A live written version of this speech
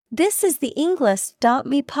This is the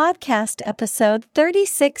English.me podcast episode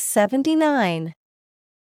 3679.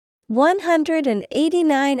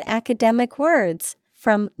 189 academic words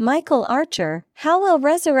from Michael Archer. How will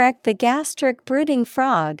resurrect the gastric brooding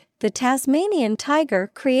frog, the Tasmanian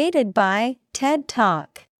tiger created by TED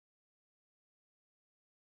Talk.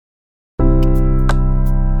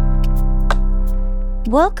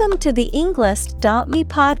 Welcome to the English.me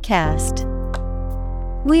podcast.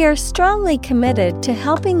 We are strongly committed to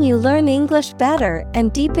helping you learn English better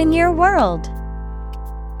and deepen your world.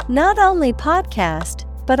 Not only podcast,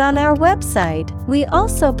 but on our website, we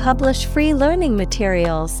also publish free learning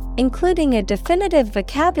materials, including a definitive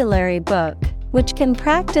vocabulary book, which can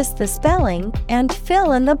practice the spelling and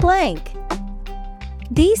fill in the blank.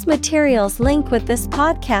 These materials link with this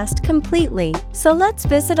podcast completely, so let's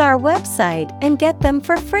visit our website and get them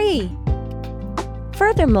for free.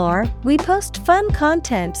 Furthermore, we post fun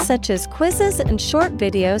content such as quizzes and short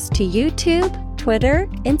videos to YouTube, Twitter,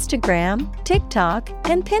 Instagram, TikTok,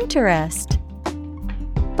 and Pinterest.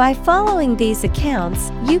 By following these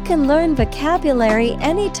accounts, you can learn vocabulary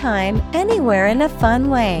anytime, anywhere in a fun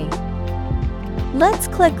way. Let's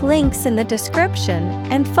click links in the description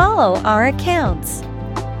and follow our accounts.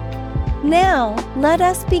 Now, let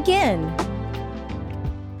us begin.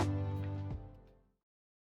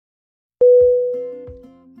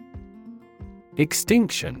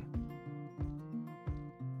 Extinction.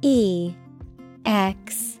 E-X-T-I-N-C-T-I-O-N.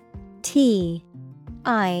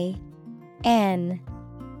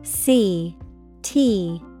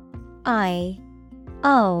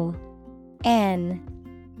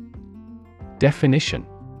 Definition: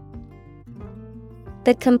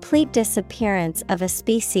 the complete disappearance of a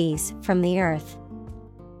species from the earth.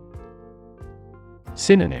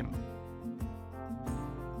 Synonym: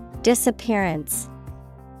 disappearance,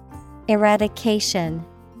 eradication,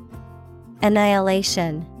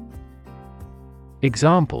 annihilation.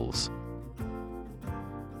 Examples: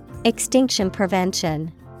 extinction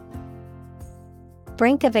prevention,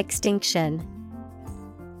 brink of extinction.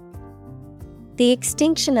 The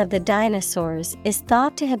extinction of the dinosaurs is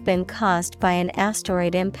thought to have been caused by an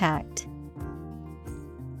asteroid impact.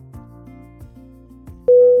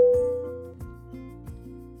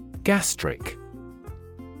 Gastric.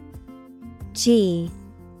 G-A-S-T-R-I-C.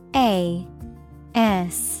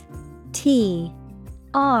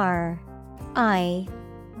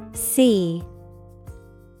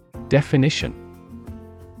 Definition: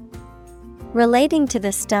 relating to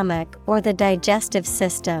the stomach or the digestive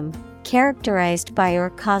system, characterized by or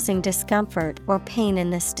causing discomfort or pain in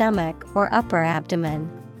the stomach or upper abdomen.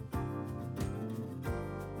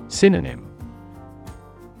 Synonym: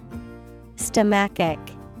 stomachic,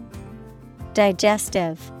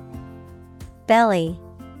 digestive, belly.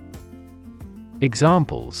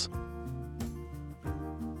 Examples: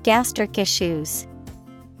 gastric issues,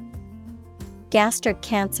 gastric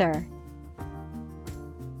cancer.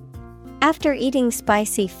 After eating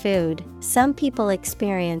spicy food, some people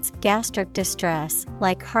experience gastric distress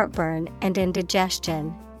like heartburn and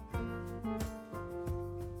indigestion.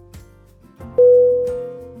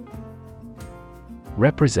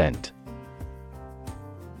 Represent.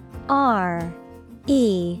 R-E-P-R-E-S-E-N-T.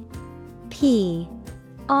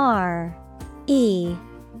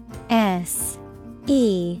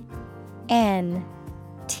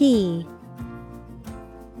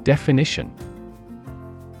 Definition: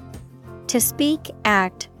 to speak,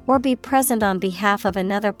 act, or be present on behalf of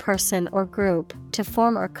another person or group, to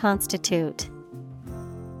form or constitute.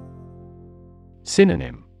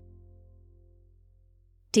 Synonym: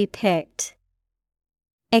 depict,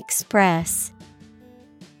 express,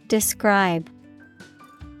 describe.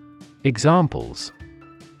 Examples: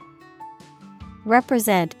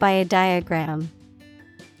 represent by a diagram.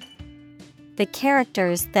 The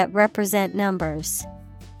characters that represent numbers.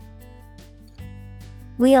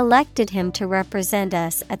 We elected him to represent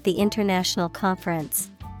us at the international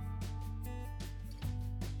conference.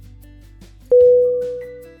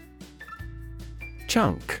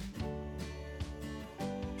 Chunk.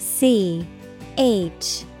 C-H-U-N-K.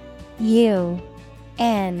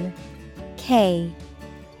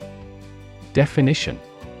 Definition: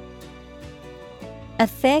 a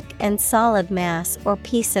thick and solid mass or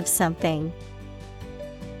piece of something.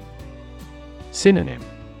 Synonym: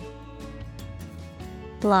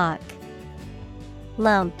 block,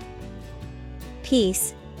 lump,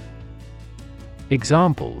 piece.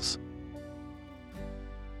 Examples: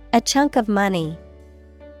 a chunk of money,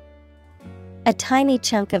 a tiny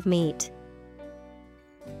chunk of meat.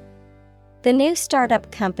 The new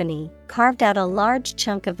startup company carved out a large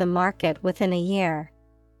chunk of the market within a year.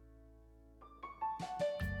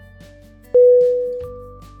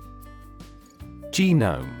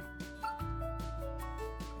 Genome.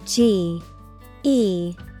 Genome.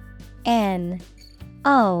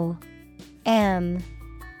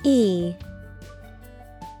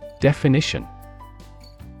 Definition: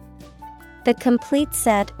 the complete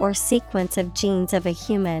set or sequence of genes of a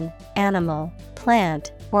human, animal,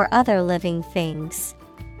 plant, or other living things.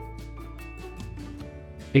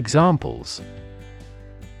 Examples: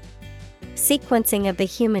 sequencing of the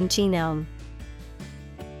human genome,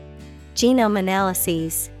 genome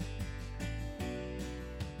analyses.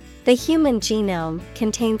 The human genome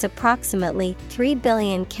contains approximately 3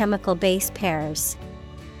 billion chemical base pairs.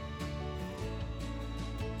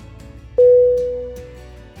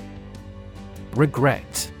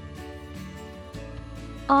 Regret.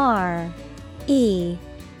 R-E-G-R-E-T.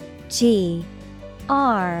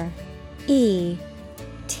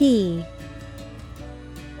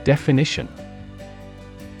 Definition: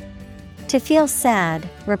 to feel sad,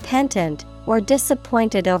 repentant, or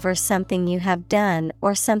disappointed over something you have done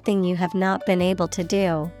or something you have not been able to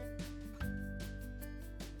do.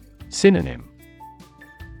 Synonym: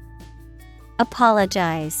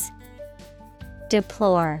 apologize,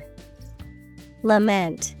 deplore,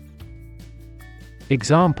 lament.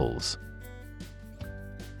 Examples: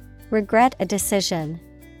 regret a decision,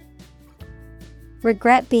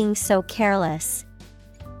 regret being so careless.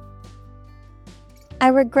 I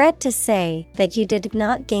regret to say that you did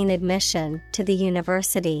not gain admission to the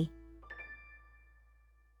university.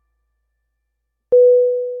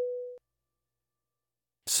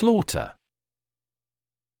 Slaughter.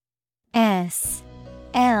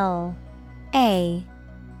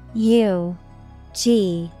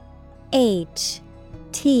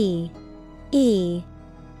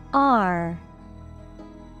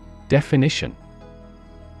 Definition: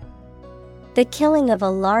 the killing of a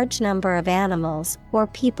large number of animals or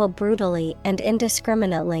people brutally and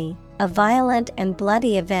indiscriminately, a violent and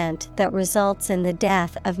bloody event that results in the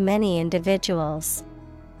death of many individuals.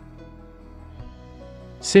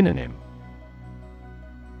 Synonym: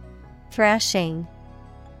 thrashing,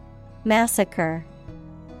 massacre,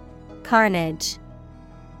 carnage.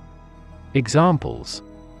 Examples: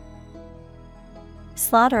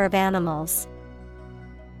 slaughter of animals,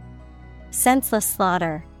 senseless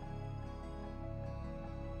slaughter.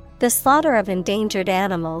 The slaughter of endangered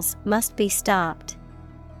animals must be stopped.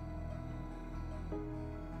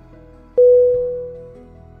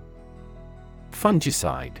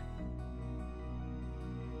 Fungicide.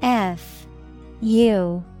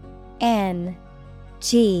 F-U-N-G-I-C-I-D-E.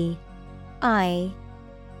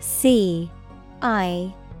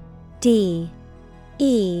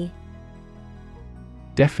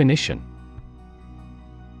 Definition: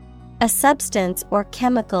 a substance or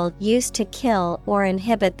chemical used to kill or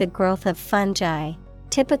inhibit the growth of fungi,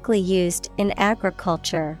 typically used in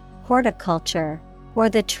agriculture, horticulture, or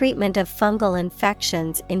the treatment of fungal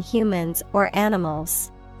infections in humans or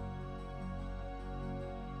animals.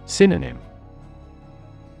 Synonym: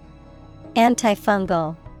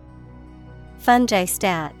 antifungal,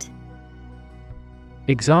 fungistat.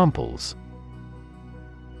 Examples: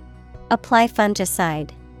 apply fungicide,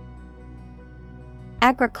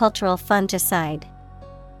 agricultural fungicide.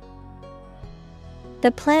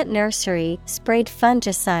 The plant nursery sprayed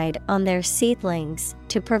fungicide on their seedlings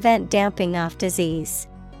to prevent damping off disease.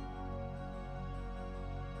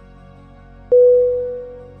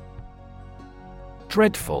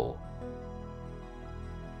 Dreadful.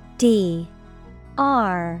 D-R-E-A-D-F-U-L.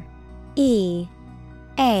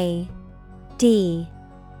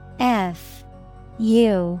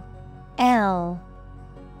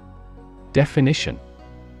 Definition: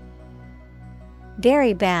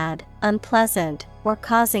 very bad, unpleasant, or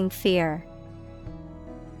causing fear.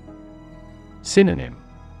 Synonym: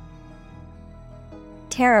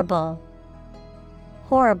 terrible,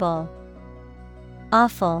 horrible,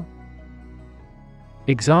 awful.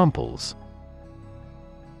 Examples: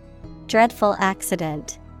 dreadful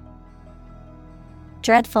accident,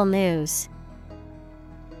 dreadful news.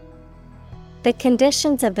 The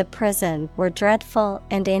conditions of the prison were dreadful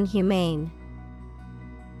and inhumane.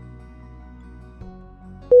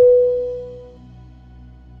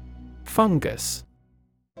 Fungus.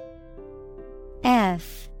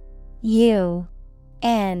 F-U-N-G-U-S.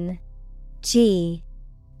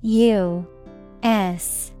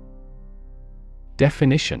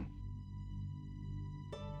 Definition: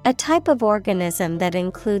 a type of organism that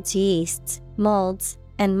includes yeasts, molds,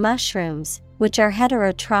 and mushrooms, which are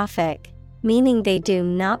heterotrophic, meaning they do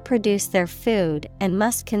not produce their food and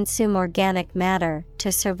must consume organic matter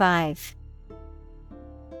to survive.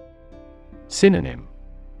 Synonym: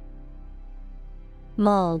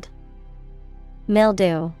 mold,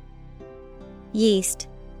 mildew, yeast.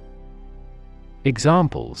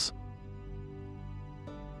 Examples: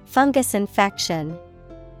 Fungus infection.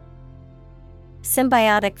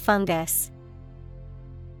 Symbiotic fungus.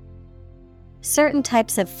 Certain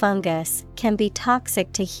types of fungus can be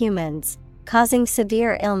toxic to humans, causing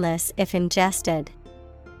severe illness if ingested.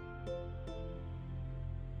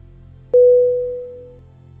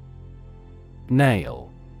 Nail.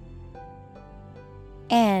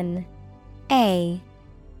 N-A-I-L.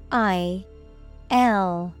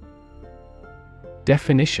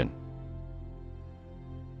 Definition: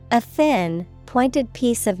 A thin, pointed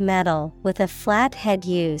piece of metal with a flat head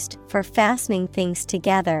used for fastening things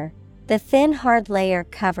together, the thin hard layer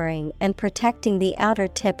covering and protecting the outer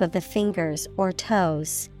tip of the fingers or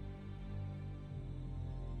toes.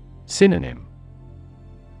 Synonym: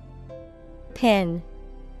 Pin,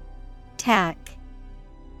 tack,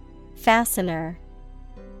 fastener.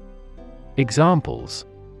 Examples: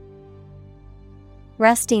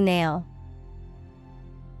 Rusty nail.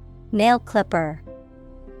 Nail clipper.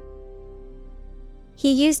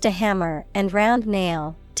 He used a hammer and round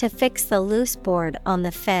nail to fix the loose board on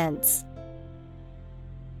the fence.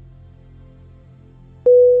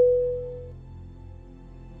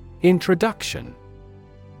 Introduction.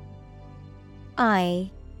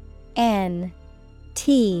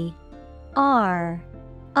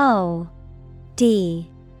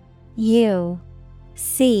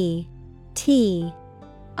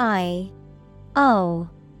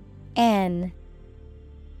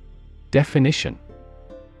 Definition: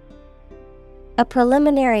 A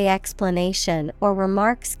preliminary explanation or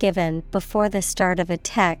remarks given before the start of a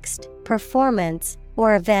text, performance,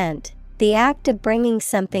 or event, the act of bringing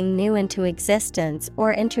something new into existence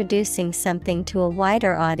or introducing something to a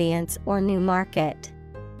wider audience or new market.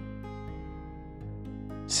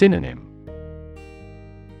 Synonym: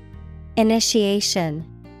 Initiation,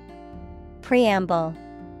 preamble,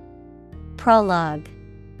 prologue.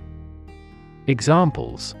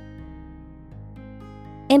 Examples: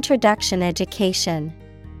 Introduction education.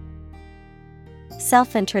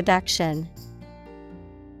 Self-introduction.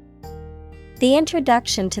 The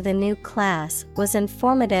introduction to the new class was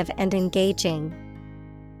informative and engaging.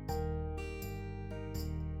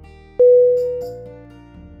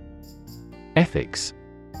 Ethics.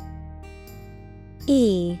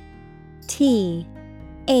 E-T-H-I-C-S.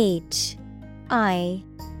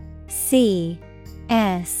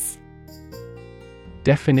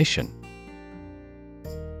 Definition: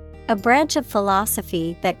 A branch of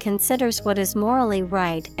philosophy that considers what is morally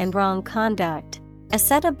right and wrong conduct, a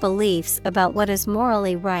set of beliefs about what is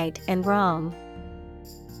morally right and wrong.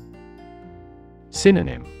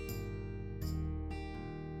 Synonym: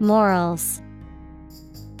 Morals,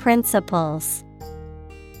 principles,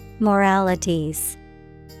 moralities.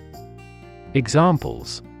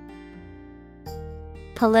 Examples: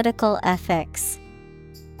 Political ethics.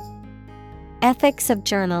 Ethics of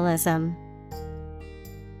journalism.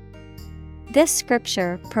 This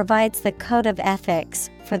scripture provides the code of ethics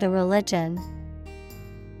for the religion.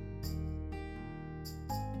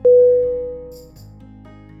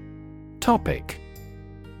 Topic.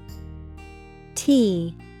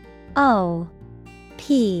 T-O-P-I-C.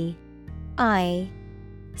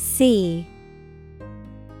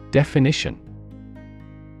 Definition: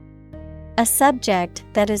 A subject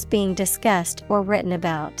that is being discussed or written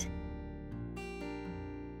about.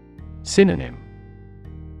 Synonym: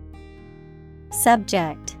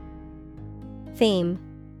 Subject, theme,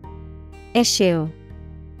 issue.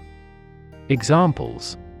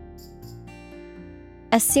 Examples: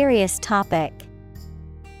 A serious topic.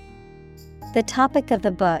 The topic of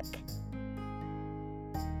the book.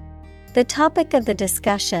 The topic of the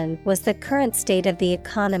discussion was the current state of the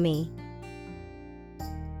economy.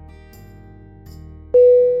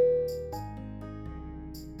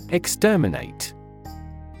 Exterminate.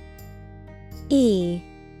 E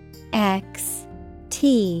X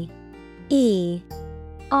T E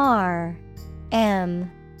R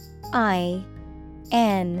M I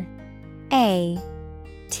N A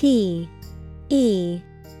T E.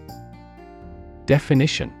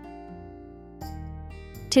 Definition: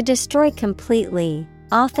 To destroy completely,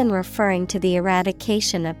 often referring to the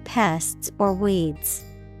eradication of pests or weeds.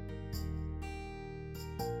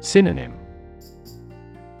 Synonym: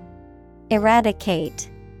 Eradicate,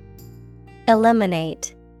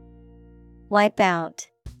 eliminate, wipe out.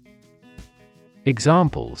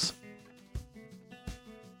 Examples: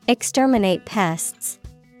 Exterminate pests.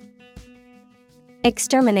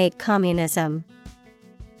 Exterminate communism.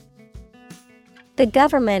 The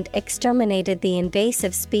government exterminated the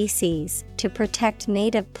invasive species to protect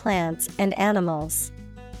native plants and animals.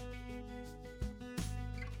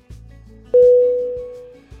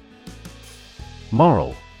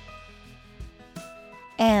 Moral.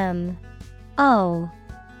 M-O-R-A-L.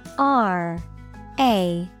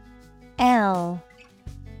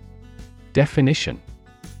 Definition.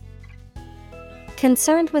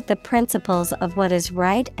 Concerned with the principles of what is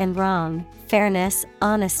right and wrong, fairness,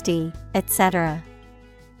 honesty, etc.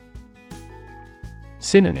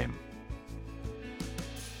 Synonym.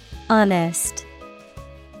 Honest,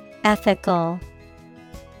 ethical,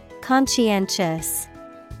 conscientious.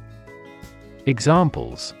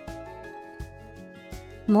 Examples.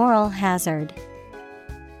 Moral hazard,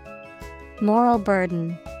 moral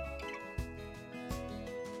burden.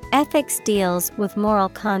 Ethics deals with moral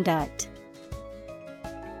conduct.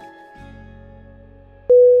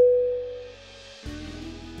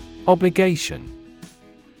 Obligation.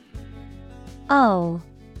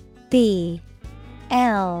 O-B-L-I-G-A-T-I-O-N.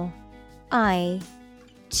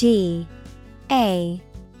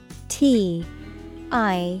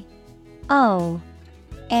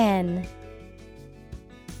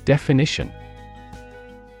 Definition.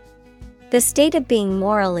 The state of being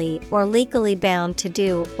morally or legally bound to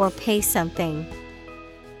do or pay something.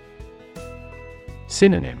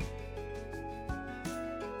 Synonym.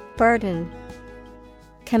 Burden,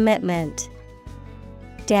 commitment,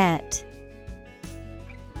 debt.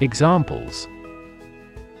 Examples.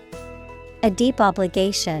 A deep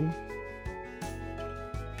obligation.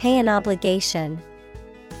 Pay an obligation.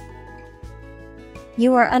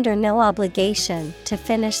 You are under no obligation to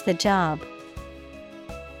finish the job.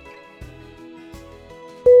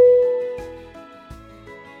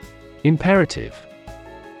 Imperative.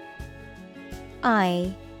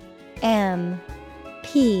 I-M-P-E-R-A-T-I-V-E.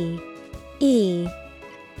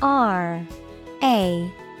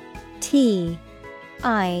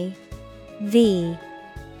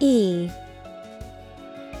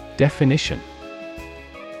 Definition.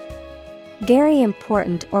 Very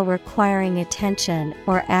important or requiring attention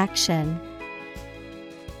or action.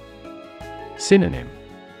 Synonym.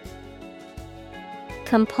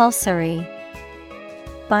 Compulsory,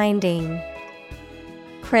 binding,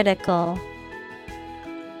 critical.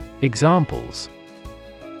 Examples.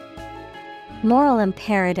 Moral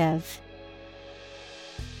imperative.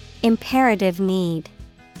 Imperative need.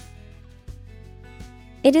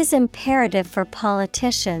 It is imperative for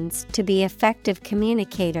politicians to be effective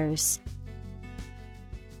communicators.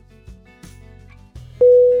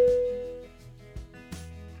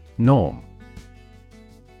 Norm.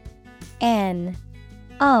 N-O-R-M.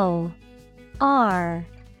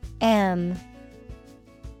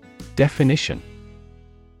 Definition.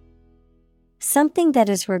 Something that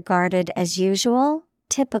is regarded as usual,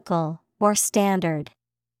 typical, or standard.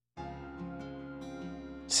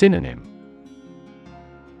 Synonym.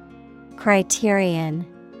 Criterion,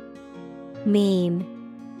 mean,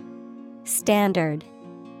 standard.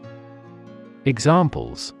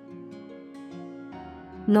 Examples.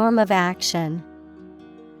 Norm of action.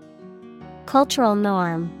 Cultural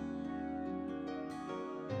norm.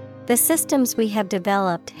 The systems we have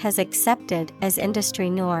developed has accepted as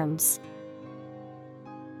industry norms.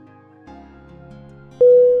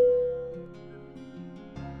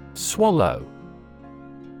 Swallow.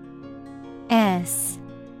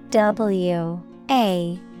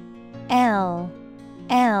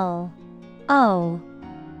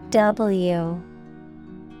 S-W-A-L-L-O-W.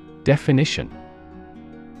 Definition.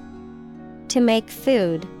 To make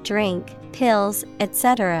food, drink, pills,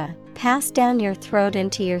 etc., pass down your throat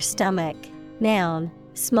into your stomach. Noun,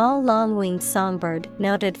 small long-winged songbird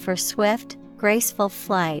noted for swift, graceful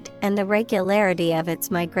flight and the regularity of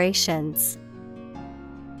its migrations.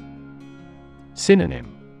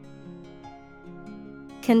 Synonym.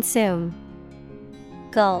 Consume,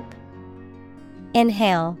 gulp,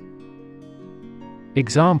 inhale.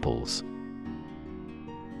 Examples.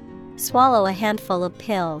 Swallow a handful of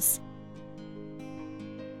pills.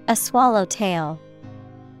 A swallowtail.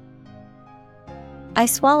 I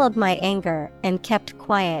swallowed my anger and kept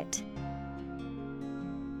quiet.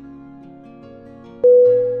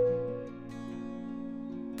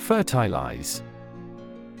 Fertilize.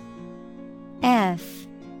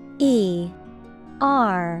 F-E-R-T-I-L-I-Z-E.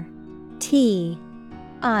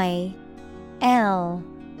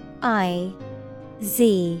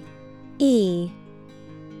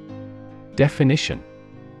 Definition.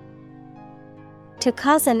 To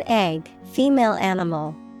cause an egg, female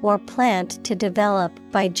animal, or plant to develop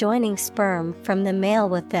by joining sperm from the male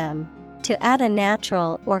with them. To add a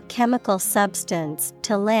natural or chemical substance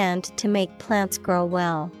to land to make plants grow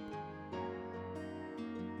well.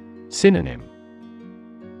 Synonym.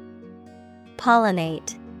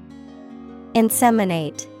 Pollinate,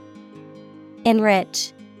 inseminate,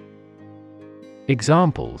 enrich.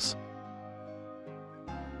 Examples.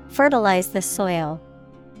 Fertilize the soil.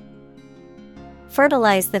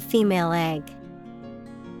 Fertilize the female egg.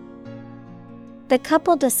 The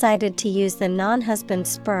couple decided to use the non-husband's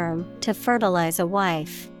sperm to fertilize a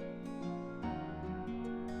wife.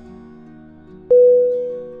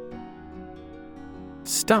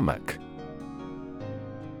 Stomach.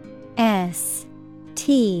 S-T-O-M-A-C-H.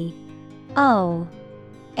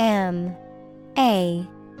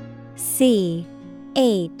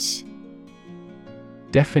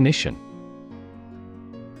 Definition: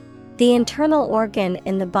 the internal organ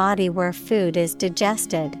in the body where food is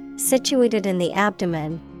digested, situated in the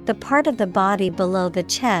abdomen, the part of the body below the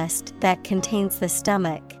chest that contains the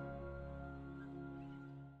stomach.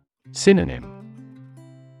 Synonym: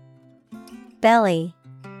 Belly,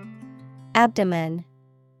 abdomen,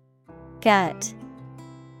 gut.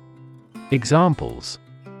 Examples: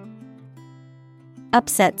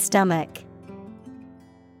 upset stomach,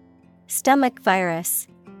 stomach virus.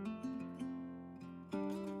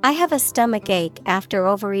 I have a stomach ache after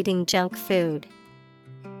overeating junk food.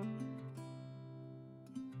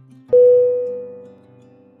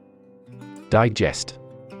 Digest.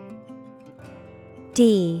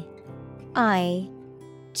 D-I-G-E-S-T.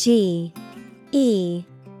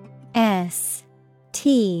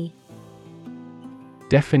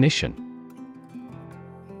 Definition: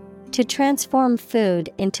 to transform food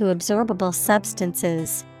into absorbable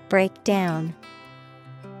substances, break down.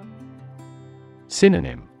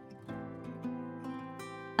 Synonym: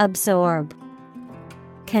 absorb,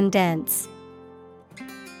 condense.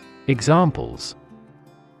 Examples: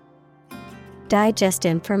 digest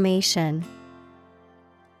information,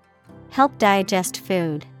 help digest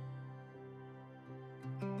food.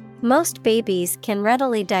 Most babies can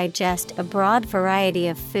readily digest a broad variety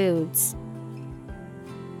of foods.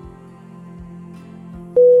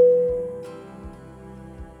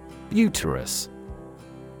 Uterus.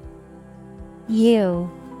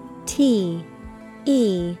 U-T-E-R-U-S.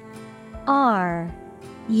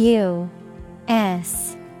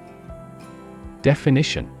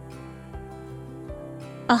 Definition: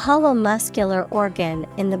 a hollow muscular organ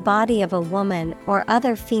in the body of a woman or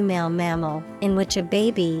other female mammal in which a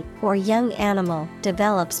baby or young animal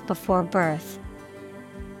develops before birth.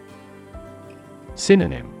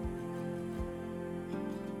 Synonym: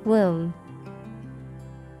 womb.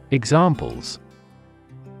 Examples: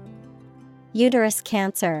 uterus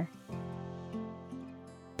cancer,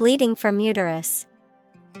 bleeding from uterus.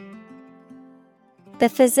 The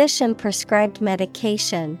physician prescribed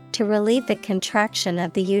medication to relieve the contraction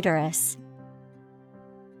of the uterus.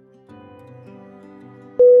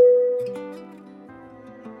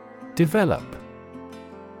 Develop.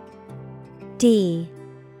 D-E-V-E-L-O-P.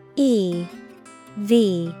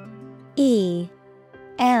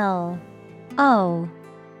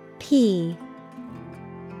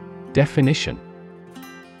 Definition: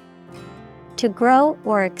 to grow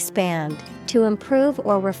or expand, to improve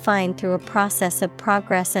or refine through a process of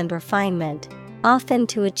progress and refinement, often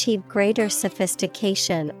to achieve greater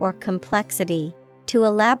sophistication or complexity, to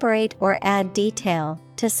elaborate or add detail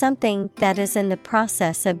to something that is in the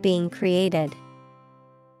process of being created.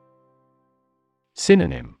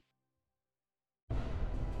 Synonym: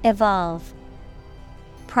 evolve,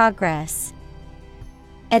 progress,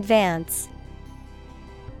 advance.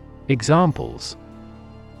 Examples: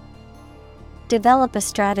 develop a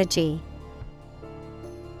strategy,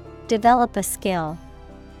 develop a skill.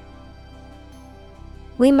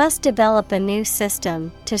 We must develop a new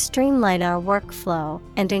system to streamline our workflow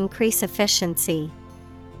and increase efficiency.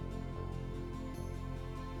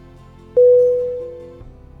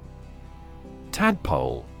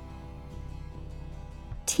 Tadpole.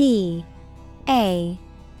 T-A-D-P-O-L-E.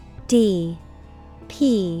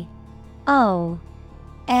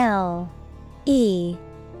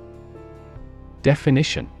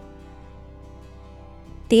 Definition: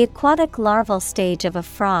 the aquatic larval stage of a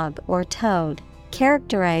frog or toad,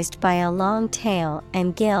 characterized by a long tail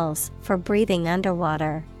and gills for breathing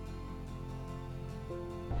underwater.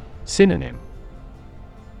 Synonym: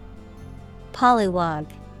 pollywog,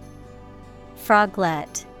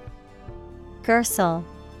 froglet, Gersel.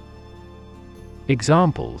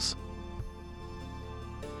 Examples: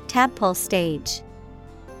 tadpole stage,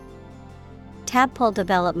 tadpole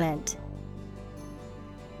development.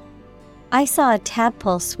 I saw a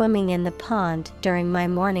tadpole swimming in the pond during my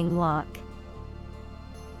morning walk.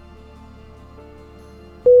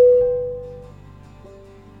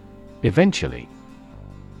 Eventually.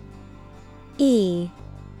 E-V-E-N-T-U-A-L-L-Y.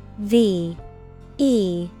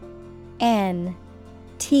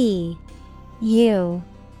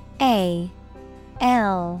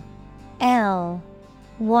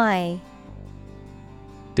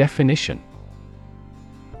 Definition.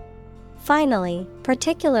 Finally,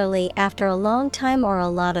 particularly after a long time or a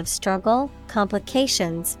lot of struggle,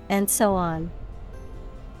 complications, and so on.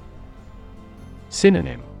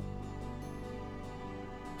 Synonym.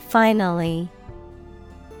 Finally,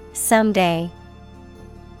 someday,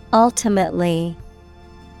 ultimately.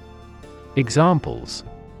 Examples.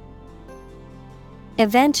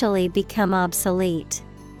 Eventually become obsolete.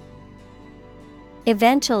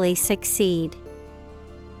 Eventually succeed.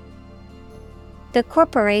 The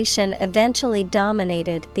corporation eventually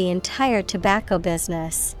dominated the entire tobacco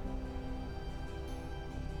business.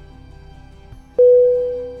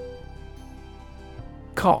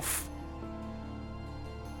 Cough.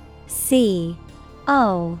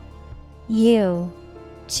 C-O-U-G-H.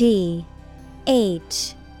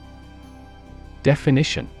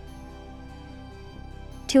 Definition.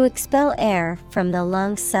 To expel air from the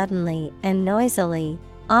lungs suddenly and noisily,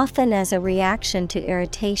 often as a reaction to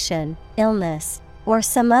irritation, illness, or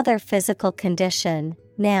some other physical condition.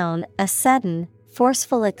 Noun, a sudden,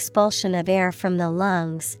 forceful expulsion of air from the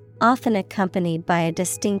lungs, often accompanied by a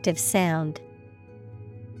distinctive sound.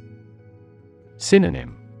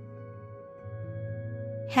 Synonym.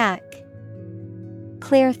 Hack,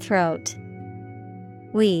 clear throat,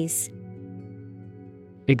 wheeze.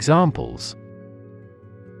 Examples.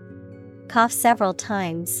 Cough several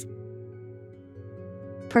times.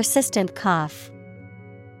 Persistent cough.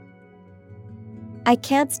 I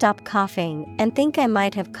can't stop coughing and think I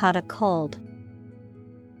might have caught a cold.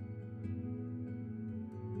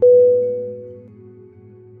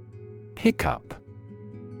 Hiccup.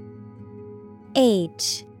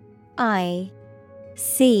 H-I-C-C-U-P.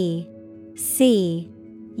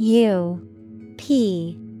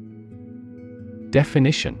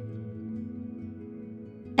 Definition.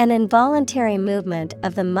 An involuntary movement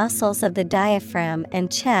of the muscles of the diaphragm and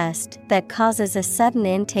chest that causes a sudden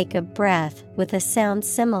intake of breath with a sound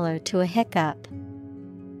similar to a hiccup.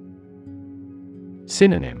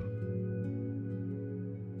 Synonym.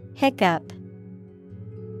 Hiccup.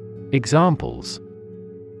 Examples.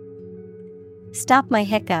 Stop my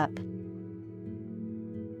hiccup.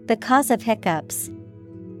 The cause of hiccups.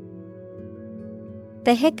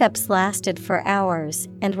 The hiccups lasted for hours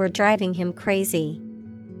and were driving him crazy.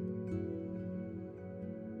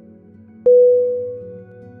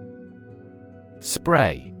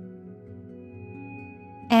 Spray.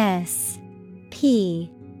 S-P-R-A-Y.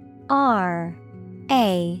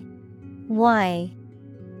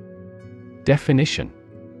 Definition.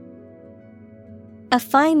 A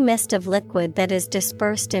fine mist of liquid that is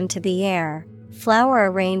dispersed into the air. Flower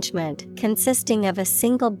arrangement consisting of a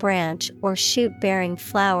single branch or shoot bearing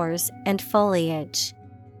flowers and foliage.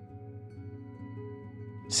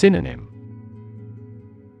 Synonym.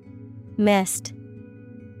 Mist,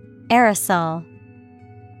 aerosol,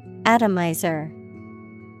 atomizer.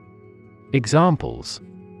 Examples.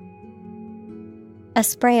 A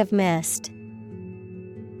spray of mist.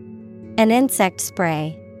 An insect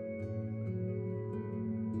spray.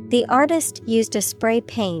 The artist used a spray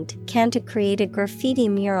paint can to create a graffiti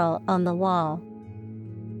mural on the wall.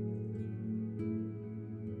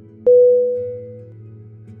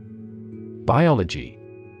 Biology.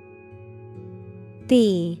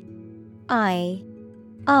 B-I-O-L-O-G-Y.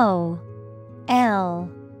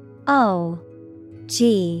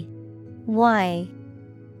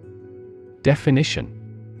 Definition.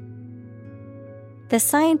 The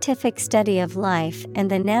scientific study of life and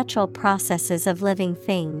the natural processes of living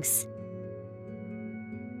things.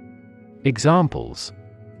 Examples.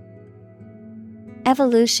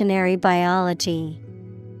 Evolutionary biology.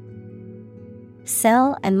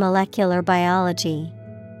 Cell and molecular biology.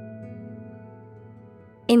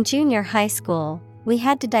 In junior high school, we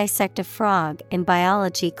had to dissect a frog in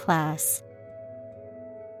biology class.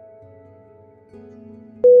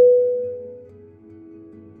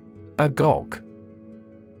 Agog.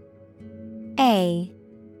 A-G-O-G.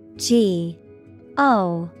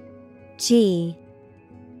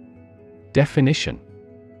 Definition.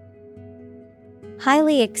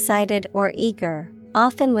 Highly excited or eager,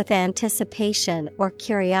 often with anticipation or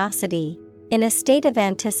curiosity, in a state of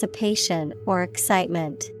anticipation or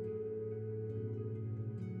excitement.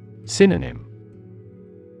 Synonym.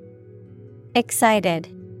 Excited,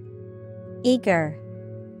 eager,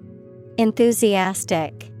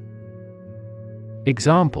 enthusiastic.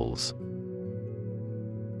 Examples.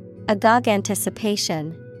 Agog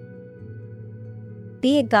anticipation.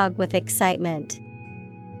 Be agog with excitement.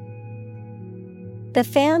 The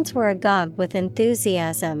fans were agog with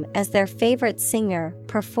enthusiasm as their favorite singer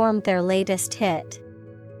performed their latest hit.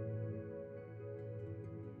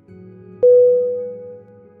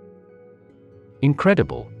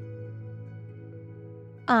 Incredible.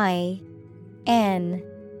 Incredible.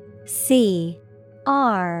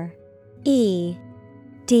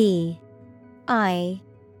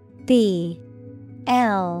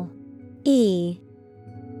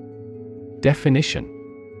 Definition.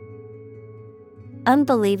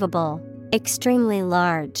 Unbelievable, extremely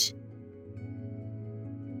large.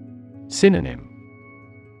 Synonym.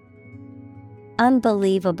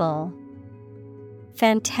 Unbelievable,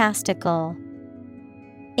 fantastical,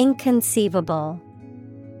 inconceivable.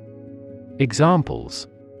 Examples.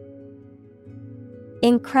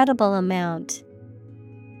 Incredible amount.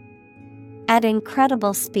 At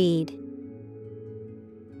incredible speed.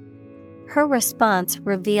 Her response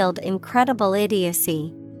revealed incredible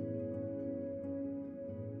idiocy.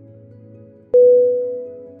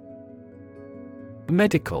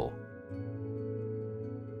 Medical.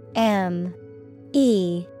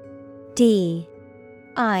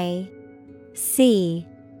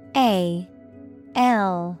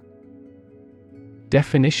 MEDICAL.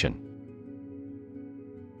 Definition.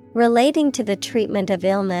 Relating to the treatment of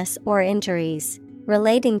illness or injuries,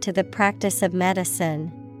 relating to the practice of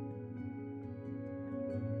medicine.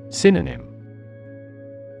 Synonym.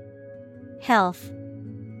 Health,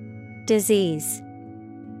 disease,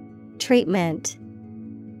 treatment.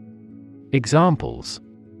 Examples.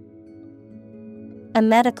 A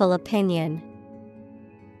medical opinion.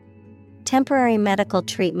 Temporary medical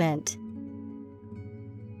treatment.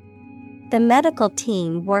 The medical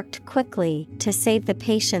team worked quickly to save the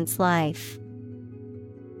patient's life.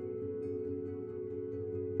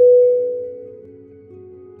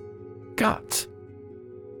 Gut.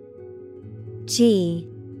 G-U-T.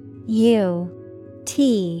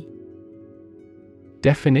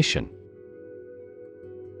 Definition.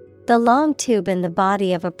 The long tube in the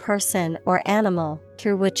body of a person or animal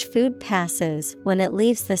through which food passes when it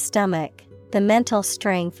leaves the stomach, the mental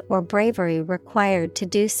strength or bravery required to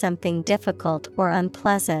do something difficult or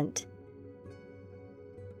unpleasant.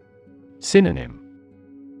 Synonym.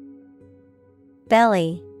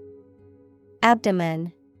 Belly,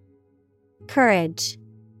 abdomen, courage.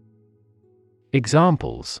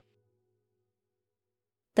 Examples.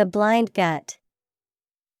 The blind gut.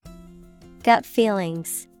 Gut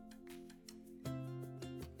feelings.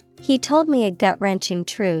 He told me a gut-wrenching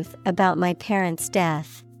truth about my parents'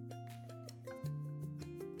 death.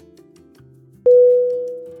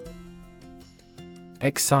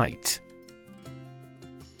 Excite.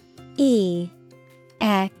 E-X-C-I-T-E.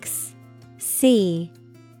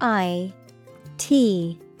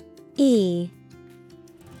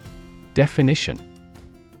 Definition.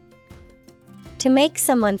 To make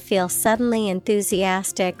someone feel suddenly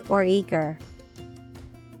enthusiastic or eager.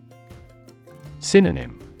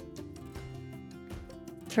 Synonym.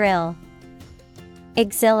 Thrill,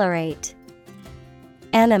 exhilarate,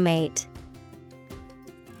 animate.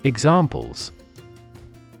 Examples.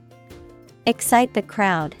 Excite the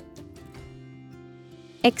crowd.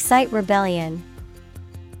 Excite rebellion.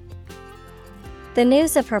 The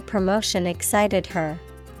news of her promotion excited her.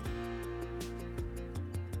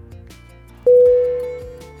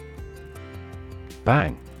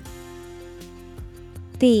 Bang.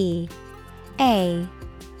 B-A-N-G.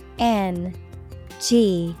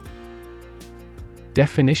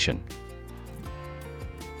 Definition.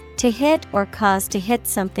 To hit or cause to hit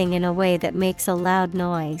something in a way that makes a loud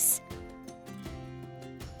noise.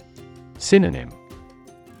 Synonym.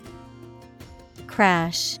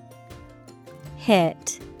 Crash,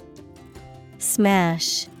 hit,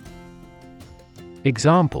 smash.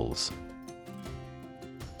 Examples.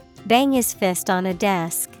 Bang his fist on a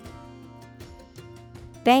desk.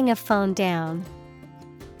 Bang a phone down.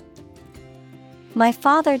 My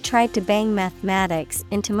father tried to bang mathematics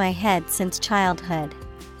into my head since childhood.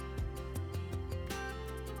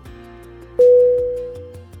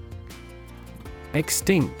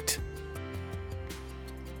 Extinct.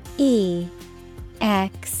 E-X-T-I-N-C-T.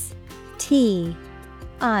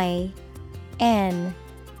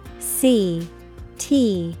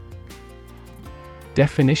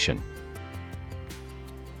 Definition.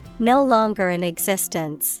 No longer in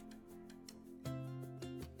existence.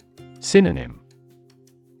 Synonym.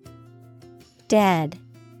 Dead,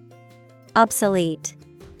 obsolete,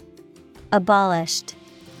 abolished.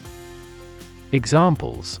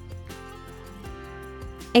 Examples.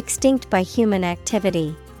 Extinct by human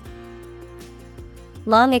activity.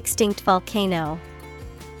 Long extinct volcano.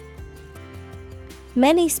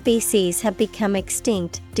 Many species have become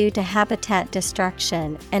extinct due to habitat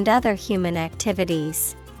destruction and other human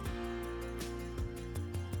activities.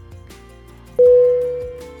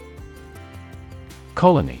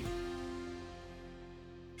 Colony.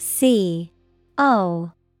 C-O-L-O-N-Y.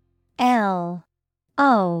 O L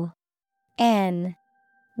O N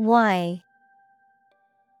Y.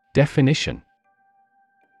 Definition: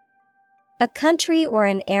 A country or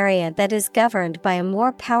an area that is governed by a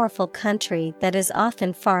more powerful country that is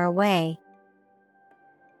often far away.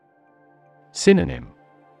 Synonym: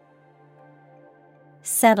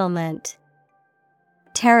 Settlement,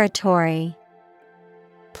 territory,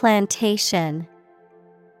 plantation.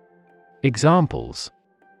 Examples: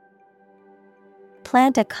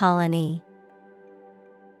 Plant a colony.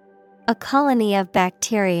 A colony of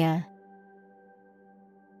bacteria.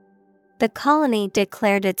 The colony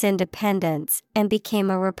declared its independence and became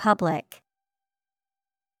a republic.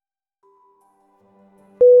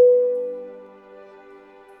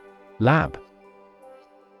 Lab.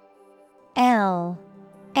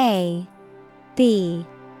 L-A-B.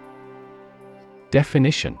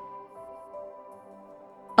 Definition: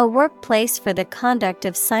 A workplace for the conduct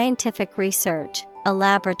of scientific research, a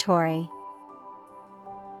laboratory.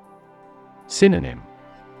 Synonym: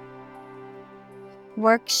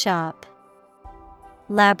 Workshop,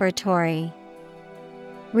 laboratory,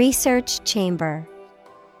 research chamber.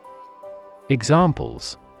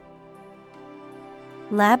 Examples: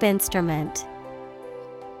 Lab instrument,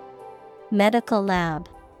 medical lab.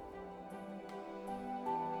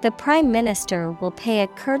 The Prime Minister will pay a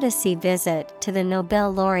courtesy visit to the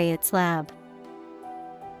Nobel laureate's lab.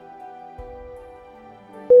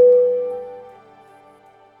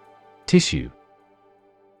 Tissue.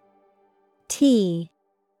 T-I-S-S-U-E.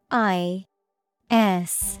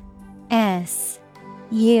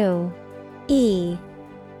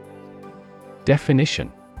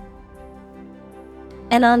 Definition: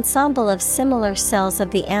 An ensemble of similar cells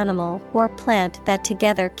of the animal or plant that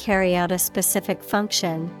together carry out a specific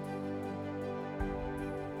function.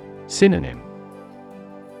 Synonym: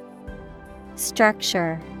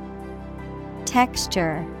 Structure,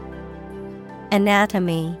 texture,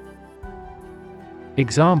 anatomy.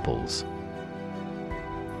 Examples: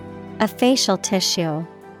 A facial tissue.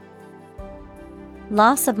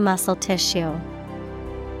 Loss of muscle tissue.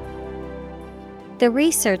 The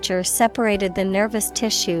researcher separated the nervous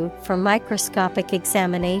tissue for microscopic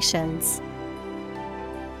examinations.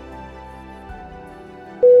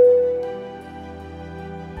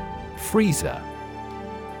 Freezer.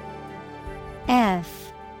 F-R-E-E-Z-E-R.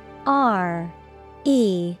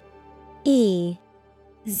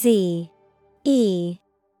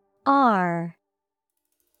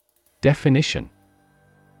 Definition: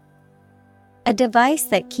 A device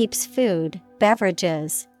that keeps food,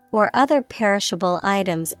 beverages, or other perishable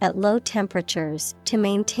items at low temperatures to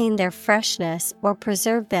maintain their freshness or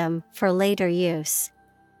preserve them for later use.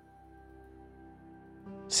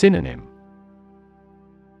 Synonym: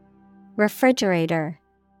 Refrigerator,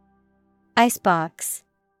 icebox,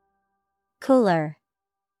 cooler.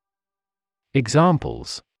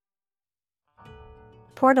 Examples: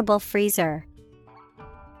 Portable freezer,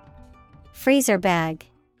 freezer bag.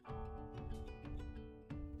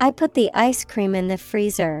 I put the ice cream in the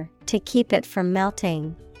freezer to keep it from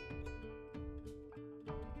melting.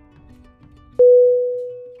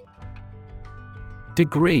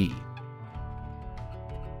 Degree.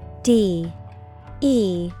 D-E-G-R-E-E.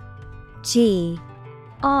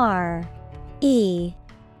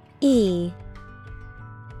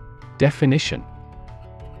 Definition: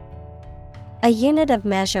 A unit of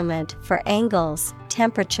measurement for angles,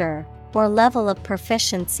 temperature, or level of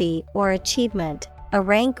proficiency or achievement, a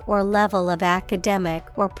rank or level of academic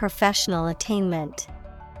or professional attainment.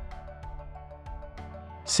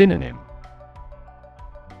 Synonym: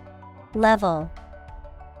 Level,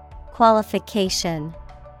 qualification,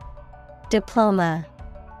 diploma.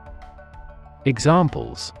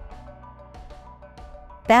 Examples: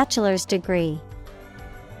 Bachelor's degree,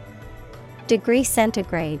 degree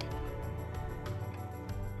centigrade.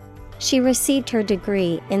 She received her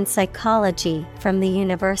degree in psychology from the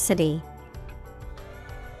university.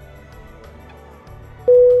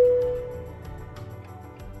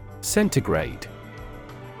 Centigrade.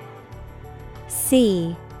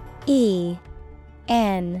 C-E-N-T-I-G-R-A-D-E.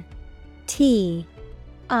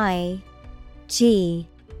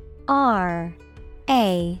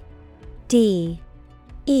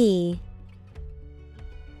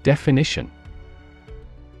 Definition: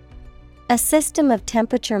 A system of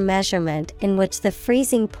temperature measurement in which the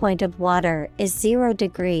freezing point of water is 0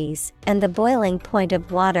 degrees and the boiling point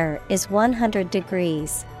of water is 100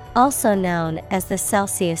 degrees, also known as the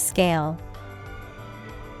Celsius scale.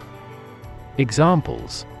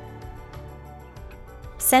 Examples: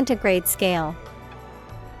 Centigrade scale,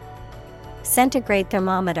 centigrade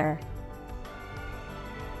thermometer.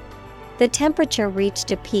 The temperature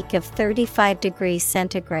reached a peak of 35 degrees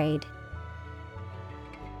centigrade.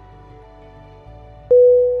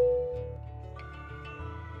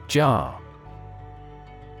 Jar.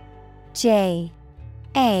 J-A-R.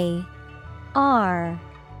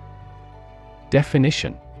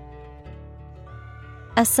 Definition: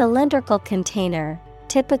 A cylindrical container,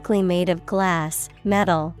 typically made of glass,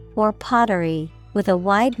 metal, or pottery, with a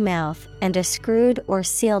wide mouth and a screwed or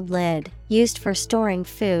sealed lid, used for storing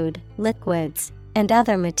food, liquids, and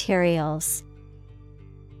other materials.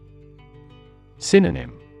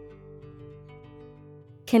 Synonym: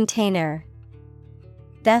 Container,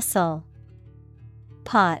 vessel,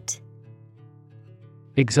 pot.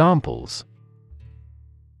 Examples: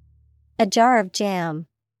 A jar of jam.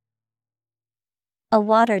 A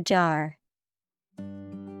water jar.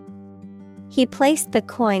 He placed the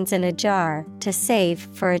coins in a jar to save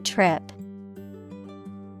for a trip.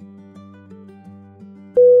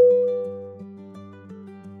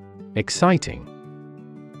 Exciting.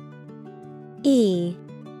 E-X-C-I-T-I-N-G.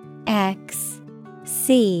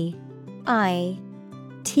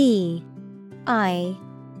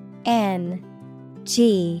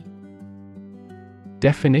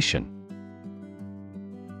 Definition: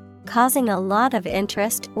 Causing a lot of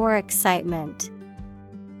interest or excitement.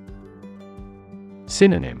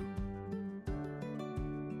 Synonym: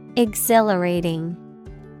 Exhilarating,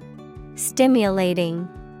 stimulating,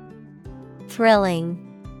 thrilling.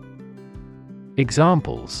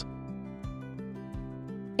 Examples: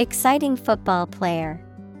 Exciting football player.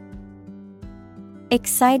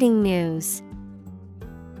 Exciting news.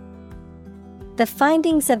 The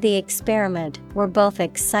findings of the experiment were both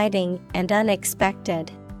exciting and unexpected.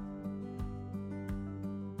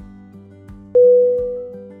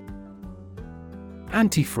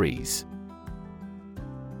 Antifreeze.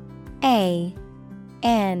 A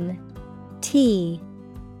N T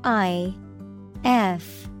I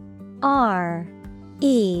F R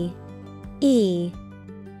E E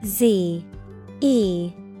Z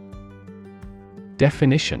E.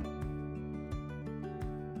 Definition: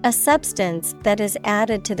 A substance that is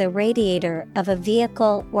added to the radiator of a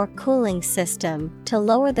vehicle or cooling system to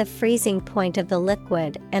lower the freezing point of the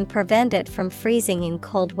liquid and prevent it from freezing in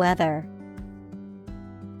cold weather.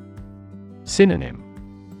 Synonym: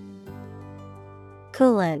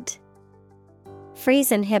 Coolant, freeze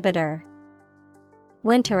inhibitor,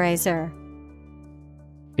 winterizer.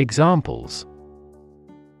 Examples: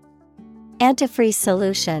 Antifreeze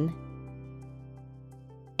solution.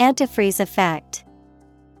 Antifreeze effect.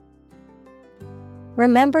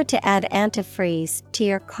 Remember to add antifreeze to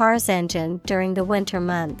your car's engine during the winter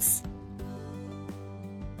months.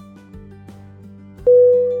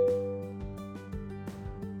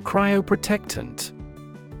 Cryoprotectant.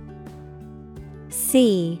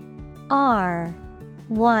 C R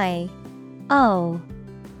Y O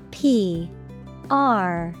P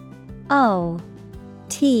R O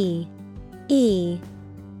T E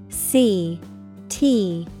C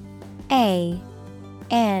T A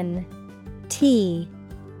N T.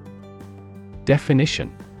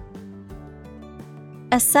 Definition: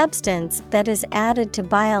 A substance that is added to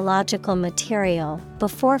biological material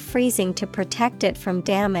before freezing to protect it from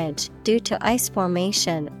damage due to ice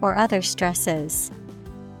formation or other stresses.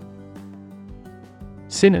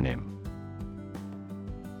 Synonym: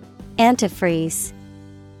 Antifreeze,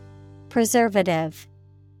 preservative,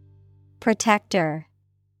 protector.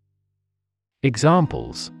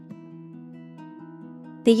 Examples: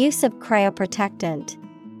 The use of cryoprotectant.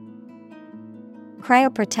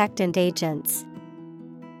 Cryoprotectant agents.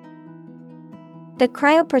 The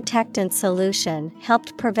cryoprotectant solution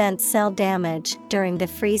helped prevent cell damage during the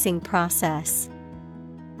freezing process.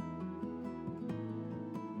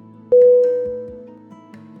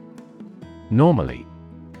 Normally.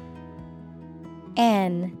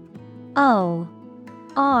 N O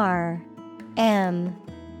R M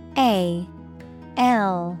A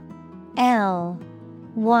L L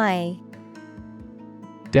Y.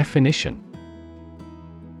 Definition: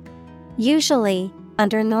 Usually,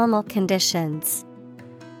 under normal conditions.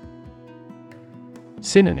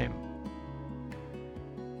 Synonym: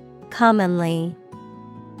 Commonly,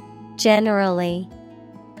 generally,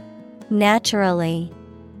 naturally.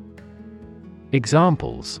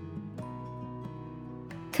 Examples: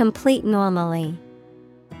 Complete normally.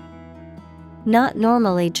 Not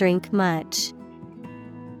normally drink much.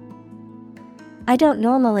 I don't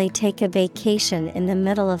normally take a vacation in the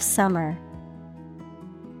middle of summer.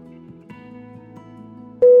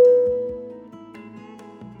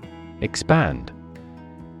 Expand.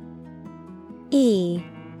 E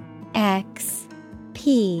X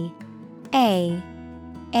P A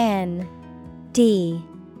N D.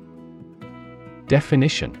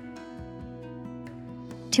 Definition: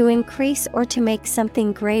 to increase or to make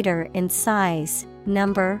something greater in size,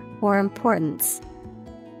 number, or importance.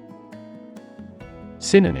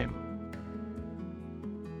 Synonym: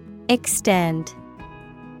 Extend,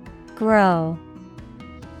 grow,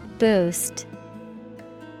 boost.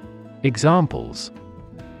 Examples: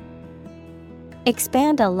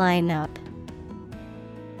 Expand a lineup.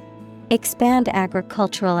 Expand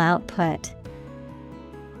agricultural output.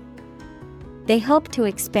 They hope to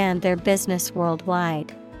expand their business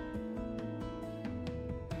worldwide.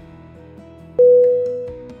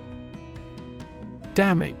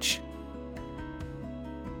 Damage.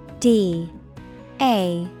 D-A-M-A-G-E.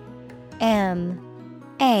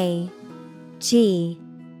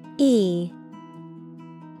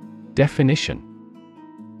 Definition: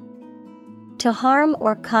 to harm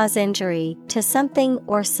or cause injury to something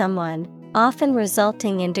or someone, often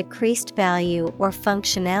resulting in decreased value or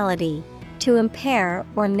functionality, to impair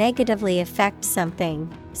or negatively affect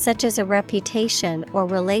something, such as a reputation or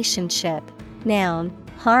relationship. Noun,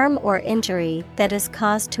 harm or injury that is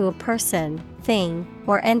caused to a person, thing,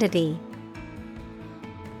 or entity.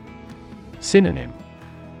 Synonym: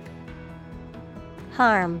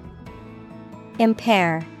 Harm,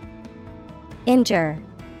 impair, injure.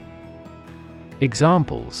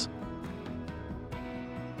 Examples: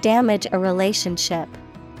 damage a relationship.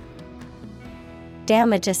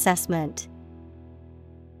 Damage assessment.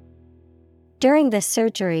 During the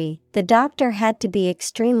surgery, the doctor had to be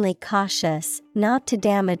extremely cautious not to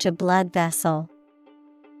damage a blood vessel.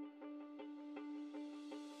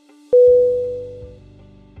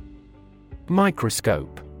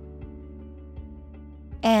 Microscope.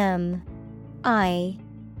 M-I-C-R-O-S-C-O-P-E.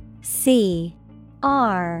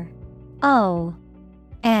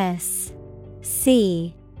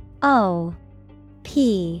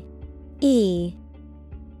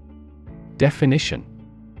 Definition: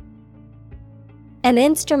 an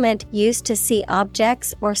instrument used to see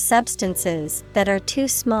objects or substances that are too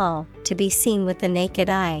small to be seen with the naked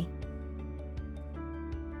eye.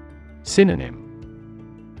 Synonym: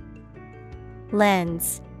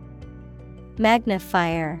 lens,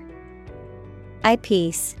 magnifier,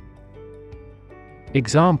 eyepiece.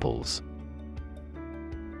 Examples: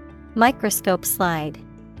 microscope slide.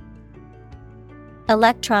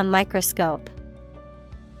 Electron microscope.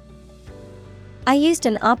 I used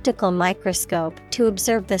an optical microscope to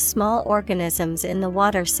observe the small organisms in the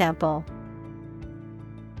water sample.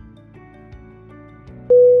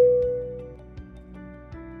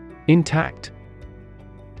 Intact.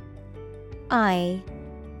 I-N-T-A-C-T.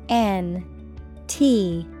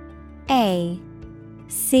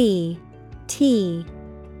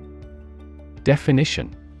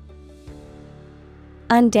 Definition: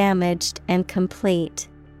 undamaged and complete.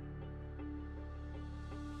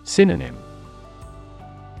 Synonym: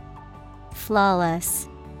 flawless,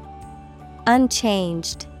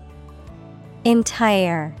 unchanged,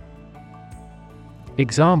 entire.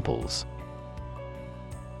 Examples: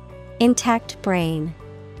 intact brain,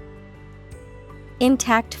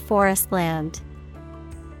 intact forest land.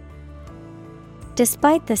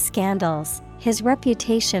 Despite the scandals, his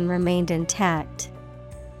reputation remained intact.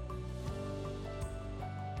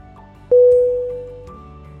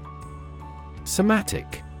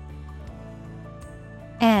 Somatic.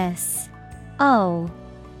 S-O-M-A-T-I-C.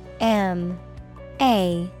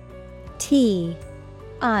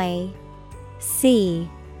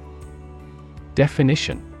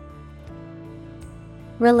 Definition: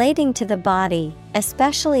 relating to the body,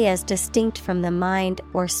 especially as distinct from the mind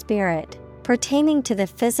or spirit, pertaining to the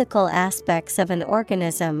physical aspects of an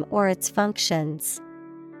organism or its functions.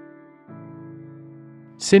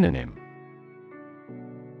 Synonym: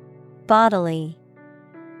 bodily,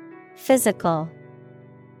 physical,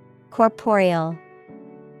 corporeal.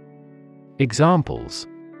 Examples: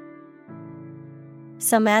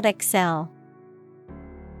 somatic cell,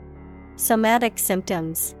 somatic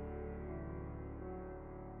symptoms.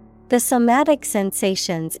 The somatic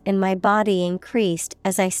sensations in my body increased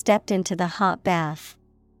as I stepped into the hot bath.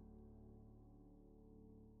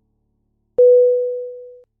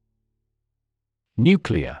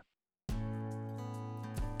 Nuclear.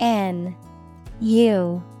 N-U-C-L-E-A-R.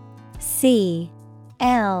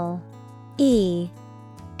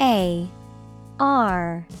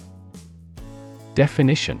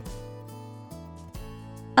 Definition: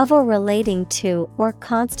 of or relating to or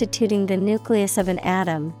constituting the nucleus of an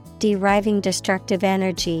atom, deriving destructive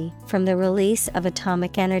energy from the release of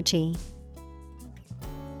atomic energy.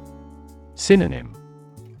 Synonym: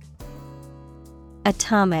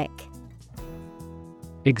 atomic.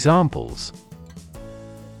 Examples: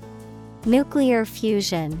 nuclear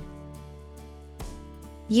fusion,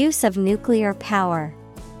 Use of nuclear power.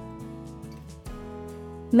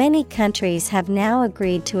 Many countries have now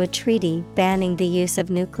agreed to a treaty banning the use of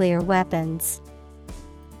nuclear weapons.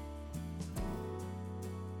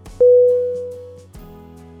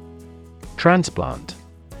 Transplant.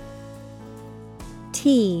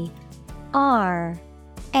 Transplant.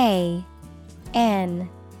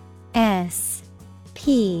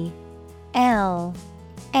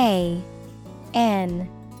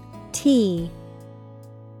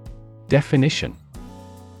 Definition.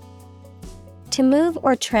 To move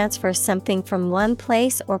or transfer something from one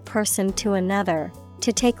place or person to another,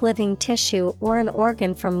 to take living tissue or an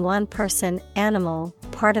organ from one person, animal,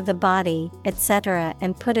 part of the body, etc.,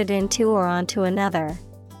 and put it into or onto another.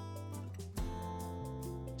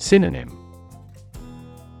 Synonym.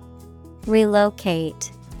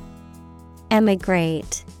 Relocate,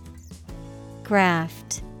 emigrate,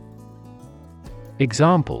 graft.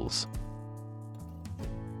 Examples.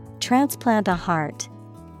 Transplant a heart.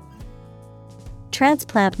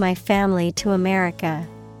 Transplant my family to America.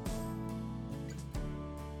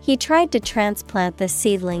 He tried to transplant the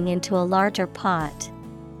seedling into a larger pot.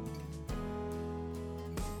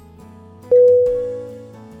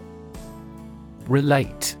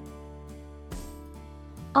 Relate.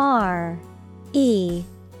 R-E-L-A-T-E.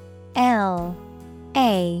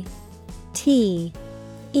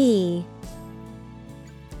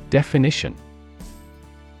 Definition.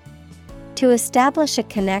 To establish a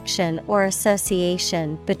connection or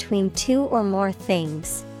association between two or more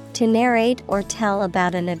things, to narrate or tell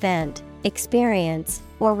about an event, experience,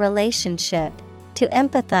 or relationship, to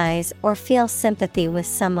empathize or feel sympathy with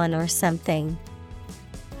someone or something.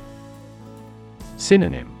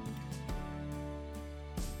 Synonym.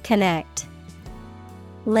 Connect,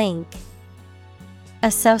 link,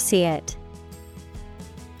 associate.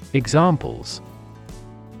 Examples.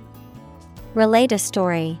 Relate a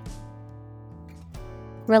story.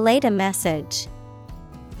 Relate a message.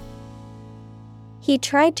 He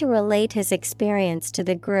tried to relate his experience to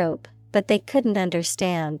the group, but they couldn't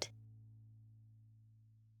understand.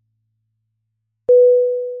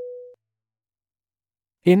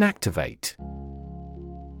 Inactivate.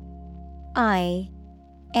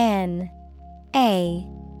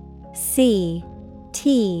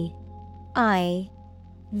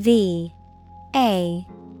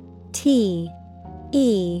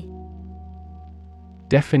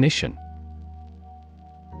 Definition.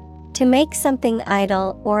 To make something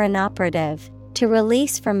idle or inoperative, to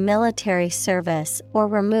release from military service or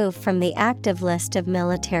remove from the active list of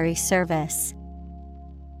military service.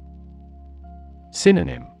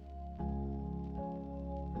 Synonym.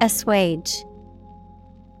 Assuage,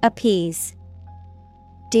 appease,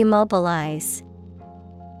 demobilize.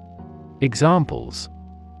 Examples.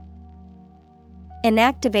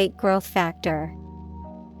 Inactivate growth factor.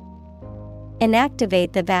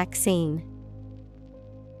 Inactivate the vaccine.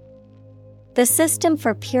 The system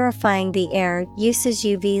for purifying the air uses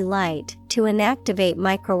UV light to inactivate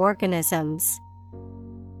microorganisms.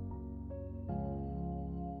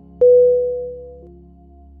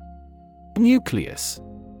 Nucleus.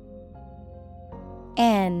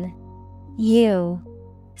 N-U-C-L-E-U-S.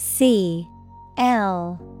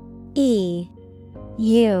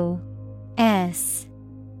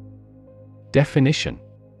 Definition.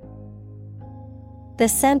 The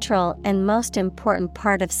central and most important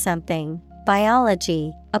part of something.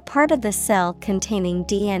 Biology, a part of the cell containing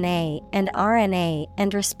DNA and RNA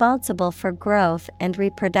and responsible for growth and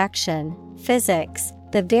reproduction. Physics,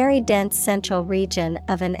 the very dense central region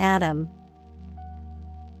of an atom.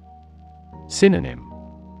 Synonym.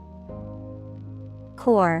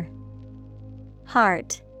 Core,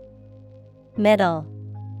 heart, middle.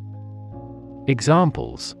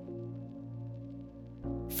 Examples.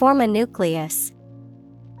 Form a nucleus.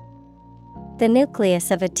 The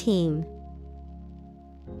nucleus of a team.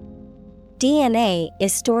 DNA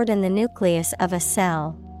is stored in the nucleus of a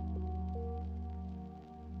cell.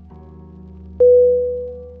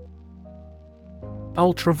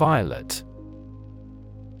 Ultraviolet.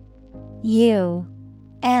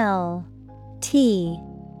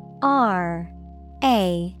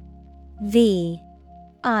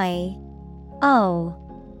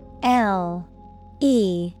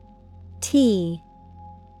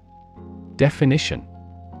 Definition.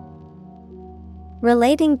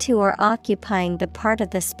 Relating to or occupying the part of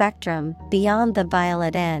the spectrum beyond the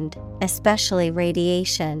violet end, especially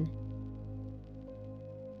radiation.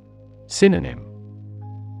 Synonym.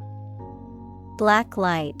 Black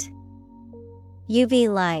light, UV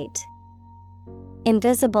light,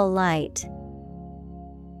 invisible light.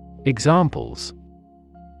 Examples.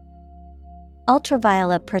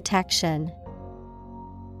 Ultraviolet protection.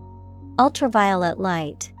 Ultraviolet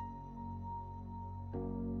light.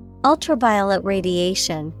 Ultraviolet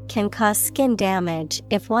radiation can cause skin damage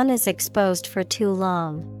if one is exposed for too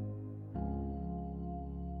long.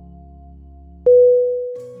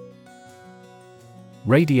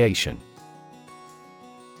 Radiation.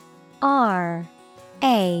 R-A-D-I-A-T-I-O-N.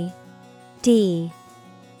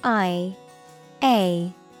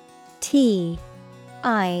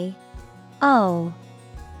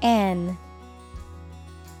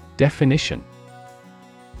 Definition.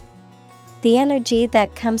 The energy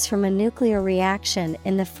that comes from a nuclear reaction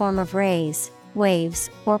in the form of rays,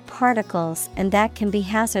 waves, or particles, and that can be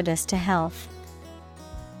hazardous to health.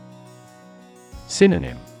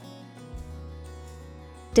 Synonym.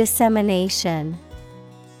 Dissemination,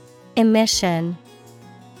 emission,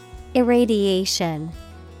 irradiation.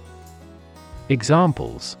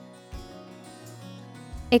 Examples.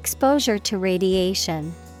 Exposure to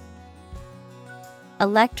radiation.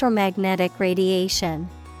 Electromagnetic radiation.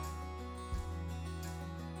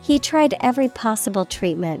 He tried every possible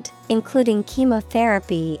treatment, including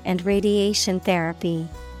chemotherapy and radiation therapy.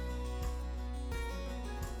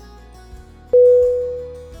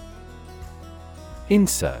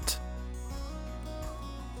 Insert.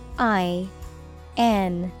 I-N-S-E-R-T.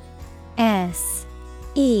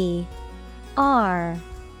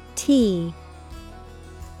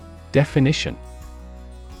 Definition.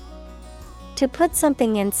 To put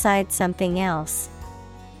something inside something else.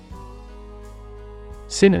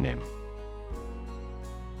 Synonym.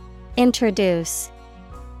 Introduce,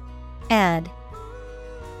 add,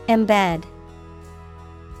 embed.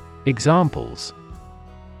 Examples.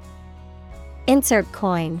 Insert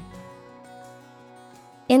coin.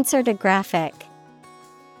 Insert a graphic.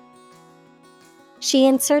 She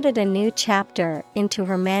inserted a new chapter into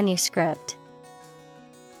her manuscript.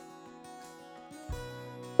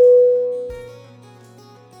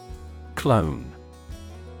 Clone.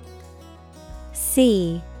 C-L-O-N-E.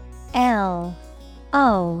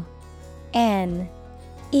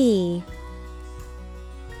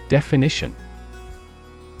 Definition.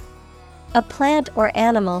 A plant or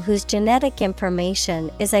animal whose genetic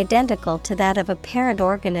information is identical to that of a parent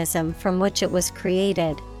organism from which it was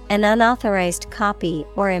created, an unauthorized copy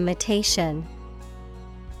or imitation.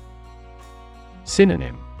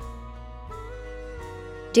 Synonym.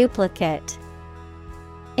 Duplicate,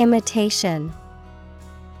 imitation,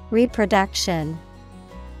 reproduction.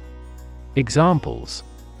 Examples.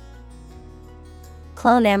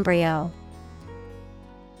 Clone embryo.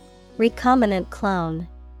 Recombinant clone.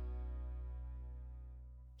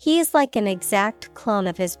 He is like an exact clone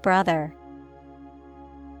of his brother.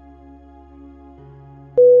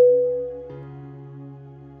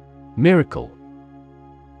 Miracle.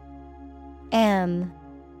 M-I-R-A-C-L-E.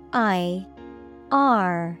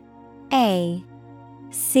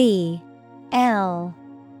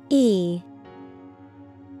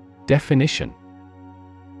 Definition.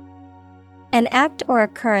 An act or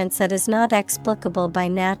occurrence that is not explicable by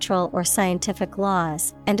natural or scientific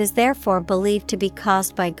laws, and is therefore believed to be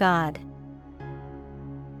caused by God.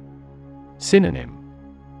 Synonym.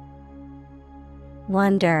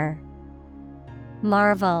 Wonder,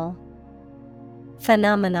 marvel,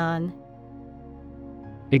 phenomenon.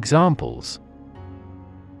 Examples.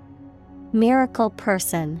 Miracle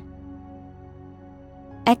person.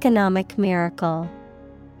 Economic miracle.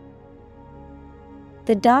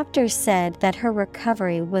 The doctor said that her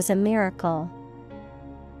recovery was a miracle.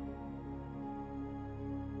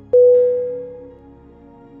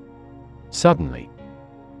 Suddenly.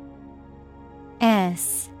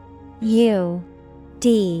 S-U-D-D-E-N-L-Y.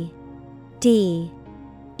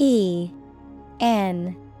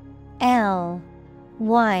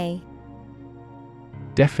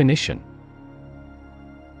 Definition.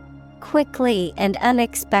 Quickly and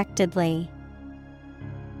unexpectedly.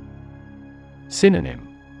 Synonym.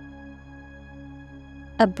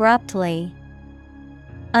 Abruptly,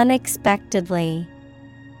 unexpectedly,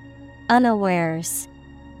 unawares.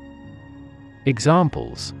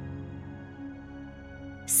 Examples.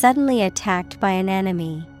 Suddenly attacked by an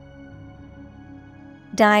enemy.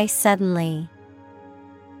 Die suddenly.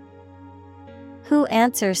 Who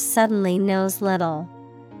answers suddenly knows little.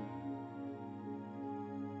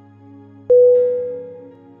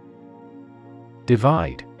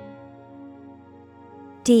 Divide.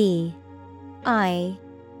 D-I-V-I-D-E.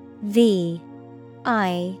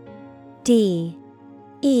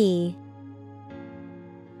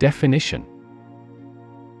 Definition.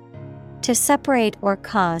 To separate or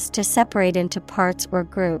cause to separate into parts or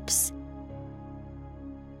groups.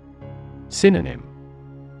 Synonym.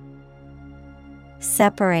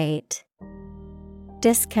 Separate,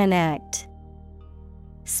 disconnect,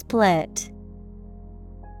 split.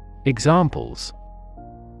 Examples: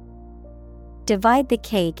 Divide the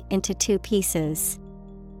cake into 2 pieces.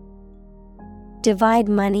 Divide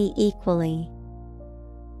money equally.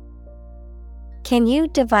 Can you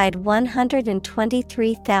divide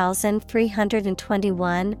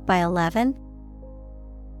 123,321 by 11?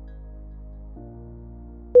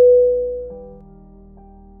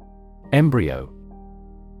 Embryo.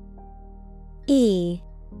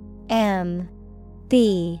 EMBRYO.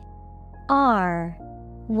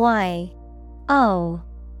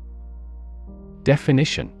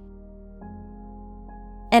 Definition: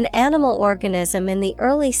 An animal organism in the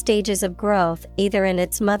early stages of growth, either in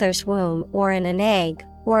its mother's womb or in an egg,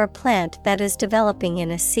 or a plant that is developing in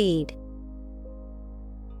a seed.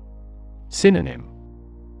 Synonym: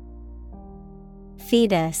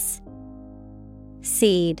 Fetus,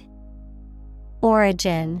 seed,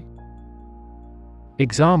 origin.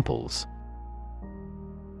 Examples: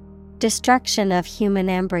 Destruction of human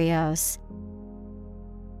embryos.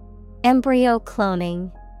 Embryo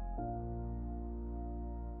cloning.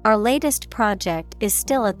 Our latest project is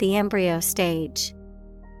still at the embryo stage.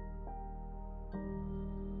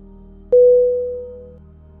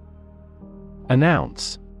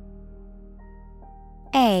 Announce.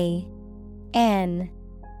 ANNOUNCE.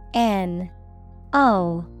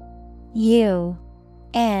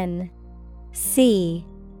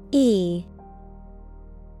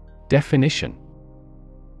 Definition: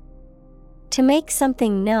 To make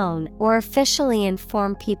something known or officially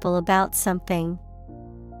inform people about something.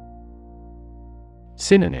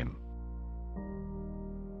 Synonym: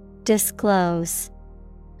 Disclose,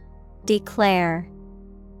 declare,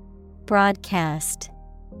 broadcast.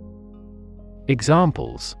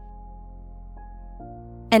 Examples: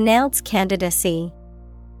 Announce candidacy.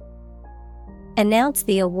 Announce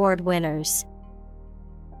the award winners.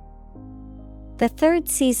 The 3rd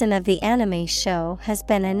season of the anime show has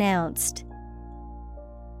been announced.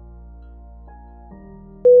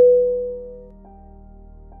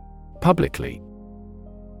 Publicly.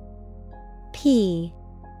 PUBLICLY.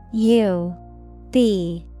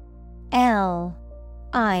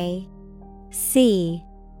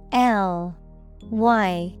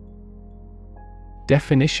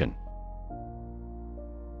 Definition: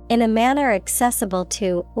 In a manner accessible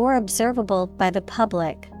to or observable by the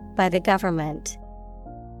public, by the government.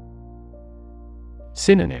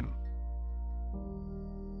 Synonym: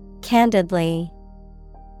 Candidly,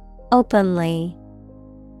 openly,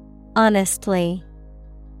 honestly.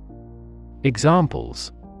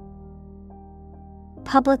 Examples: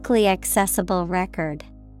 Publicly accessible record.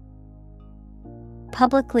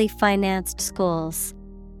 Publicly financed schools.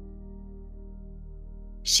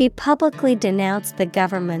 She publicly denounced the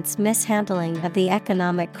government's mishandling of the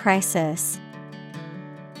economic crisis.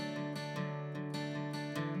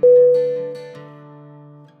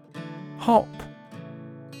 Hop.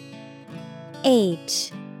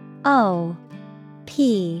 HOP.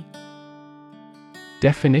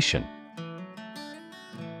 Definition: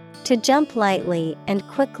 To jump lightly and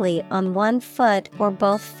quickly on one foot or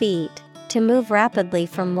both feet, to move rapidly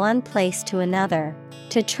from one place to another,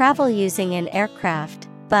 to travel using an aircraft,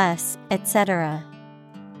 bus, etc.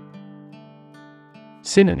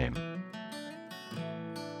 Synonym: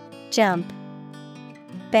 Jump,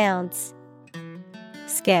 bounce,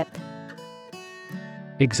 skip.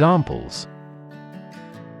 Examples: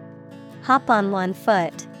 Hop on one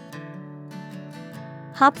foot.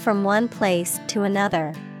 Hop from one place to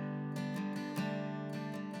another.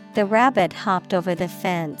 The rabbit hopped over the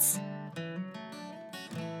fence.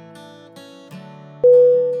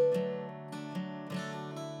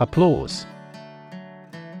 Applause.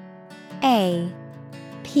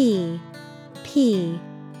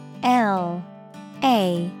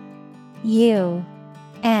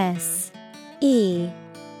 APPLAUSE.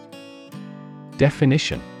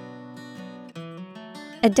 Definition: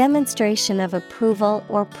 A demonstration of approval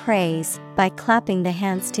or praise by clapping the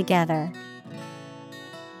hands together.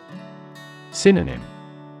 Synonym: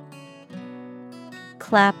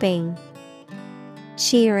 Clapping,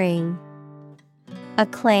 cheering,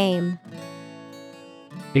 acclaim.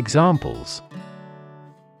 Examples: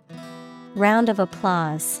 Round of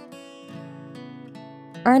applause.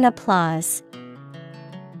 Earn applause.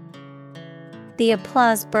 The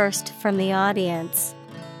applause burst from the audience.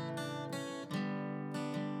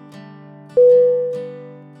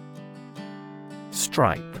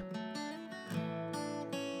 Stripe.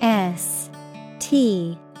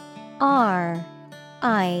 STRIPE.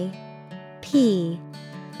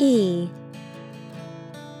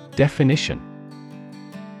 Definition: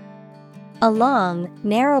 A long,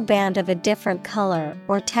 narrow band of a different color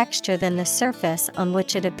or texture than the surface on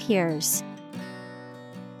which it appears.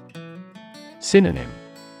 Synonym: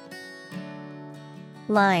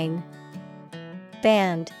 Line,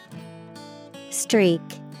 band, streak.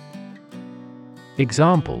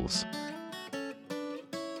 Examples: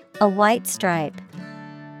 A white stripe.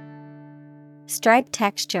 Stripe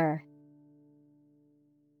texture.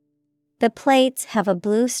 The plates have a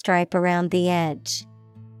blue stripe around the edge.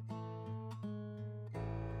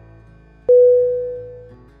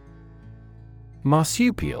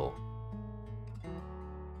 Marsupial.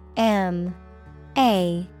 M-A-R-S-U-P-I-A-L.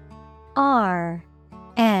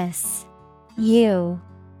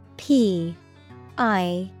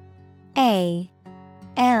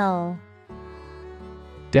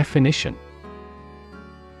 Definition: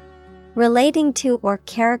 Relating to or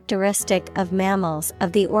characteristic of mammals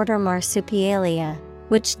of the order Marsupialia,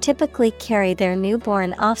 which typically carry their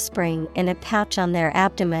newborn offspring in a pouch on their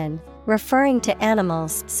abdomen, referring to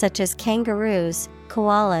animals such as kangaroos,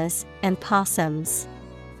 koalas, and possums.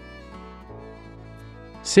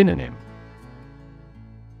 Synonym: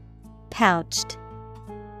 Pouched,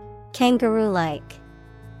 kangaroo-like.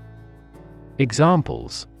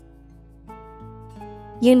 Examples: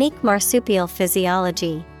 Unique marsupial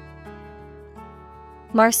physiology.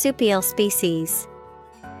 Marsupial species.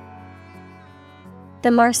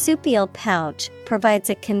 The marsupial pouch provides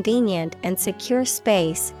a convenient and secure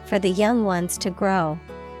space for the young ones to grow.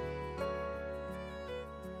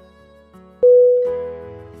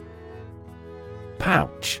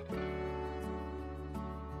 Pouch.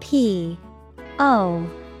 P-O-U-C-H.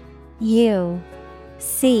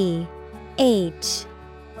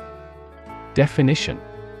 Definition: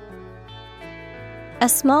 A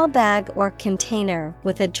small bag or container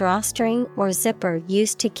with a drawstring or zipper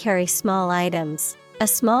used to carry small items. A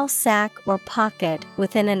small sack or pocket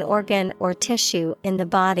within an organ or tissue in the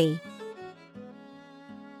body.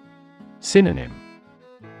 Synonym: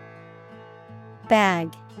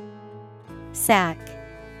 Bag, sack,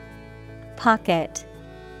 pocket.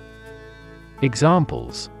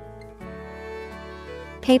 Examples: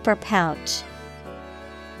 Paper pouch,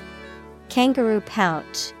 kangaroo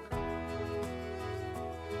pouch.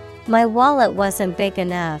 My wallet wasn't big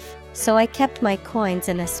enough, so I kept my coins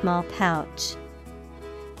in a small pouch.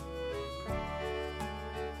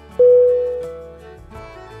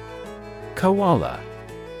 Koala.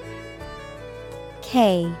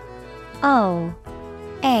 K-O-A-L-A.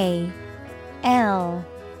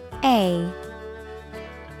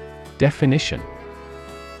 Definition: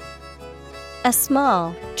 A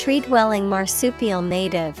small, tree-dwelling marsupial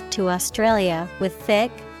native to Australia with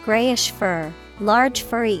thick, grayish fur, large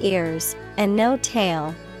furry ears, and no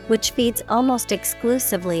tail, which feeds almost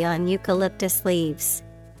exclusively on eucalyptus leaves.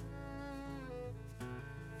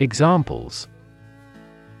 Examples: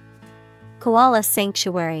 Koala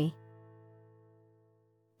sanctuary.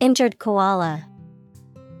 Injured koala.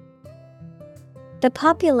 The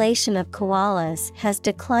population of koalas has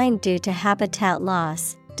declined due to habitat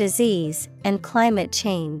loss, disease, and climate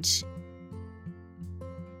change.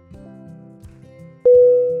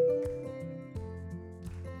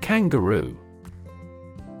 Kangaroo.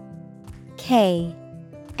 K-A-N-G-A-R-O-O.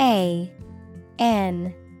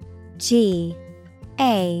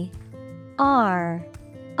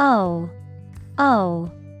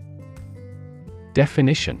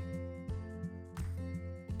 Definition: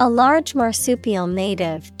 A large marsupial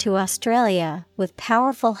native to Australia with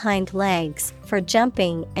powerful hind legs for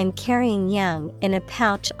jumping and carrying young in a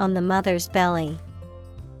pouch on the mother's belly.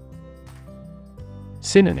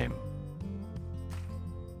 Synonym: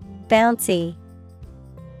 Bouncy,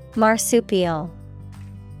 marsupial,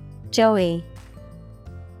 joey.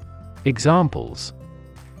 Examples: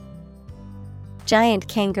 Giant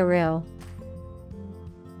kangaroo,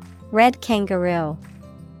 red kangaroo.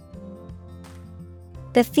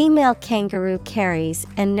 The female kangaroo carries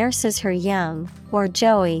and nurses her young, or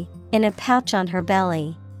joey, in a pouch on her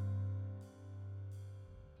belly.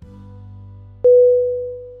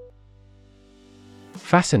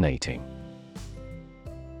 Fascinating.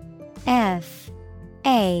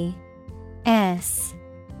 Fascinating.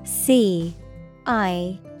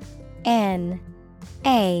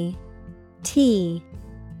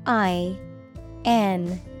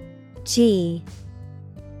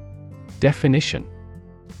 Definition: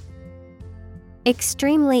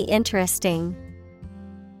 Extremely interesting.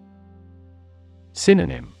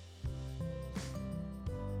 Synonym: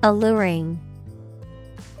 Alluring,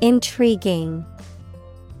 intriguing,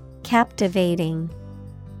 captivating.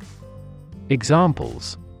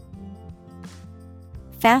 Examples: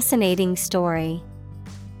 Fascinating story.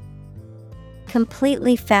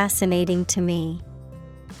 Completely fascinating to me.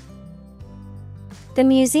 The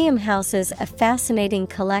museum houses a fascinating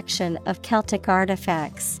collection of Celtic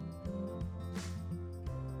artifacts.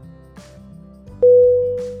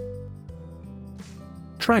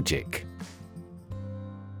 Tragic.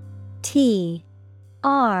 T-R-A-G-I-C.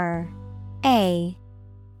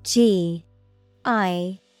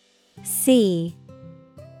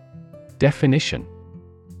 Definition: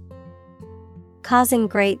 causing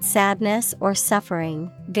great sadness or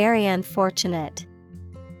suffering, very unfortunate.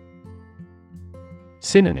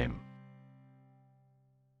 Synonym: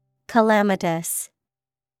 Calamitous,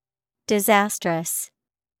 disastrous,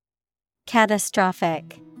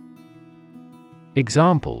 catastrophic.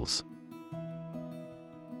 Examples: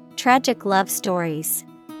 tragic love stories,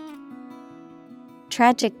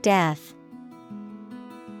 tragic death.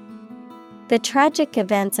 The tragic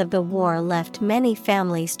events of the war left many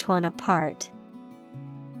families torn apart.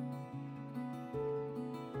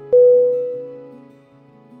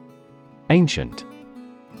 Ancient.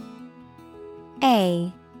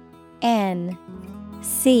 A-N-C-I-E-N-T.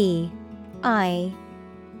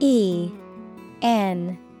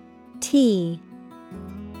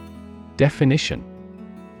 Definition: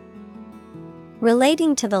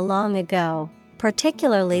 relating to the long ago,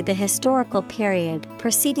 particularly the historical period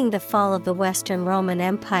preceding the fall of the Western Roman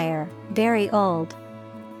Empire, very old.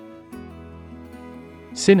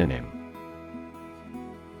 Synonym: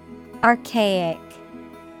 archaic,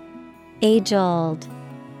 age-old,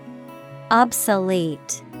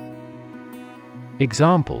 obsolete.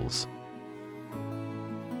 Examples: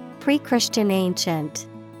 pre-Christian ancient,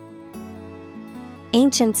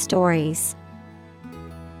 ancient stories.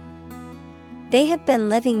 They have been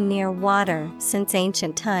living near water since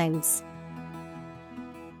ancient times.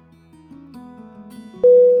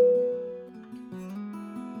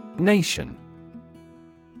 Nation.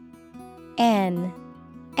 N-A-T-I-O-N.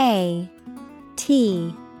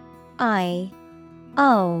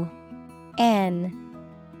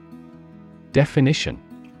 Definition: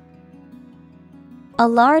 a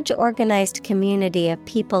large organized community of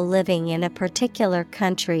people living in a particular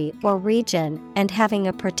country or region and having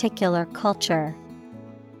a particular culture.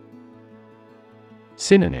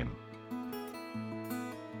 Synonym: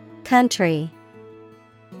 country,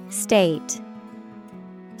 state,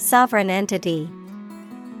 sovereign entity.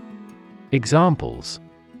 Examples: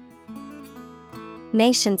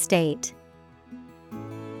 nation state,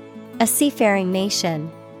 a seafaring nation.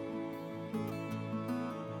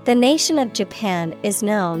 The nation of Japan is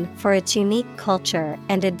known for its unique culture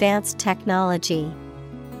and advanced technology.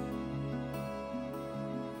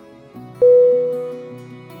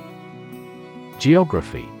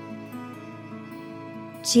 Geography.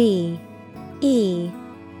 G-E-O-G-R-A-P-H-Y.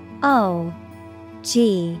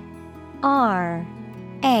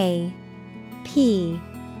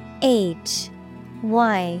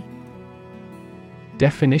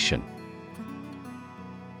 Definition: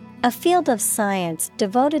 a field of science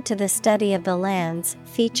devoted to the study of the lands,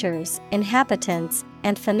 features, inhabitants,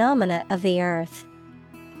 and phenomena of the earth.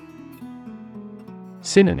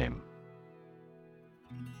 Synonym: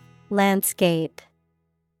 landscape,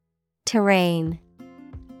 terrain,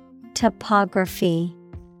 topography.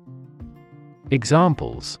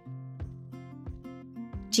 Examples: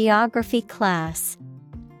 geography class,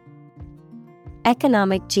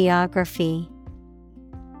 economic geography.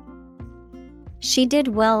 She did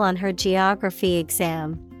well on her geography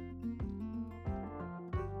exam.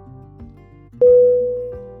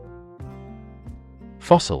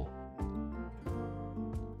 Fossil.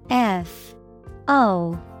 F-O-S-S-I-L.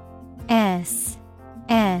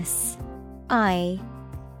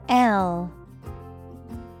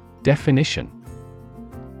 Definition: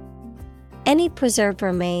 any preserved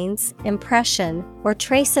remains, impression, or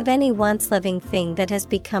trace of any once living thing that has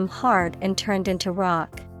become hard and turned into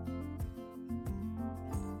rock.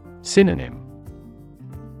 Synonym: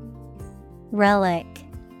 relic,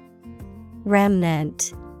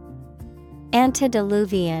 remnant,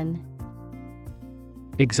 antediluvian.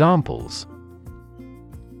 Examples: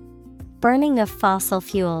 burning of fossil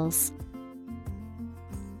fuels,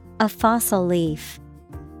 a fossil leaf.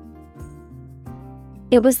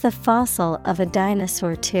 It was the fossil of a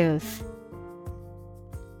dinosaur tooth.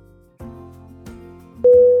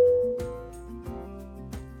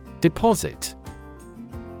 Deposit.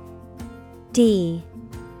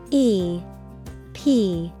 D-E-P-O-S-I-T.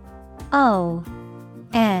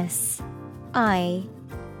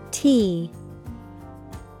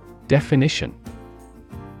 Definition: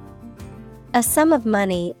 a sum of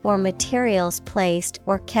money or materials placed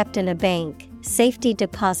or kept in a bank, safety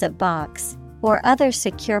deposit box, or other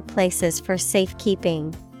secure places for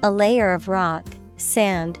safekeeping. a layer of rock,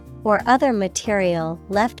 sand, or other material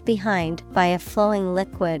left behind by a flowing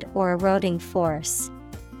liquid or eroding force.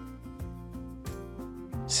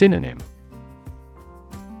 Synonym: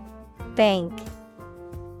 Bank,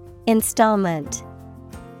 installment,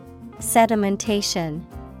 sedimentation.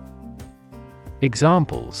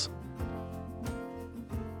 Examples: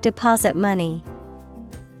 Deposit money,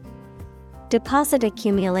 deposit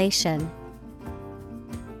accumulation.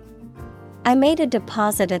 I made a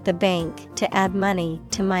deposit at the bank to add money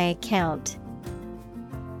to my account.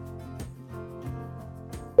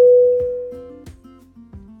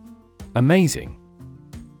 Amazing.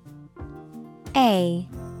 A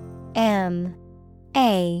M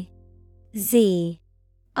A Z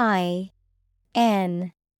I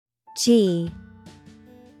N G.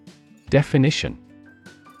 Definition: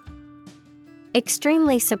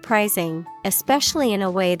 Extremely surprising, especially in a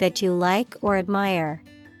way that you like or admire.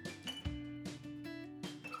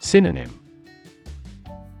 Synonym: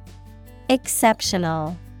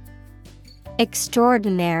 Exceptional,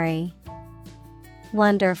 extraordinary,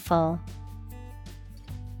 wonderful.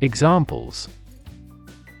 Examples: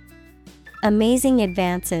 Amazing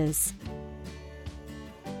advances,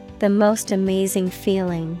 the most amazing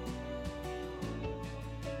feeling.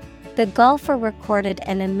 The golfer recorded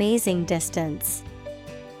an amazing distance.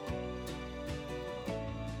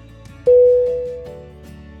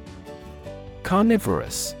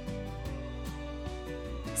 Carnivorous.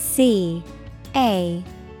 C A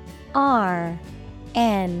R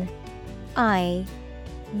N I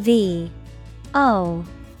V O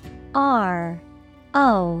R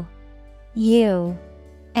O U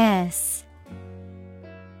S.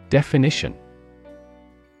 Definition: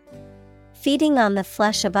 Feeding on the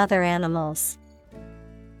flesh of other animals.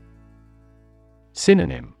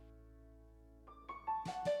 Synonym: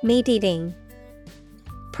 Meat-eating,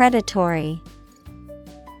 predatory,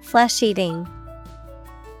 flesh-eating.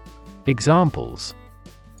 Examples: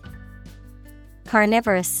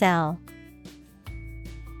 Carnivorous cell,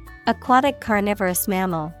 aquatic carnivorous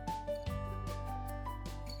mammal.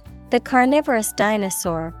 The carnivorous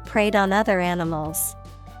dinosaur preyed on other animals.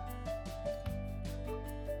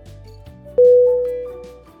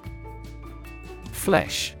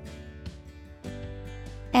 Flesh.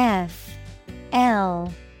 F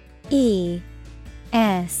L E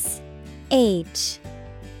S H.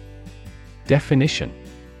 Definition: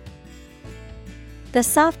 The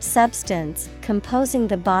soft substance composing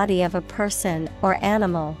the body of a person or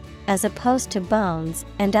animal, as opposed to bones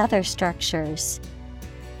and other structures.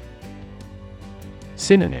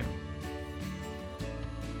 Synonym: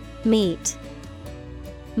 Meat,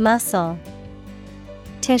 muscle,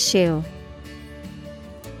 tissue.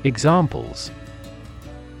 Examples: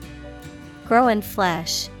 Grow in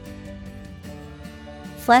flesh,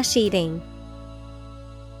 flesh-eating.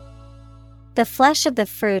 The flesh of the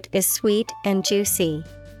fruit is sweet and juicy.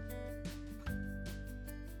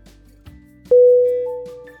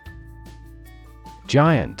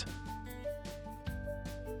 Giant.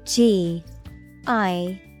 G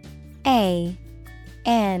I A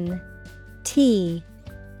N T.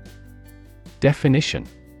 Definition: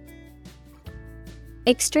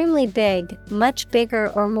 Extremely big, much bigger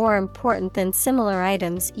or more important than similar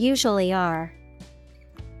items usually are.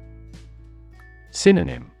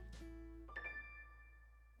 Synonym: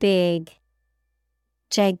 Big,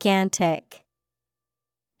 gigantic,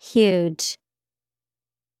 huge.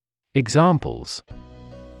 Examples: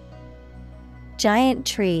 Giant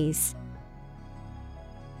trees,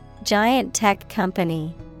 giant tech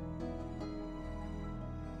company.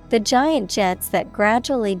 The giant jets that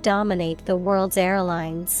gradually dominate the world's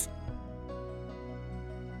airlines.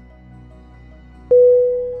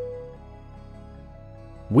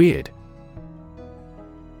 Weird.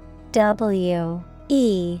 W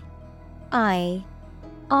E I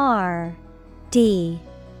R D.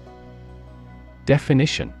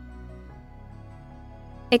 Definition: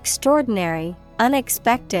 Extraordinary,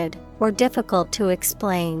 unexpected, or difficult to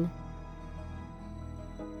explain.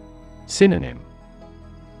 Synonym: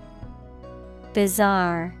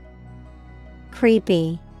 Bizarre,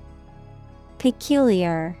 creepy,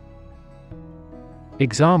 peculiar.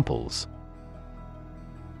 Examples: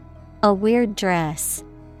 A weird dress.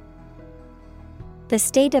 The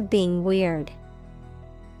state of being weird.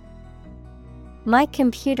 My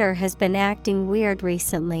computer has been acting weird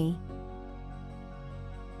recently.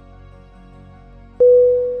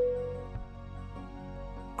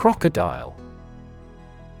 Crocodile.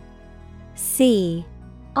 C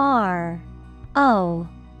R O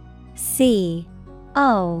C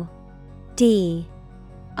O D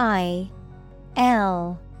I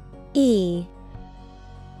L E.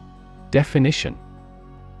 Definition: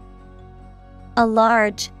 A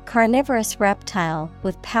large, carnivorous reptile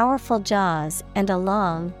with powerful jaws and a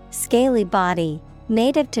long, scaly body,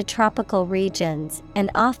 native to tropical regions and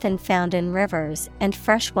often found in rivers and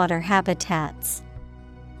freshwater habitats.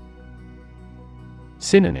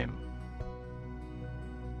 Synonym: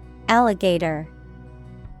 Alligator,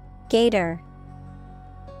 gator,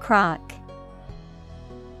 croc.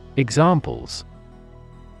 Examples: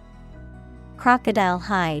 Crocodile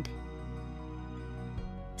hide,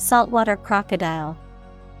 saltwater crocodile.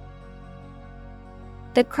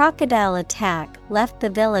 The crocodile attack left the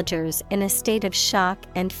villagers in a state of shock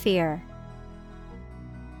and fear.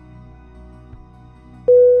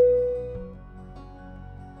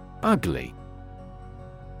 Ugly.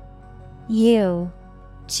 U-G-L-Y.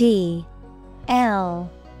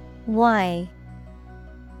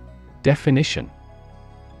 Definition: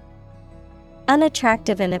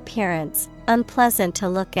 Unattractive in appearance, unpleasant to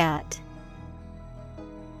look at.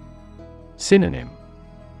 Synonym: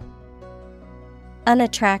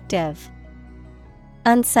 Unattractive,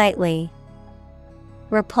 unsightly,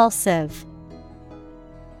 repulsive.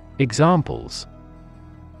 Examples: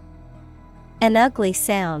 An ugly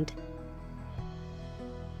sound,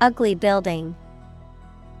 ugly building.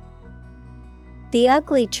 The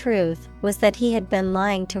ugly truth was that he had been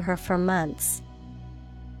lying to her for months.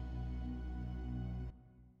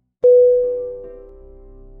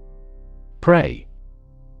 Prey.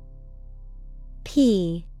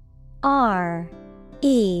 P-R-E-Y.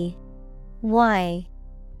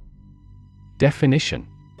 Definition: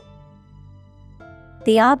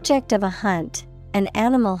 The object of a hunt, an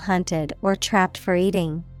animal hunted or trapped for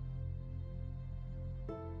eating.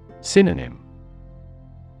 Synonym: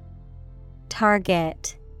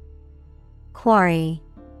 Target, quarry,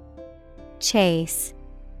 chase.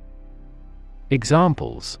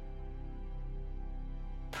 Examples: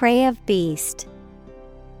 Prey of beast,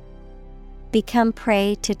 become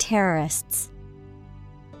prey to terrorists.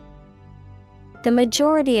 The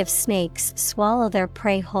majority of snakes swallow their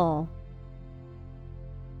prey whole.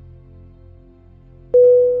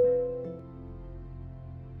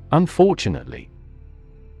 Unfortunately.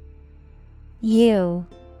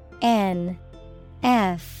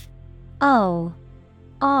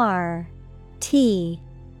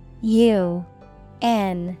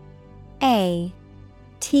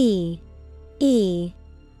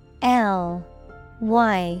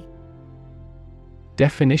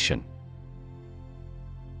 Definition: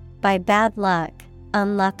 By bad luck,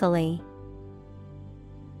 unluckily.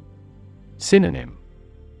 Synonym: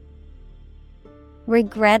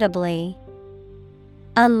 Regrettably,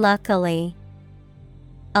 unluckily,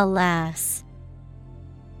 alas.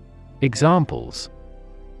 Examples: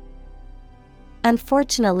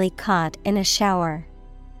 Unfortunately caught in a shower.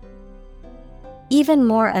 Even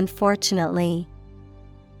more unfortunately.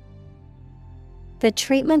 The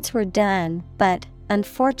treatments were done, but,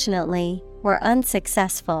 unfortunately, were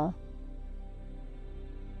unsuccessful.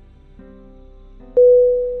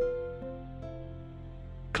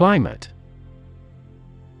 Climate.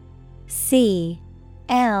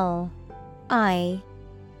 C-L-I-M-A-T-E.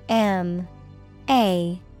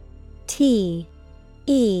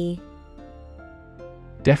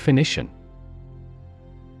 Definition: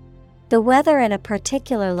 The weather in a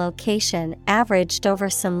particular location averaged over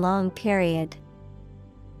some long period.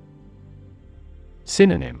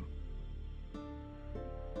 Synonym: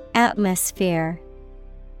 Atmosphere,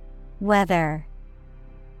 weather,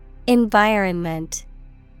 environment.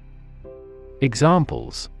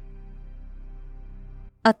 Examples: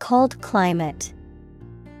 A cold climate.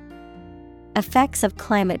 Effects of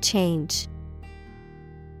climate change.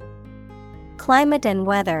 Climate and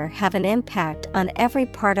weather have an impact on every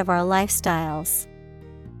part of our lifestyles.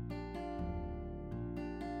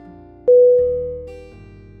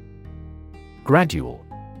 Gradual.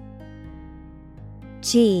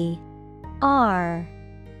 G-R-A-D-U-A-L.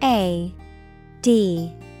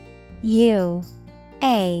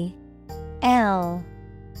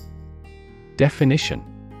 Definition: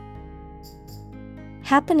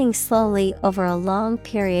 Happening slowly over a long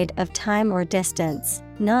period of time or distance,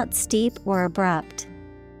 not steep or abrupt.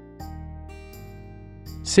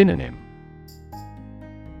 Synonym: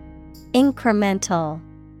 Incremental,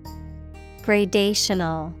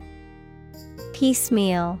 gradational,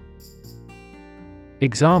 piecemeal.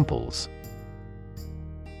 Examples: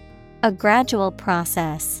 A gradual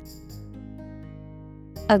process.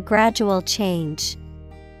 A gradual change.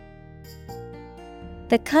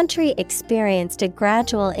 The country experienced a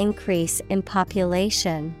gradual increase in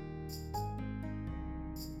population.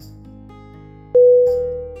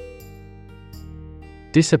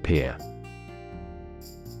 D-I-S-A-P-P-E-A-R.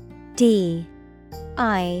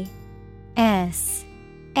 S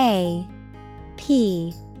A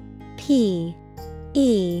P P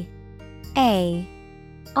E A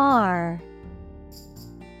R.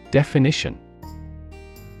 Definition: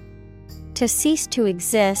 To cease to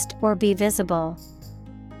exist or be visible.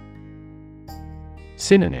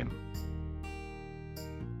 Synonym: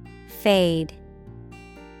 Fade,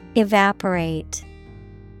 evaporate,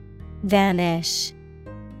 vanish.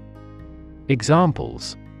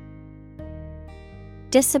 Examples: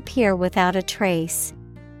 Disappear without a trace.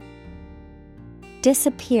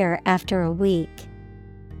 Disappear after a week.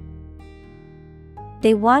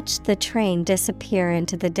 They watched the train disappear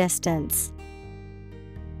into the distance.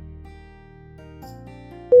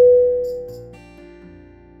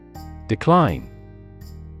 Decline.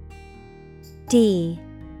 D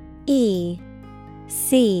E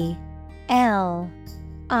C L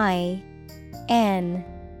I N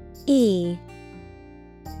E.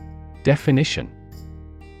 Definition: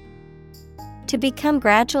 To become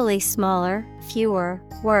gradually smaller, fewer,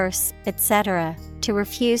 worse, etc., to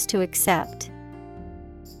refuse to accept.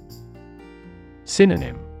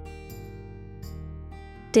 Synonym: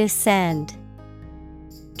 Descend,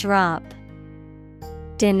 drop,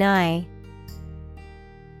 deny.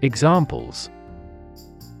 Examples: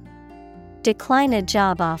 Decline a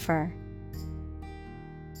job offer.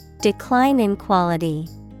 Decline in quality.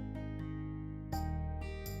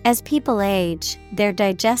 As people age, their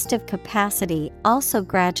digestive capacity also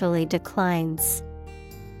gradually declines.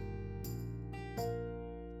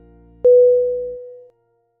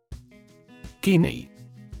 Guinea.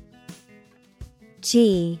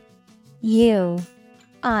 G U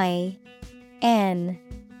I N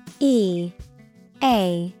E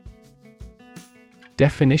A.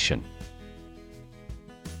 Definition: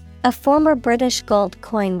 A former British gold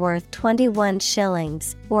coin worth 21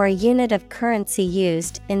 shillings, or a unit of currency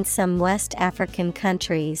used in some West African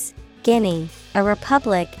countries. Guinea, a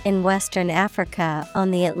republic in Western Africa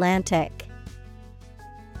on the Atlantic.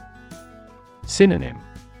 Synonym: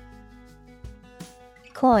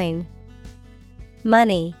 Coin,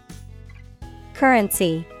 money,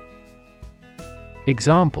 currency.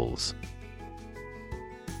 Examples: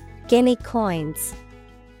 Guinea coins.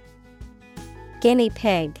 Guinea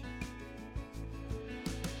pig.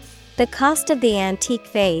 The cost of the antique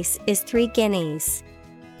vase is 3 guineas.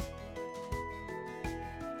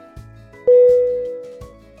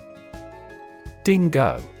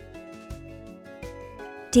 Dingo.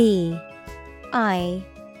 D I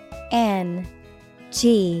N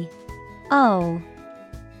G O.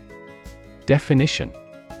 Definition: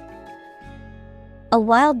 A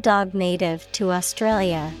wild dog native to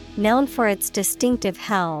Australia, known for its distinctive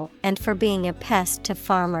howl and for being a pest to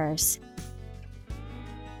farmers.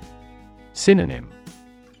 Synonym: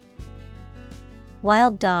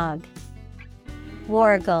 Wild dog,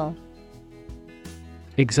 wargle.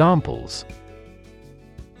 Examples: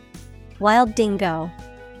 Wild dingo.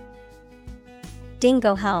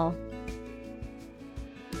 Dingo howl.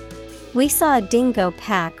 We saw a dingo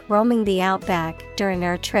pack roaming the outback during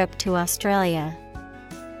our trip to Australia.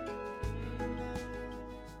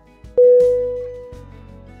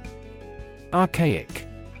 Archaic.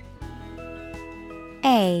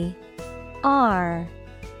 A R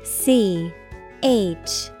C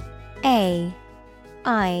H A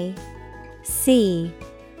I C.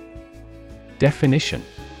 Definition: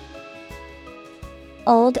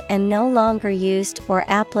 Old and no longer used or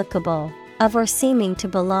applicable, of or seeming to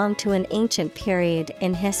belong to an ancient period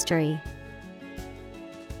in history.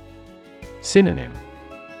 Synonym: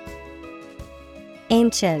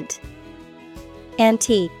 Ancient,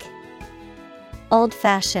 antique,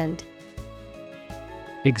 old-fashioned.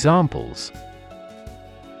 Examples: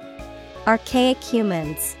 Archaic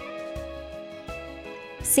humans.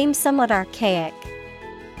 Seem somewhat archaic.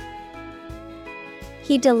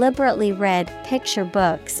 He deliberately read picture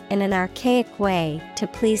books in an archaic way to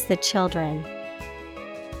please the children.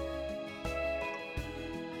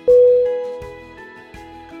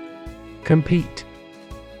 Compete.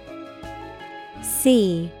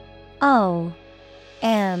 C O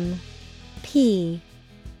M P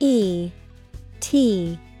E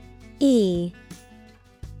T E.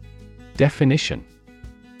 Definition: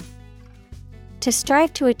 To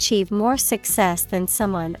strive to achieve more success than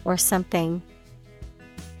someone or something.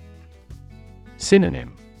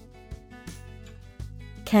 Synonym: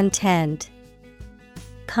 Contend,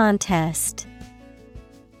 contest,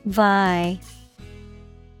 vie.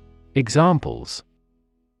 Examples: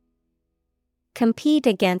 Compete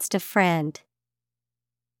against a friend.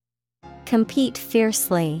 Compete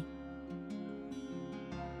fiercely.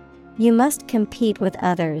 You must compete with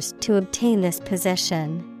others to obtain this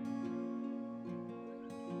position.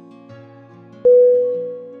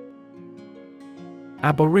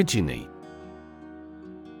 Aborigine.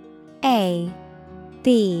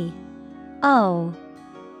 Aborigine.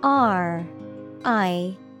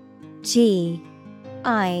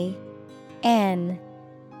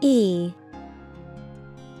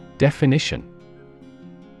 Definition: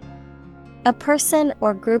 A person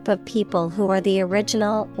or group of people who are the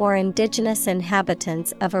original or indigenous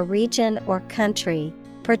inhabitants of a region or country,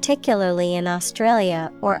 particularly in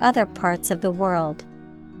Australia or other parts of the world.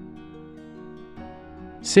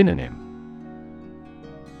 Synonym: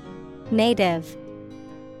 Native,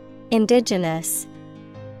 indigenous,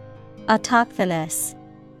 autochthonous.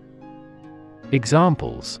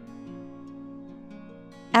 Examples: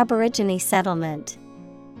 Aborigine settlement,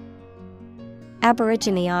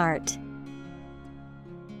 Aborigine art.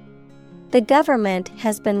 The government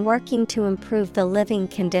has been working to improve the living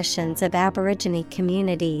conditions of Aborigine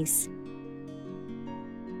communities.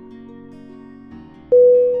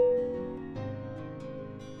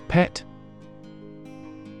 Pet.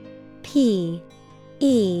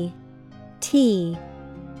 P-E-T.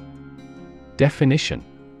 Definition: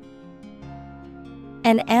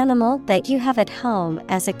 An animal that you have at home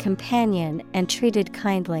as a companion and treated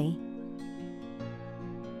kindly.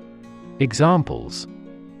 Examples: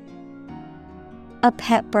 A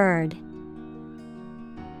pet bird,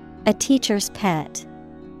 a teacher's pet.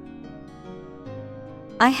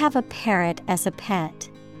 I have a parrot as a pet.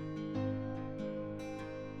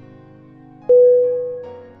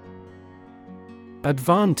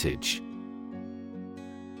 Advantage.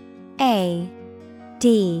 A-D-V-A-N-T-A-G-E.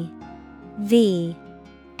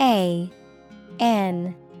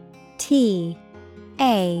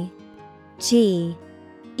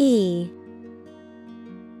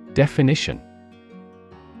 Definition: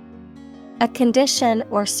 A condition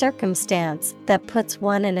or circumstance that puts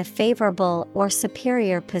one in a favorable or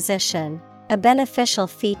superior position, a beneficial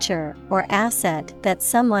feature or asset that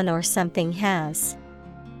someone or something has.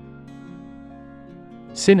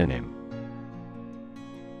 Synonym: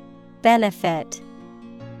 Benefit,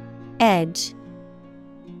 edge,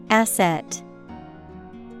 asset.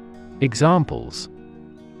 Examples: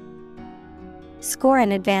 Score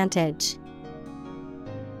an advantage.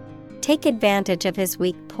 Take advantage of his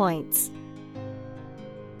weak points.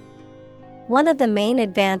 One of the main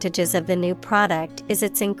advantages of the new product is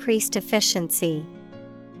its increased efficiency.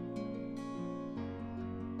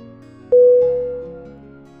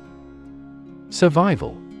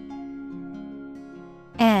 Survival.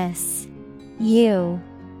 S-U-R-V-I-V-A-L.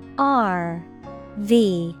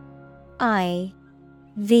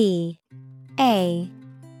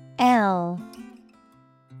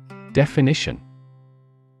 Definition: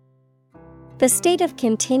 The state of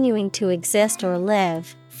continuing to exist or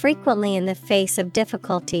live, frequently in the face of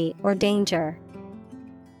difficulty or danger.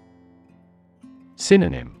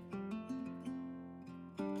 Synonym: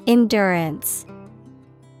 Endurance,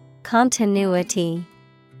 continuity.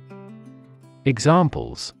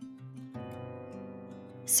 Examples: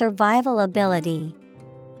 Survival ability,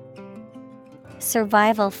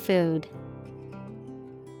 survival food.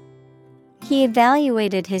 He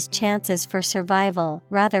evaluated his chances for survival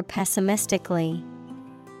rather pessimistically.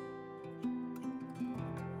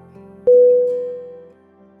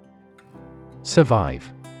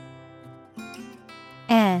 Survive.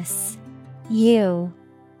 S-U-R-V-I-V-E.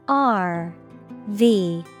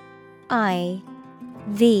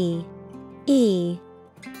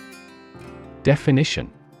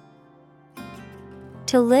 Definition: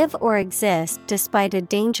 To live or exist despite a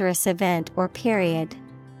dangerous event or period.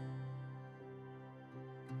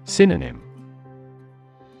 Synonym: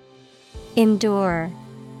 Endure,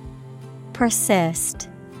 persist,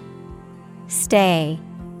 stay.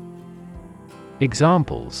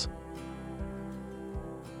 Examples: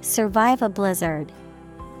 Survive a blizzard,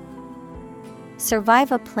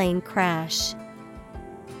 survive a plane crash.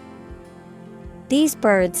 These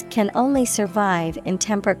birds can only survive in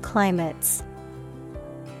temperate climates.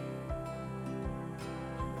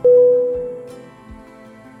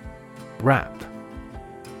 Wrap.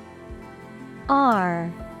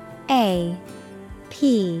 R-A-P.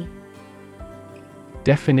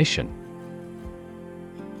 Definition: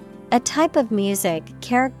 A type of music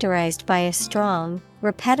characterized by a strong,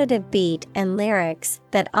 repetitive beat and lyrics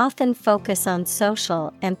that often focus on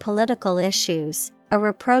social and political issues, a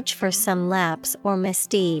reproach for some lapse or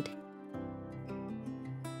misdeed.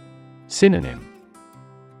 Synonym: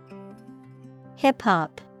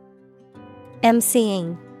 Hip-hop,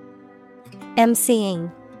 emceeing,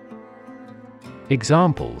 emceeing.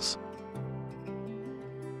 Examples: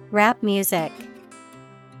 Rap music,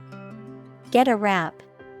 get a rap.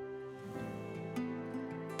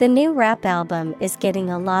 The new rap album is getting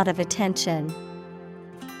a lot of attention.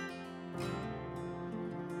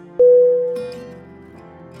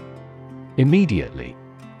 Immediately. Immediately.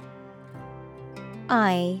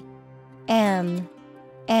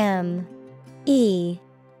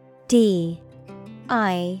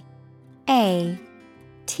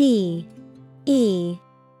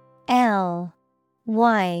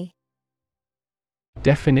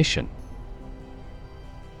 Definition.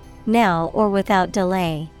 Now or without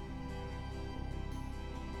delay.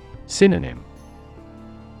 Synonym.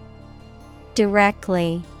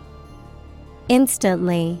 Directly,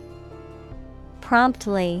 instantly,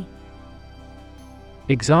 promptly.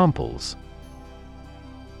 Examples.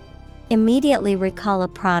 Immediately recall a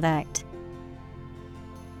product.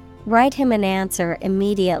 Write him an answer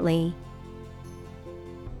immediately.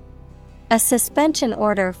 A suspension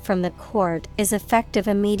order from the court is effective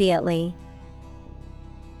immediately.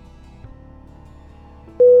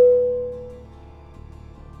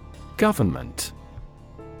 Government. Government.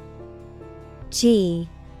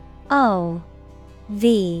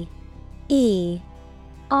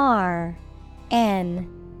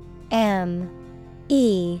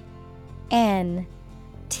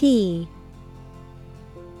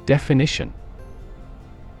 Definition.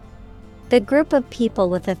 The group of people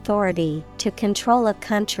with authority to control a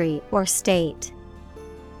country or state.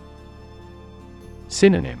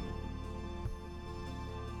 Synonym.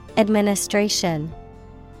 Administration,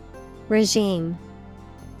 regime,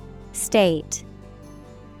 state.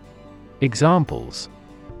 Examples.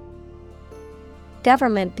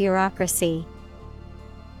 Government bureaucracy.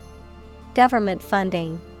 Government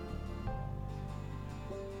funding.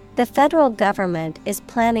 The federal government is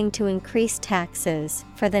planning to increase taxes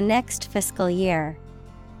for the next fiscal year.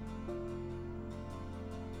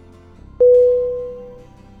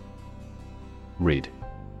 Rid.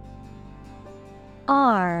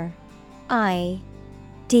 R-I-D.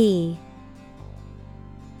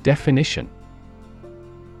 Definition.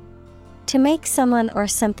 To make someone or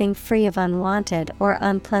something free of unwanted or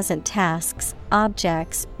unpleasant tasks,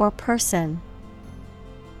 objects, or person.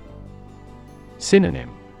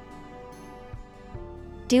 Synonym.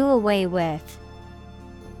 Do away with.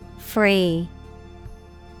 Free.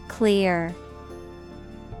 Clear.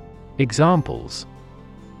 Examples.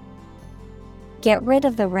 Get rid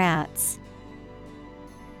of the rats.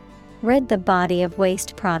 Rid the body of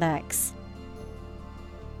waste products.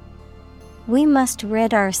 We must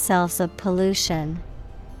rid ourselves of pollution.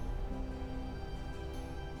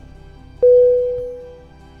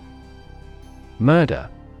 Murder.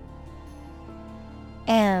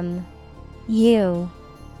 M-U-R-D-E-R.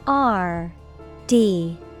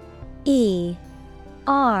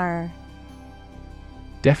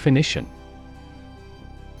 Definition.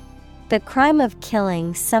 The crime of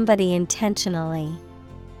killing somebody intentionally.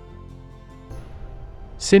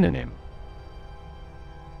 Synonym.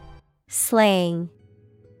 Slaying,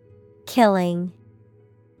 killing.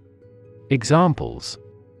 Examples.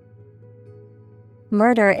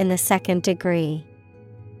 Murder in the second degree.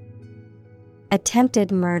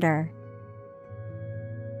 Attempted murder.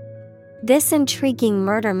 This intriguing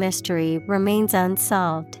murder mystery remains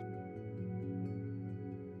unsolved.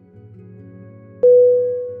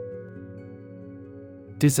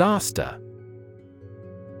 Disaster.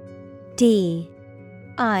 D-I-S-A-S-T-E-R.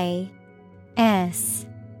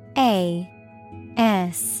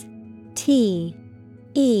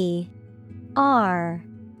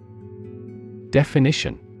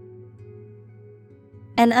 Definition.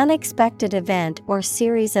 An unexpected event or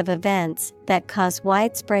series of events that cause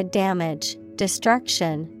widespread damage,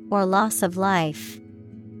 destruction, or loss of life.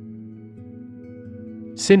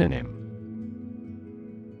 Synonym.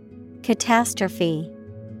 Catastrophe,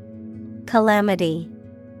 calamity,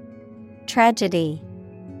 tragedy.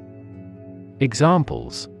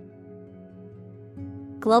 Examples.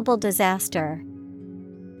 Global disaster.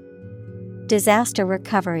 Disaster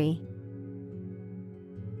recovery.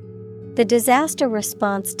 The disaster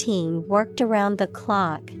response team worked around the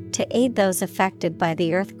clock to aid those affected by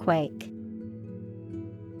the earthquake.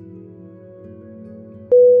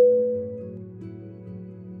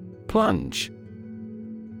 Plunge.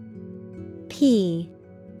 P-L-U-N-G-E.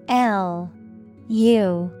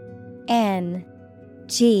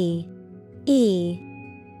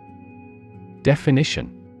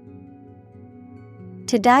 Definition.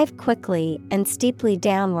 To dive quickly and steeply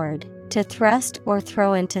downward, to thrust or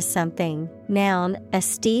throw into something. Noun, a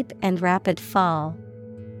steep and rapid fall.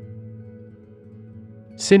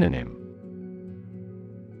 Synonym.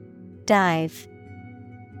 Dive,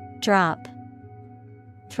 drop,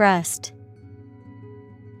 thrust.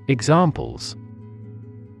 Examples.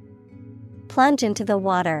 Plunge into the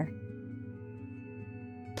water.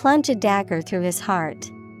 Plunge a dagger through his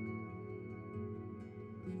heart.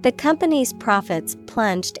 The company's profits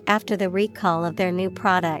plunged after the recall of their new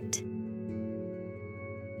product.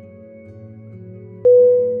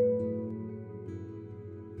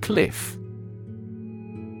 Cliff.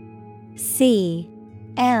 C-L-I-F-F.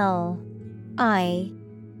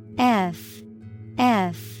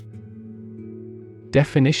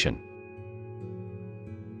 Definition: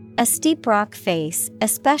 a steep rock face,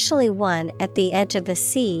 especially one at the edge of the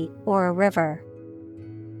sea or a river.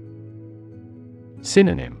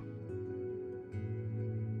 Synonym: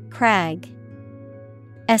 Crag,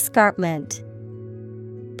 escarpment,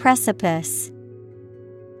 precipice.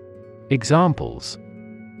 Examples: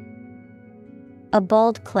 a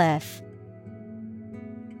bold cliff,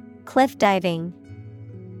 cliff diving.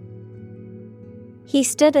 He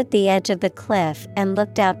stood at the edge of the cliff and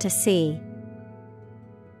looked out to sea.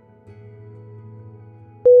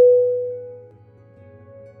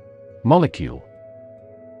 Molecule.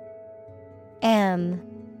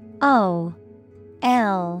 M-O-L-E-C-U-L-E.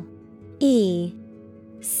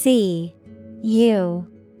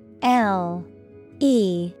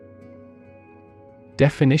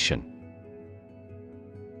 Definition: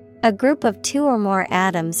 a group of two or more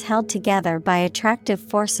atoms held together by attractive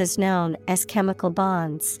forces known as chemical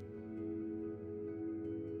bonds.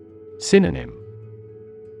 Synonym: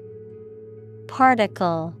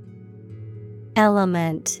 particle,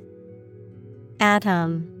 element,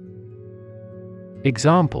 atom.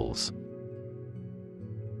 Examples: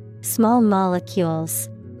 small molecules,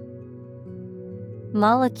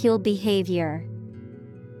 molecule behavior.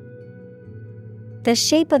 The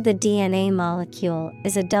shape of the DNA molecule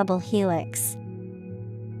is a double helix.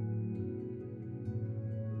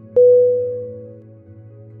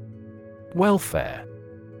 Welfare.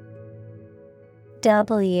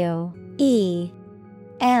 W-E-L-F-A-R-E.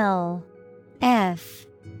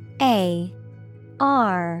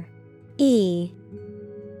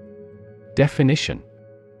 Definition: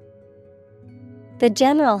 the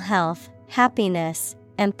general health, happiness,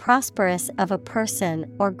 and prosperous of a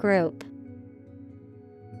person or group.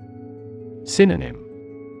 Synonym: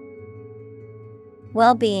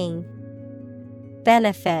 well-being,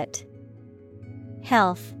 benefit,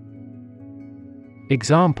 health.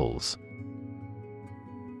 Examples: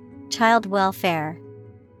 child welfare,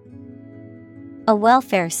 a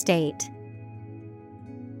welfare state.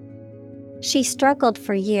 She struggled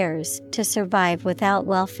for years to survive without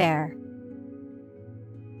welfare.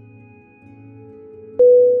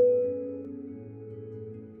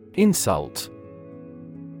 Insult.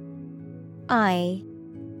 I-N-S-U-L-T.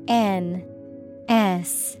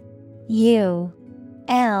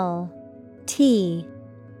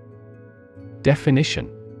 Definition: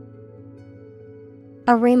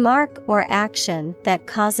 a remark or action that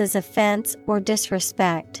causes offense or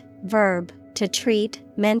disrespect. Verb, to treat,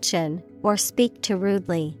 mention, or speak to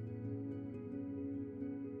rudely.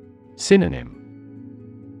 Synonym: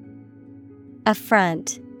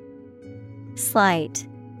 affront, slight,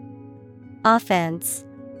 offense.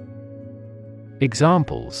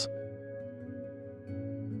 Examples: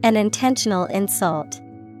 an intentional insult.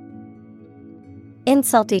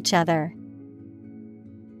 Insult each other.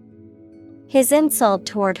 His insult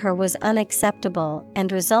toward her was unacceptable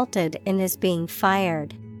and resulted in his being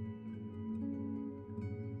fired.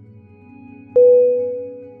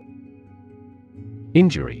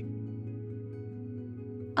 Injury.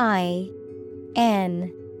 I-N-J-U-R-Y.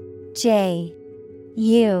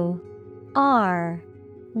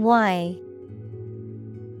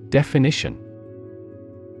 Definition: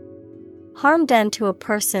 harm done to a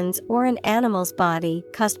person's or an animal's body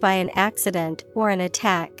caused by an accident or an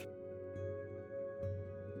attack.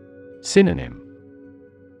 Synonym: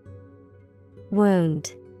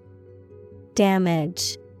 wound,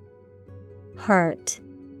 damage, hurt.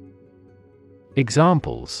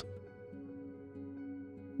 Examples: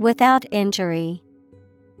 without injury,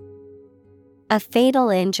 a fatal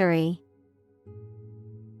injury.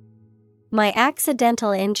 My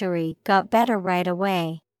accidental injury got better right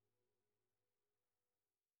away.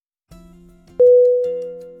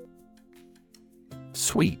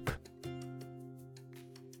 Sweep.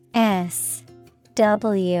 S-W-E-E-P.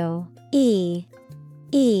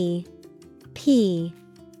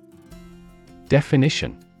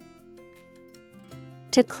 Definition: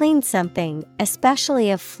 to clean something,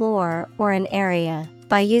 especially a floor or an area,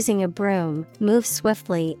 by using a broom, move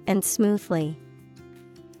swiftly and smoothly.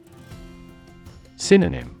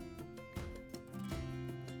 Synonym: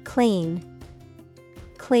 clean,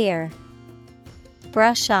 clear,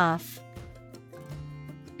 brush off.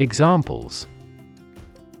 Examples: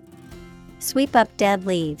 sweep up dead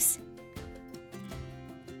leaves.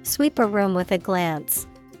 Sweep a room with a glance.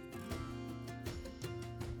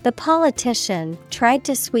 The politician tried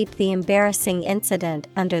to sweep the embarrassing incident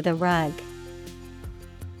under the rug.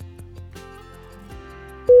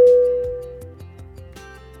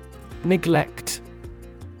 Neglect.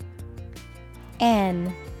 Neglect.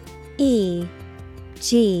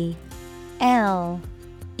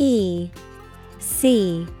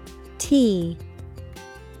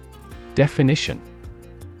 Definition: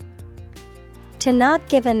 To not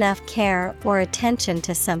give enough care or attention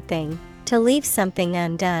to something, to leave something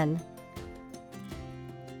undone.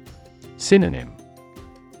 Synonym: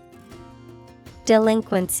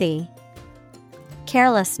 Delinquency,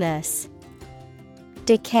 carelessness,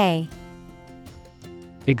 decay.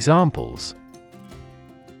 Examples: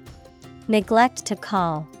 Neglect to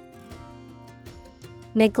call.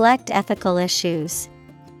 Neglect ethical issues.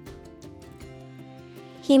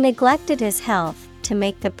 He neglected his health to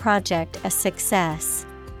make the project a success.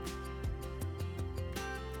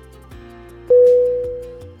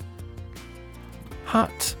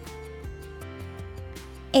 Hut.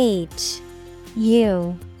 Hut.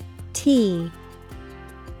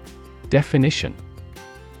 Definition: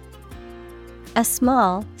 A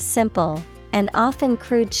small, simple, and often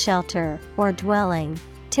crude shelter or dwelling,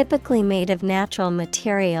 typically made of natural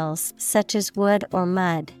materials such as wood or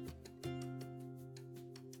mud.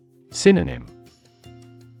 Synonym: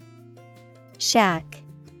 Shack,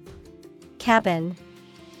 cabin,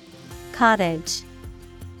 cottage.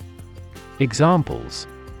 Examples: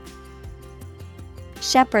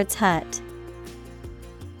 Shepherd's hut,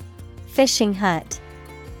 fishing hut.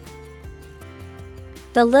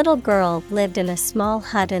 The little girl lived in a small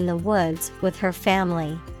hut in the woods with her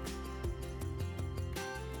family.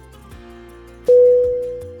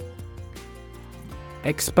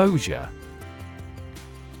 Exposure.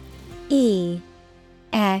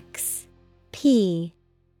 Exposure.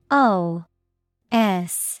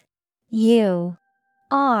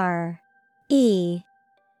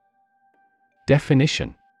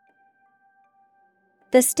 Definition: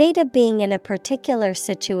 The state of being in a particular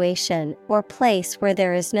situation or place where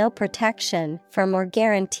there is no protection from or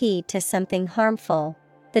guarantee to something harmful,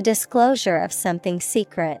 the disclosure of something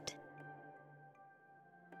secret.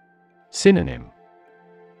 Synonym: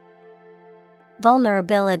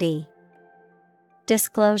 Vulnerability,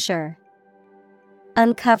 disclosure,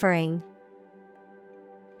 uncovering.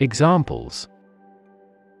 Examples: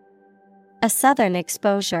 A southern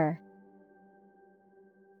exposure.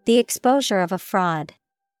 The exposure of a fraud.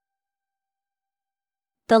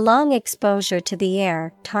 The long exposure to the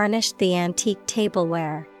air tarnished the antique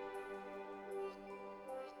tableware.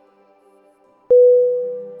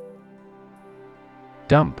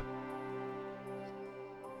 Dump.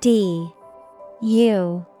 D-U-M-P.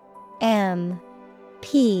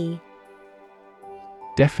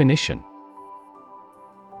 Definition: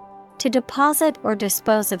 To deposit or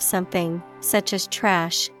dispose of something, such as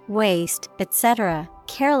trash, waste, etc.,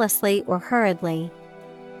 carelessly or hurriedly.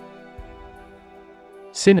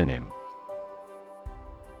 Synonym: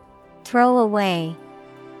 Throw away,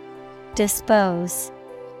 dispose.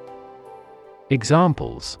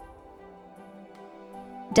 Examples: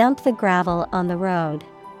 Dump the gravel on the road.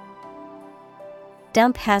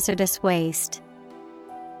 Dump hazardous waste.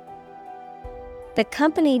 The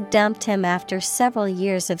company dumped him after several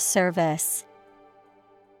years of service.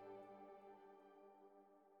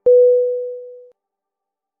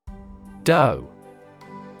 Doe.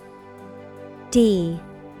 D-O-E.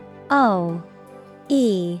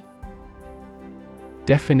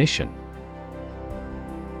 Definition: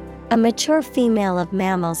 A mature female of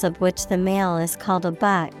mammals of which the male is called a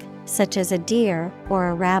buck, such as a deer or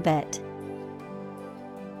a rabbit.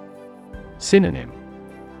 Synonym: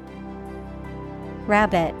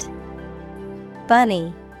 Rabbit,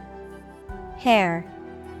 bunny, hare.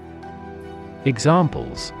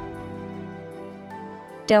 Examples: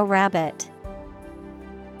 Doe rabbit.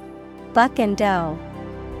 Buck and doe.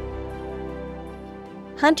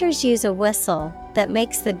 Hunters use a whistle that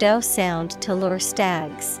makes the doe sound to lure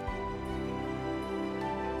stags.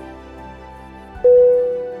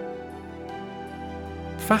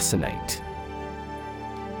 Fascinate.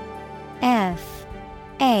 F-A-S-C-I-N-A-T-E.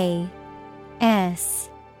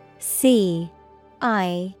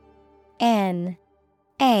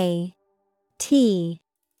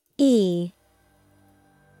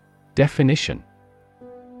 Definition: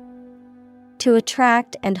 To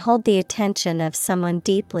attract and hold the attention of someone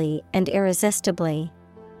deeply and irresistibly.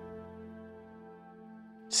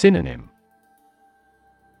 Synonym: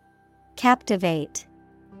 Captivate,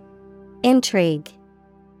 intrigue,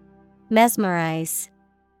 mesmerize.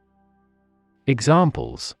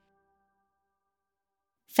 Examples: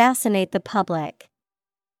 Fascinate the public.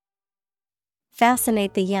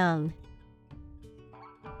 fascinate the young.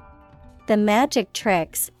 The magic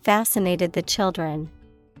tricks fascinated the children.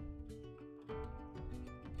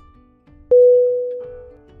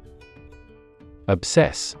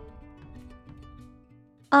 Obsess.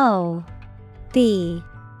 O-B-S-E-S-S.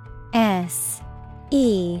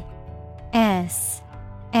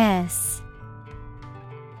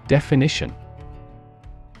 Definition.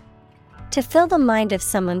 To fill the mind of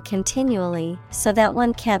someone continually so that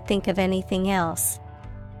one can't think of anything else.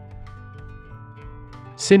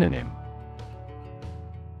 Synonym.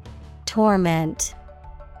 Torment,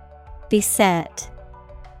 beset,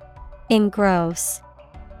 engross.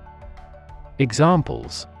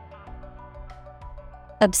 Examples.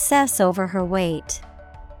 Obsess over her weight.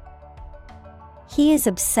 He is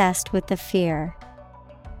obsessed with the fear.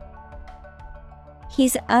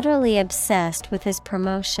 He's utterly obsessed with his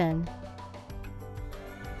promotion.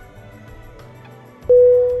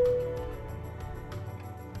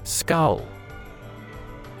 Skull.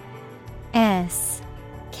 S-K-U-L-L.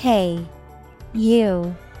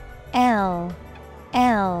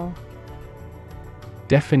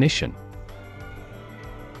 Definition.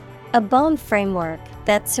 A bone framework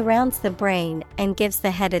that surrounds the brain and gives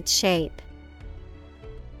the head its shape.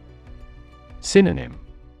 Synonym.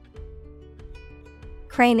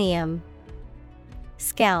 Cranium,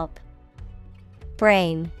 scalp,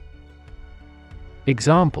 brain.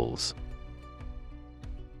 Examples.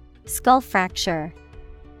 Skull fracture.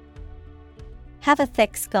 Have a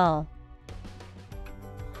thick skull.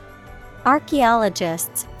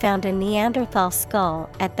 Archaeologists found a Neanderthal skull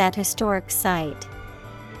at that historic site.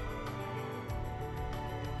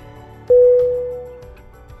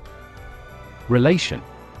 Relation.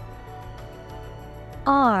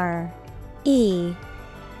 R-E-L-A-T-I-O-N.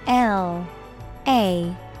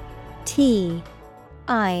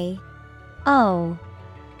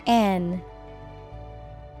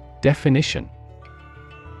 Definition.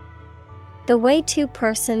 The way two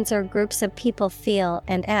persons or groups of people feel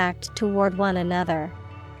and act toward one another.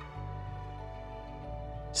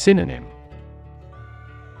 Synonym.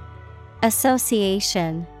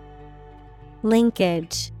 Association,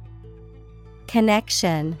 linkage,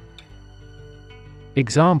 connection.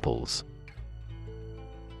 Examples.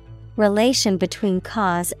 Relation between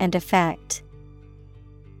cause and effect.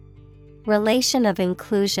 Relation of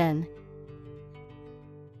inclusion.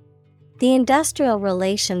 The industrial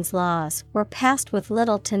relations laws were passed with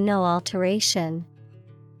little to no alteration.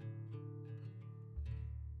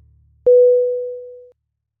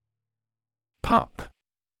 Pup.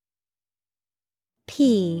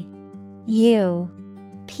 P-U-P.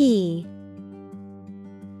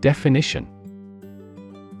 Definition.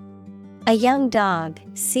 A young dog,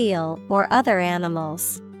 seal, or other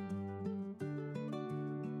animals.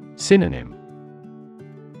 Synonym.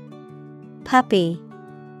 Puppy,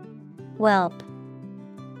 whelp,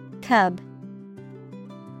 cub.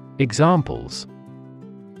 Examples.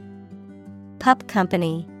 Pup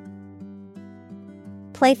company.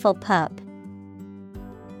 Playful pup.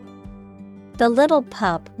 The little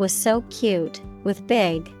pup was so cute, with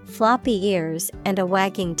big, floppy ears and a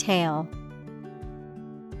wagging tail.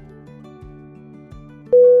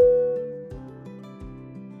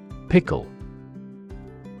 Pickle.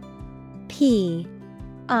 P-I-C-K-L-E.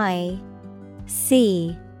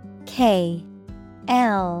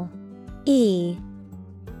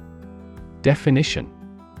 Definition.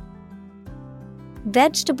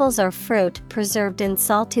 Vegetables or fruit preserved in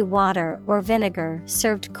salty water or vinegar,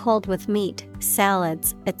 served cold with meat,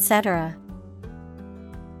 salads, etc.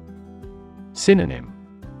 Synonym.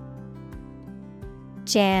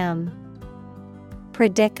 Jam,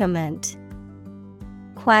 predicament,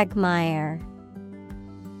 quagmire.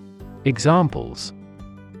 Examples.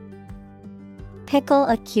 Pickle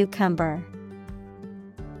a cucumber.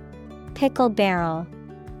 Pickle barrel.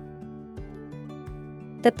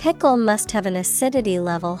 The pickle must have an acidity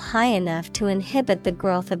level high enough to inhibit the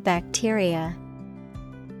growth of bacteria.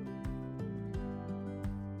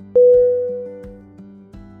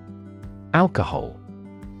 Alcohol.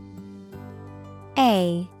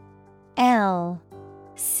 A-L-C-O-H-O-L.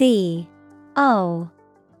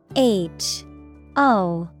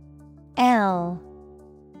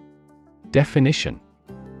 Definition.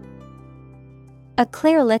 A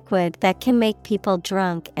clear liquid that can make people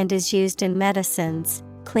drunk and is used in medicines,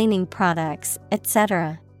 cleaning products,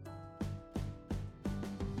 etc.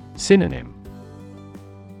 Synonym.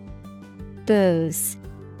 Booze,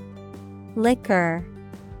 liquor,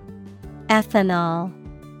 ethanol.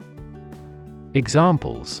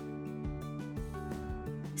 Examples.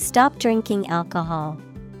 Stop drinking alcohol.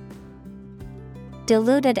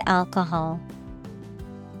 Diluted alcohol.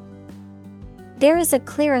 There is a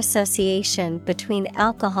clear association between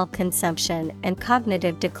alcohol consumption and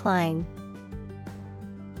cognitive decline.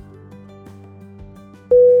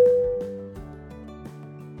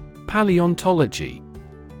 Paleontology.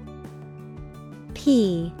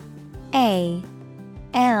 P A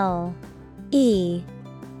L E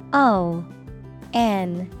O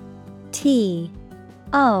N T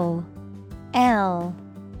O L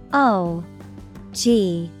O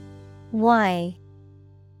G Y.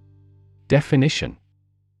 Definition: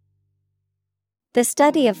 The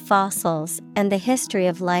study of fossils and the history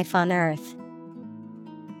of life on Earth.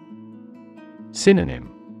 Synonym: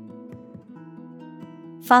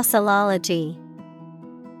 Fossilology,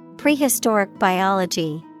 prehistoric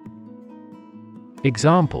biology.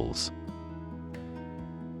 Examples: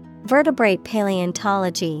 Vertebrate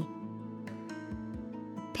paleontology,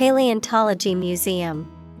 Paleontology Museum.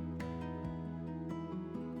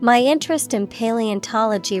 My interest in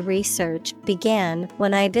paleontology research began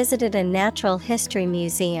when I visited a natural history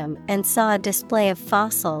museum and saw a display of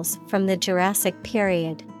fossils from the Jurassic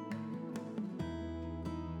period.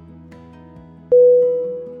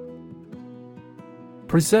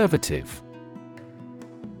 Preservative.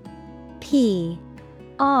 P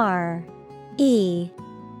R E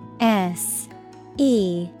S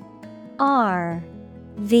E R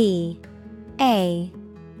V A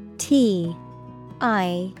T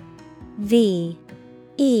I V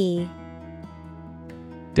E.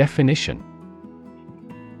 Definition: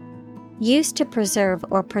 Used to preserve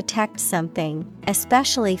or protect something,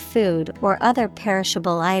 especially food or other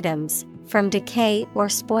perishable items, from decay or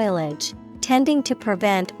spoilage, tending to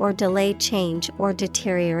prevent or delay change or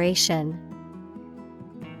deterioration.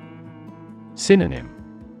 Synonym: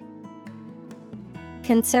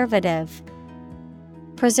 Conservative,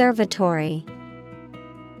 preservatory,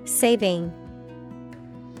 saving.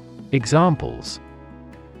 Examples: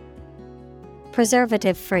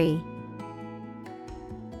 Preservative-free,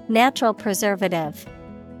 natural preservative.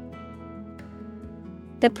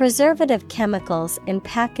 The preservative chemicals in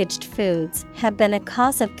packaged foods have been a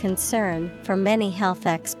cause of concern for many health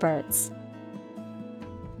experts.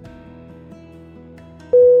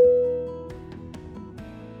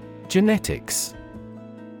 Genetics.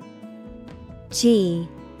 G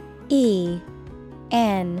E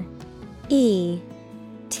N E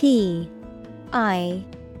T I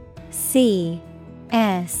C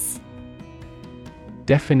S.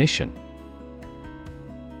 Definition: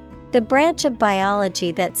 The branch of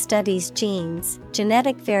biology that studies genes,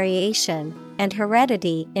 genetic variation, and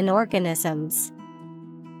heredity in organisms.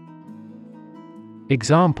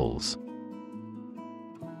 Examples: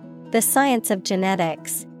 The science of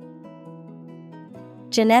genetics,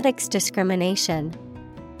 genetics discrimination.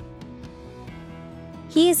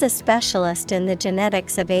 He is a specialist in the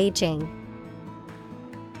genetics of aging.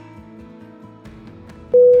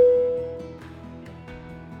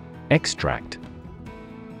 Extract.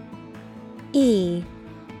 E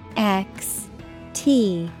X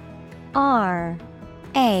T R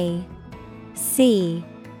A C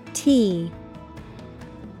T.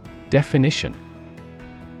 Definition: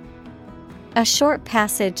 A short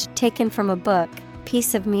passage taken from a book,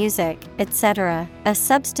 piece of music, etc., a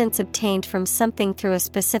substance obtained from something through a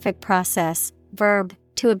specific process. Verb,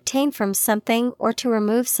 to obtain from something or to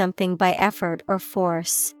remove something by effort or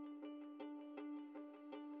force.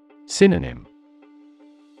 Synonym: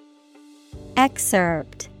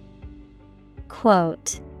 Excerpt,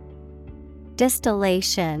 quote,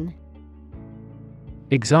 distillation.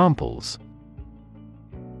 Examples: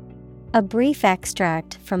 A brief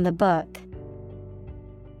extract from the book.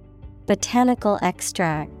 Botanical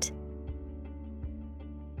extract.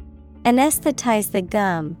 Anesthetize the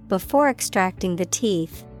gum before extracting the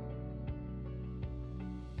teeth.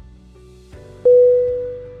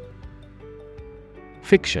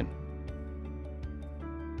 Fiction.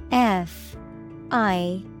 F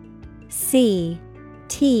I C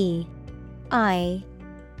T I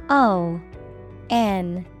O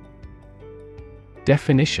N.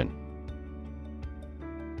 Definition: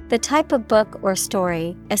 The type of book or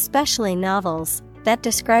story, especially novels, that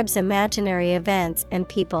describes imaginary events and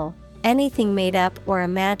people, anything made up or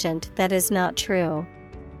imagined that is not true.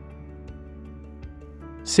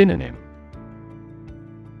 Synonym: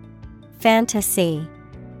 Fantasy,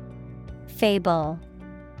 fable,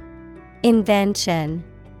 invention.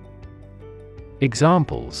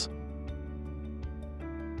 Examples: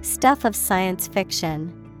 Stuff of science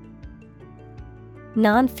fiction.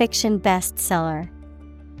 Non-fiction bestseller.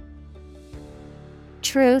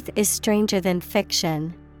 Truth is stranger than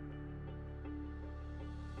fiction.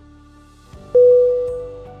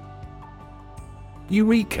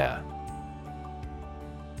 Eureka.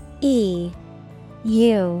 E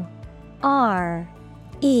U R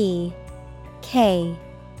E K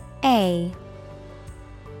A.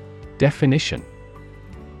 Definition: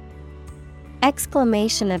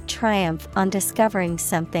 Exclamation of triumph on discovering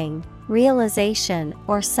something, realization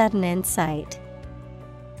or sudden insight.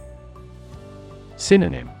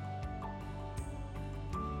 Synonym: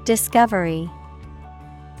 Discovery,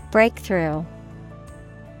 breakthrough,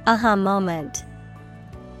 aha moment.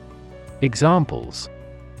 Examples: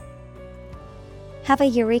 Have a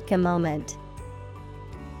eureka moment.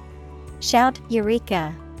 Shout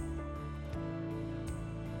Eureka!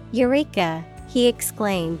 Eureka! He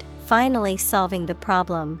exclaimed, finally solving the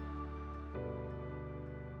problem.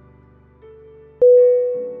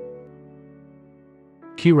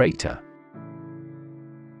 Curator.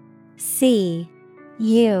 C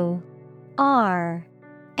U R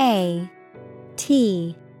A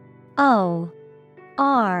T O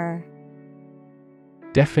R.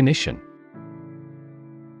 Definition: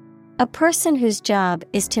 A person whose job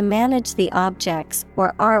is to manage the objects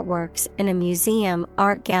or artworks in a museum,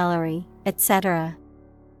 art gallery, etc.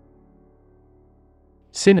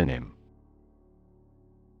 Synonym: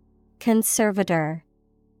 Conservator,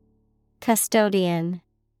 custodian,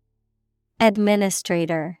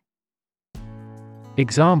 administrator.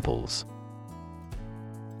 Examples: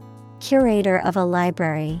 Curator of a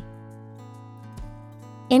library,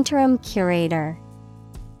 interim curator.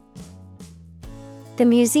 The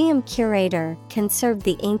museum curator conserved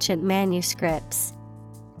the ancient manuscripts.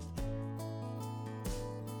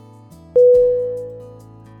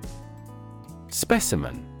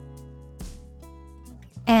 Specimen.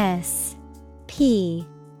 S P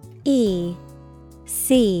E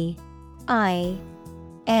C I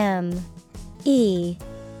M E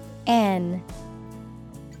N.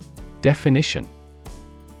 Definition: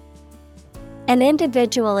 An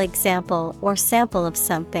individual example or sample of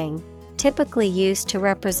something, typically used to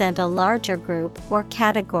represent a larger group or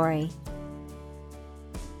category.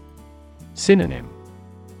 Synonym: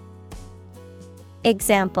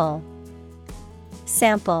 Example,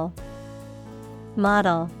 sample,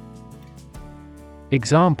 model.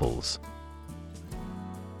 Examples: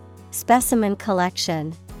 Specimen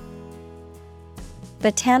collection,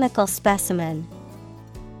 botanical specimen.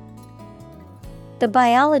 The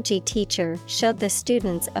biology teacher showed the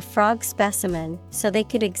students a frog specimen so they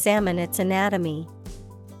could examine its anatomy.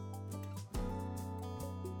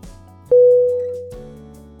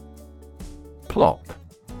 Plop.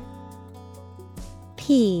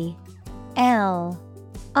 P L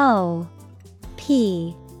O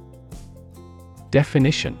P.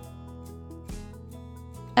 Definition: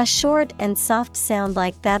 A short and soft sound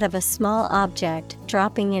like that of a small object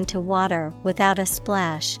dropping into water without a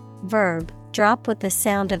splash. Verb, drop with the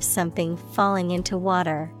sound of something falling into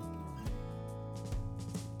water.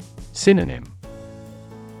 Synonym: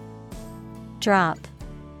 Drop,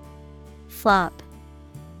 flop,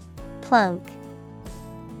 plunk.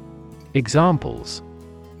 Examples: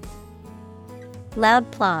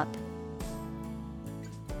 Loud plop,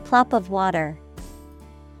 plop of water.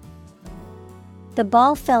 The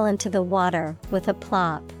ball fell into the water with a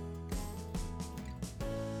plop.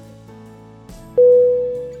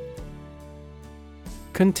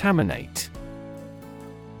 Contaminate.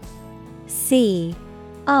 C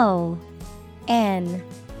O N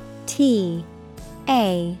T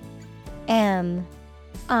A M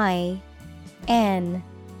I N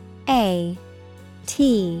A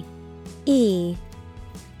T E.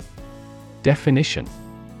 Definition: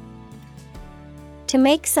 To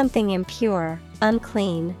make something impure,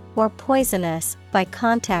 unclean, or poisonous by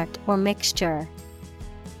contact or mixture.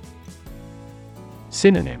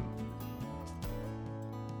 Synonym: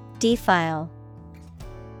 Defile,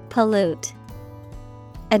 pollute,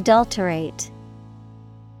 adulterate.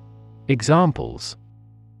 Examples: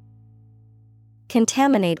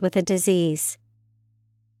 Contaminate with a disease.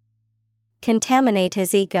 Contaminate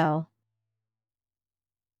his ego.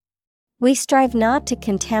 We strive not to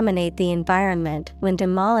contaminate the environment when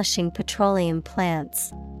demolishing petroleum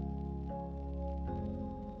plants.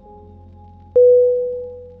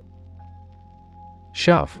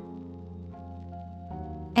 Shove.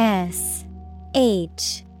 S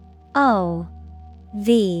H O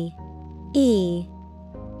V E.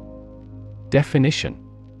 Definition: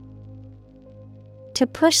 To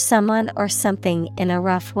push someone or something in a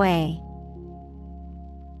rough way.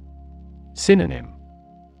 Synonym: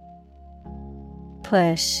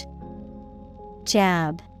 Push,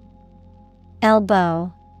 jab,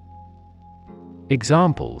 elbow.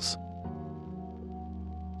 Examples: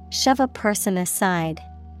 Shove a person aside.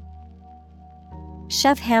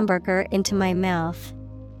 Shove hamburger into my mouth.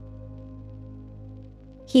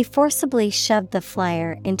 He forcibly shoved the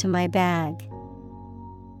flyer into my bag.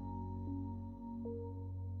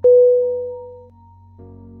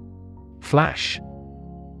 Flash.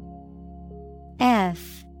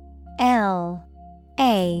 F-L-A-S-H.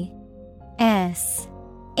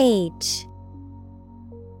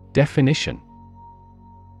 Definition: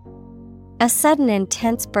 a sudden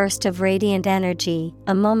intense burst of radiant energy,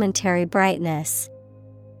 a momentary brightness.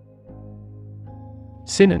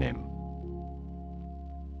 Synonym: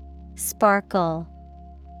 Sparkle,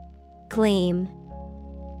 gleam,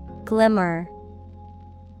 glimmer.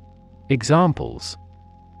 Examples: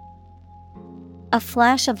 a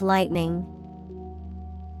flash of lightning,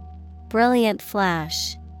 brilliant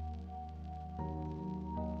flash.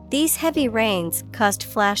 These heavy rains caused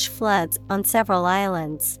flash floods on several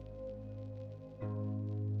islands.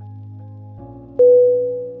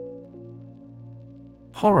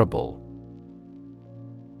 Horrible.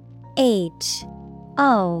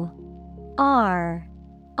 Horrible.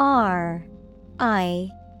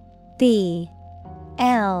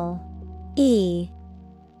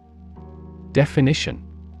 Definition: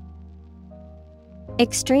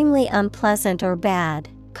 extremely unpleasant or bad,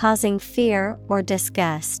 causing fear or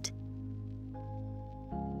disgust.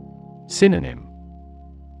 Synonym: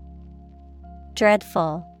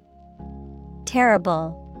 dreadful,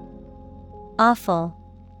 terrible, awful.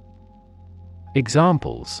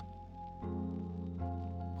 Examples: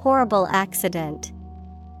 horrible accident,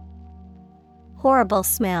 horrible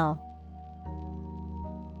smell.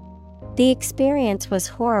 The experience was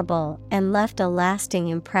horrible and left a lasting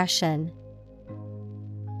impression.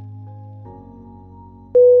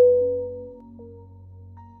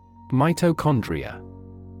 Mitochondria.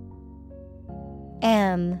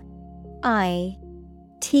 mitochondria.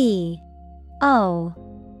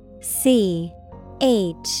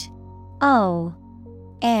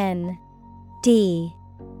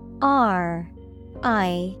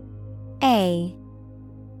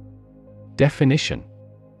 Definition: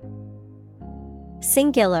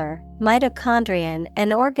 singular, mitochondrion, an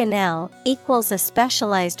organelle, equals a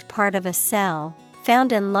specialized part of a cell,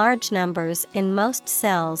 found in large numbers in most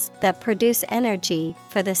cells that produce energy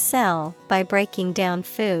for the cell by breaking down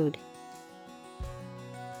food.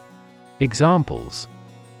 Examples: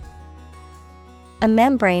 a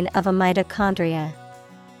membrane of a mitochondria,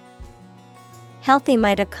 healthy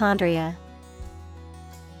mitochondria.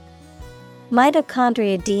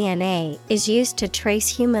 Mitochondria DNA is used to trace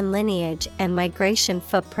human lineage and migration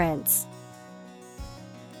footprints.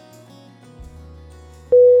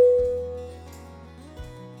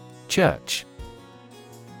 Church.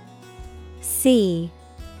 C-H-U-R-C-H.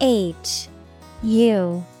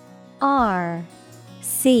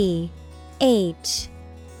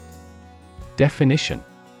 Definition: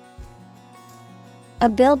 a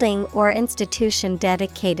building or institution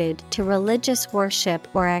dedicated to religious worship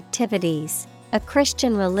or activities, a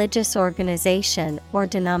Christian religious organization or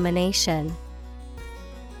denomination.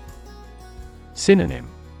 Synonym: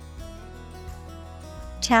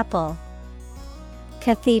 chapel,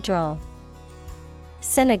 cathedral,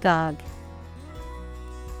 synagogue.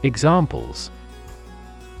 Examples: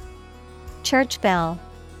 church bell,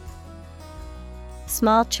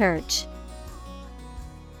 small church.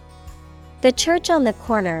 The church on the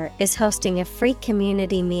corner is hosting a free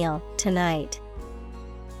community meal tonight.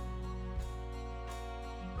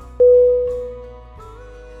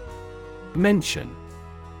 Mention.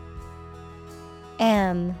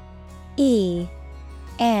 M-E-N-T-I-O-N.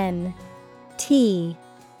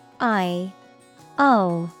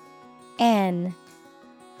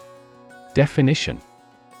 Definition: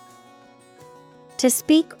 to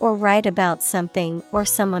speak or write about something or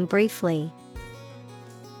someone briefly.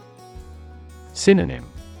 Synonym: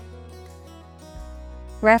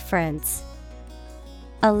 reference,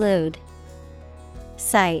 allude,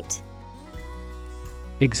 cite.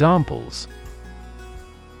 Examples: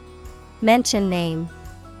 mention name,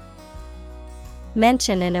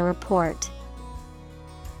 mention in a report.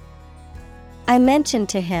 I mentioned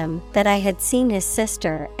to him that I had seen his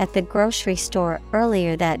sister at the grocery store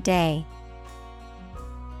earlier that day.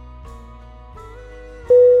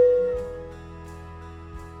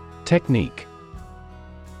 Technique.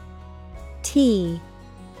 T-E-C-H-N-I-Q-U-E.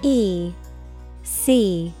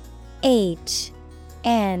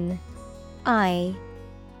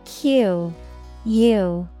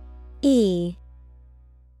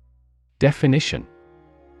 Definition: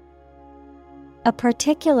 a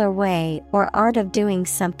particular way or art of doing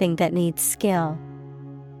something that needs skill.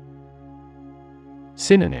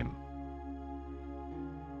 Synonym: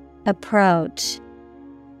 approach,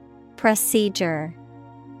 procedure,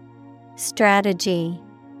 strategy.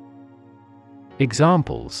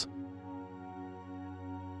 Examples: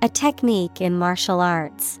 a technique in martial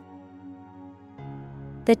arts.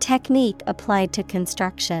 The technique applied to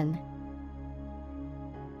construction.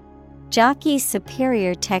 Jockey's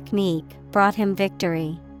superior technique brought him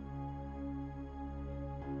victory.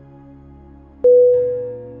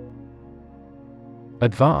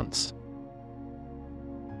 Advance.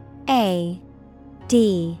 A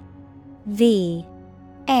D V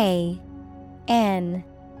A N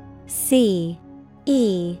C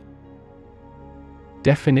E.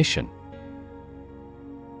 Definition: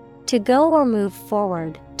 to go or move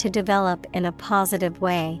forward, to develop in a positive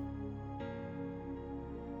way.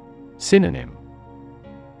 Synonym: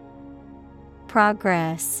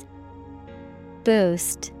 Progress,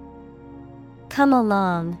 boost, come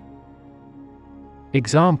along.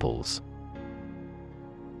 Examples: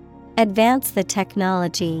 advance the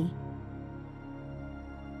technology.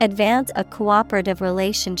 Advance a cooperative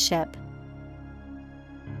relationship.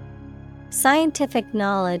 Scientific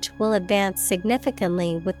knowledge will advance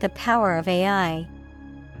significantly with the power of AI.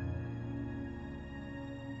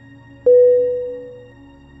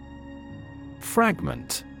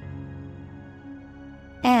 Fragment.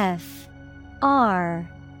 F R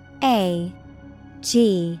A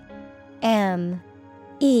G M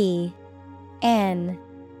E N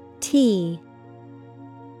T.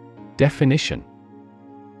 Definition: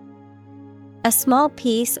 a small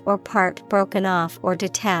piece or part broken off or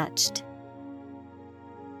detached.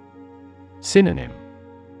 Synonym: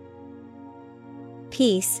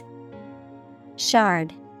 Piece,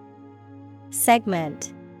 shard,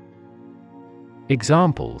 segment.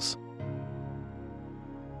 Examples: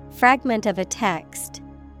 fragment of a text.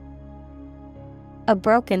 A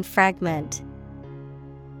broken fragment.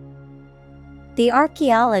 The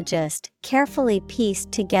archaeologist carefully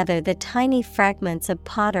pieced together the tiny fragments of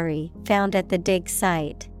pottery found at the dig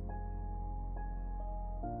site.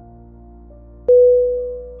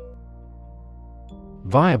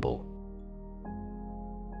 Viable.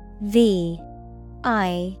 V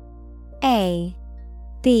I A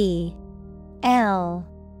B L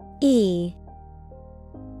E.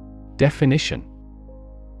 Definition: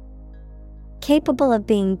 capable of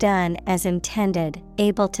being done as intended,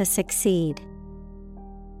 able to succeed.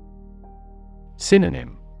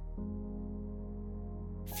 Synonym: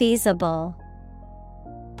 feasible,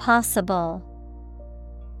 possible,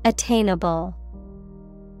 attainable.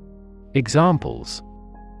 Examples: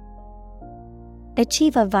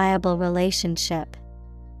 achieve a viable relationship.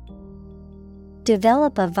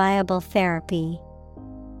 Develop a viable therapy.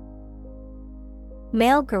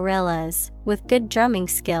 Male gorillas with good drumming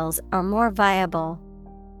skills are more viable.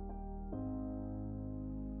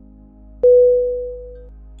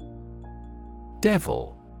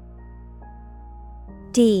 Devil.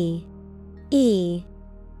 D E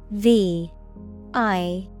V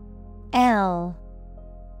I L.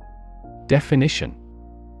 Definition: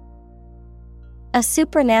 a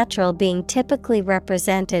supernatural being typically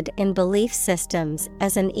represented in belief systems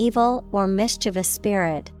as an evil or mischievous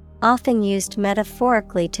spirit, often used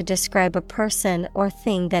metaphorically to describe a person or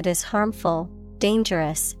thing that is harmful,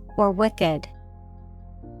 dangerous, or wicked.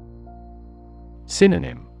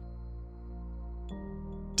 Synonym: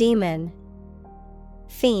 demon,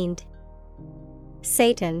 fiend,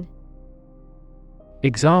 Satan.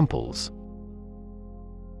 Examples: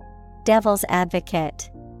 devil's advocate.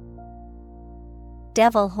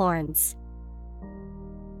 Devil horns.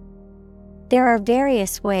 There are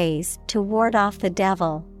various ways to ward off the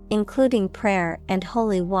devil, including prayer and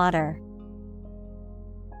holy water.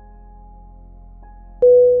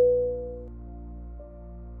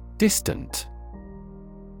 Distant.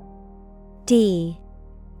 D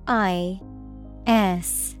I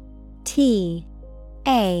S T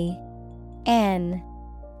A N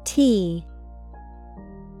T.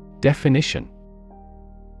 Definition: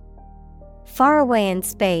 far away in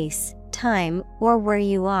space, time, or where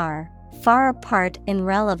you are, far apart in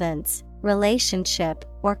relevance, relationship,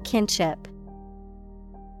 or kinship.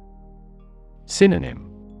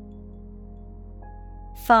 Synonym: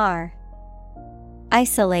 far,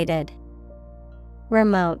 isolated,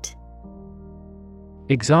 remote.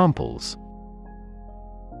 Examples: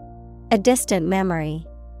 a distant memory.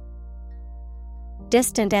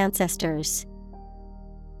 Distant ancestors.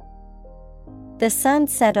 The sun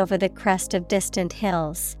set over the crest of distant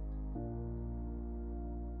hills.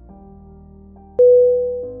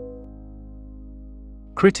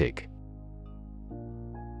 Critic.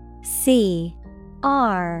 C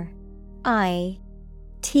R I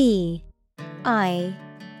T I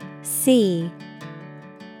C.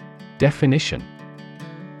 Definition: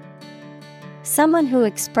 Someone who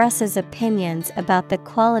expresses opinions about the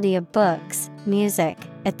quality of books, music,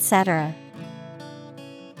 etc.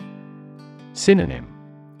 Synonym: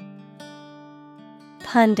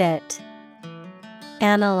 Pundit,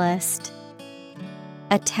 analyst,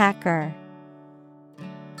 attacker.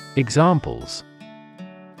 Examples: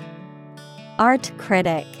 Art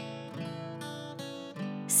critic,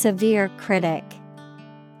 severe critic.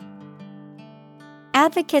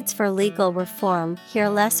 Advocates for legal reform hear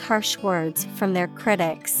less harsh words from their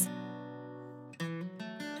critics.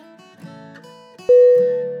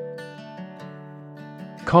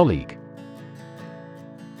 Colleague.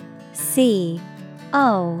 C-O-L-L-E-A-G-U-E.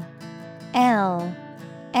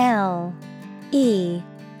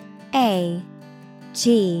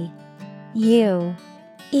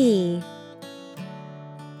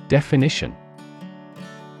 Definition: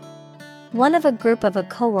 one of a group of a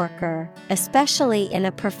coworker, especially in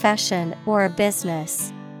a profession or a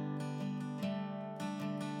business.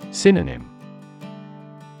 Synonym: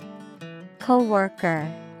 Coworker,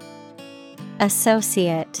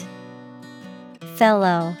 associate,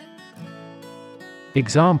 fellow.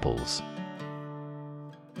 Examples: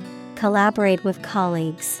 collaborate with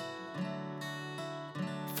colleagues,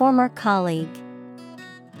 former colleague.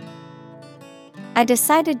 I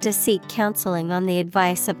decided to seek counseling on the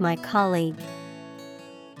advice of my colleague.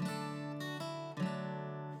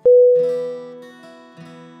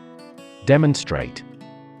 Demonstrate.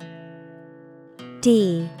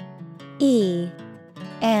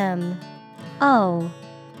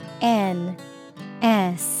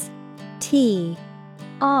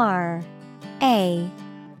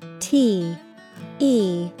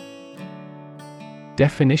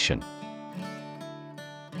 Definition: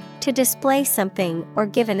 to display something or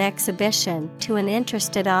give an exhibition to an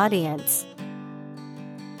interested audience.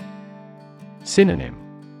 Synonym: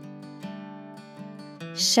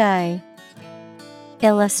 show,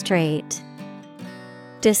 illustrate,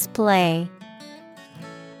 display.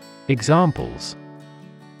 Examples: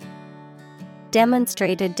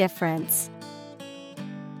 demonstrate a difference,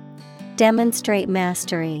 demonstrate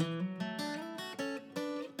mastery.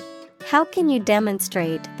 How can you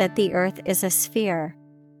demonstrate that the Earth is a sphere?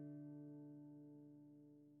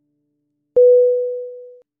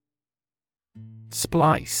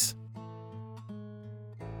 Splice.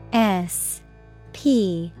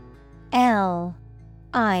 S-P-L-I-C-E.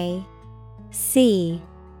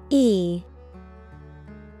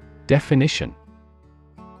 Definition: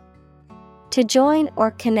 to join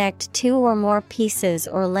or connect two or more pieces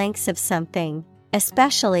or lengths of something,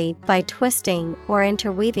 especially by twisting or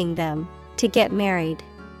interweaving them, to get married.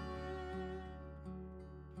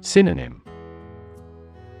 Synonym: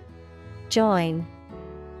 join,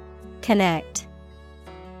 connect,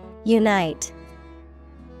 unite.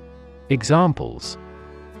 Examples: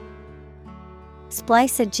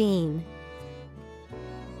 splice a gene,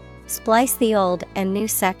 splice the old and new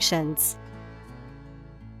sections.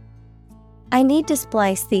 I need to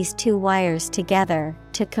splice these two wires together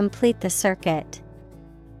to complete the circuit.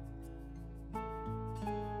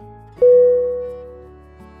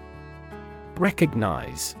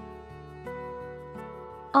 Recognize.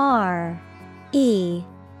 R-E-C-O-G-N-I-Z-E.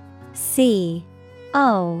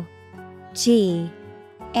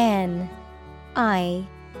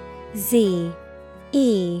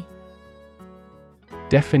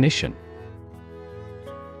 Definition: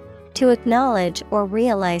 to acknowledge or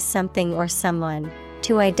realize something or someone,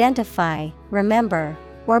 to identify, remember,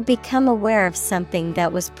 or become aware of something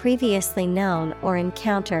that was previously known or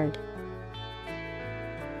encountered.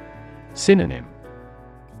 Synonym: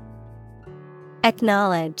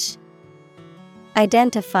 acknowledge,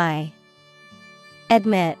 identify,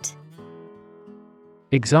 admit.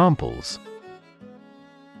 Examples: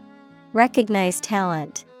 recognize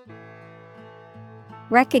talent,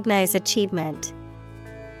 recognize achievement.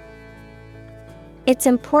 It's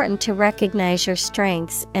important to recognize your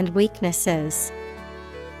strengths and weaknesses.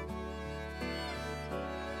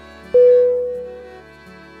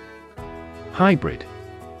 Hybrid.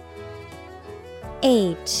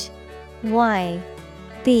 H-Y-B-R-I-D.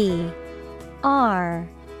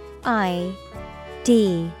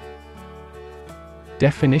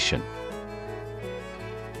 Definition: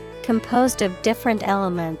 composed of different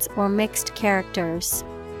elements or mixed characters.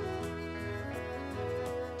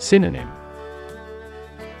 Synonym: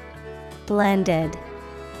 blended,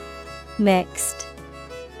 mixed,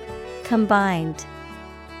 combined.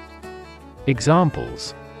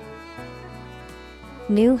 Examples: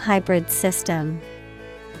 new hybrid system,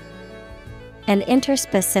 an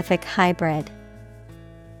interspecific hybrid.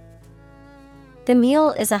 The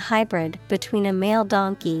mule is a hybrid between a male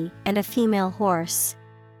donkey and a female horse.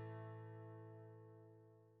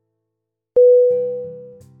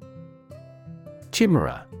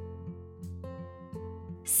 Chimera.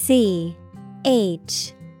 Chimera.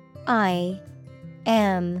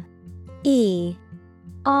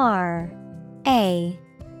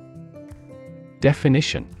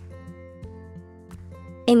 Definition.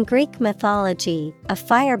 In Greek mythology, a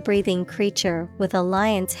fire-breathing creature with a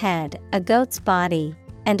lion's head, a goat's body,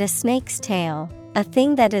 and a snake's tail, a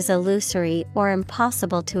thing that is illusory or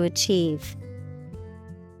impossible to achieve.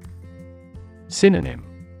 Synonym.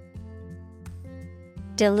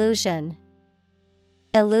 Delusion,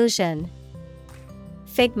 illusion,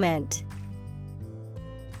 figment.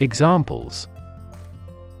 Examples.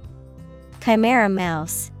 Chimera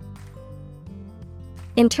mouse,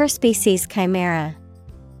 interspecies chimera.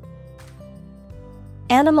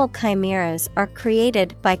 Animal chimeras are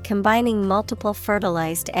created by combining multiple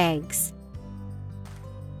fertilized eggs.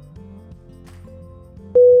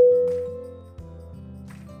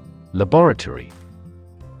 Laboratory.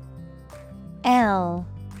 Laboratory.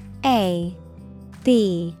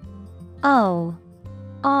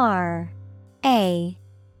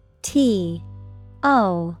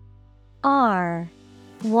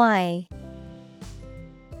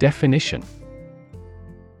 Definition.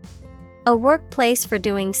 A workplace for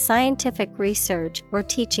doing scientific research or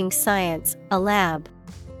teaching science, a lab.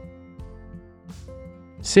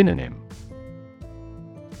 Synonym.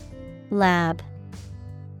 Lab,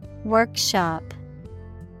 workshop,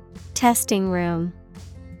 testing room.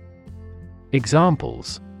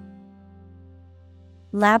 Examples.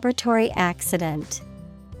 Laboratory accident,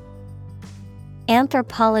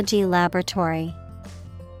 anthropology laboratory.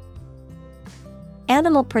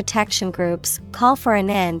 Animal protection groups call for an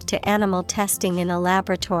end to animal testing in a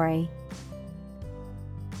laboratory.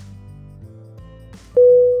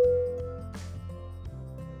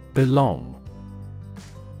 Belong.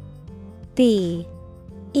 B-E-L-O-N-G.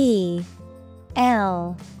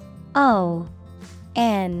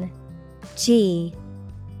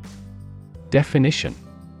 Definition.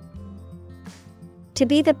 To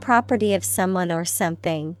be the property of someone or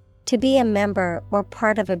something, to be a member or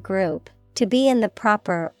part of a group, to be in the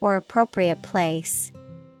proper or appropriate place.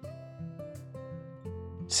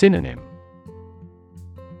 Synonym.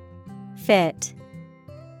 Fit,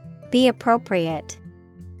 be appropriate,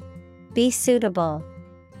 be suitable.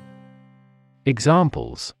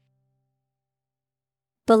 Examples.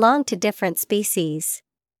 Belong to different species.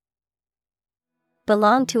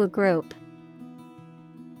 Belong to a group.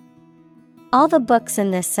 All the books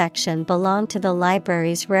in this section belong to the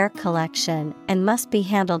library's rare collection and must be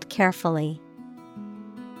handled carefully.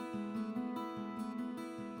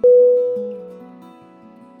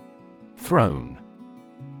 Throne.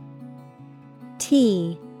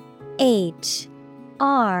 T-H-R-O-N-E.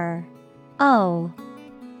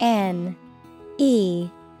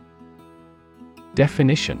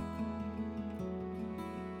 Definition.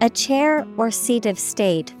 A chair or seat of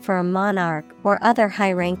state for a monarch or other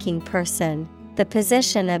high-ranking person, the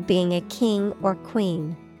position of being a king or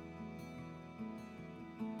queen.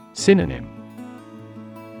 Synonym.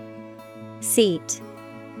 Seat,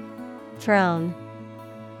 throne,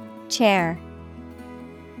 chair.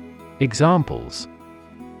 Examples.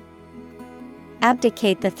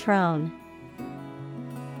 Abdicate the throne.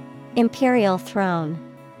 Imperial throne.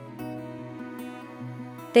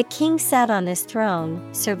 The king sat on his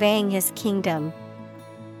throne, surveying his kingdom.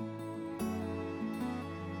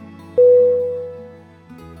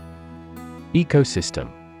 Ecosystem.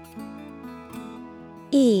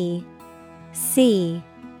 E-C-O-S-Y-S-T-E-M.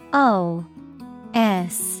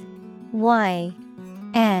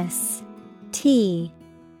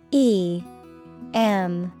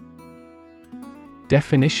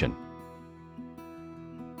 Definition.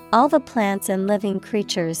 All the plants and living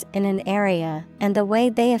creatures in an area and the way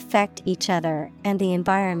they affect each other and the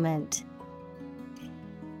environment.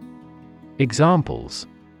 Examples.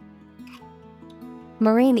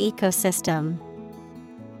 Marine ecosystem.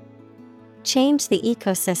 Change the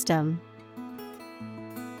ecosystem.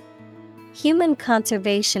 Human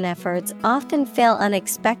conservation efforts often fail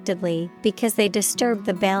unexpectedly because they disturb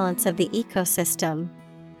the balance of the ecosystem.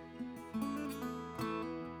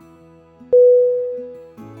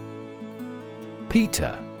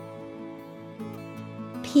 Peter.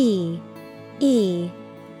 P-E-T-E-R.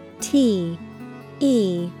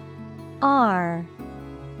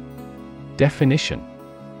 Definition.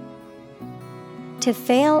 To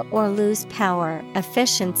fail or lose power,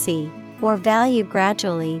 efficiency, or value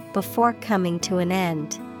gradually before coming to an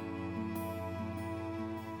end.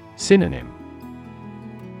 Synonym.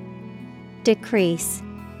 Decrease,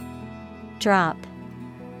 drop,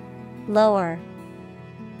 lower.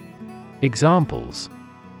 Examples.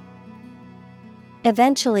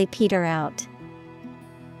 Eventually peter out.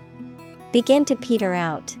 begin to peter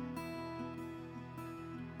out.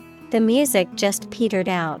 The music just petered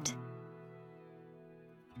out.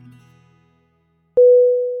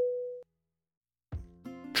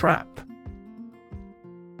 Trap.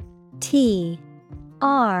 T-R-A-P.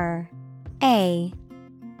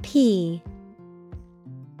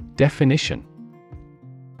 Definition: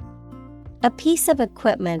 a piece of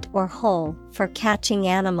equipment or hole for catching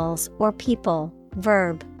animals or people.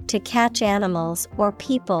 Verb, to catch animals or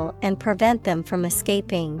people and prevent them from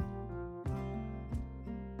escaping.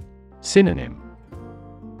 Synonym: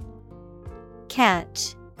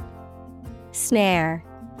 Catch, snare,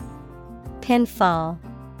 pinfall.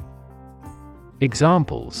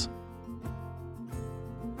 Examples: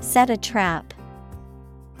 set a trap,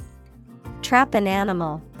 trap an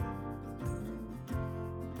animal.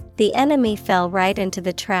 The enemy fell right into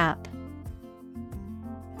the trap.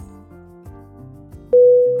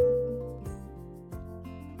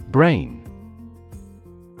 Brain.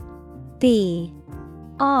 B-R-A-I-N.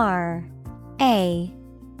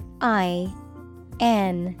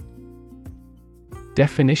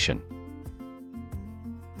 Definition: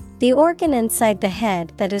 the organ inside the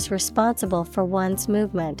head that is responsible for one's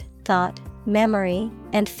movement, thought, memory,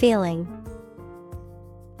 and feeling.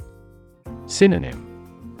 Synonym: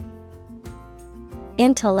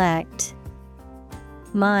 intellect,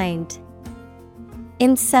 mind,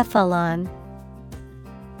 encephalon.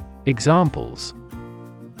 Examples: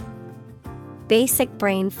 basic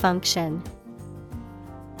brain function,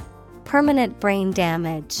 permanent brain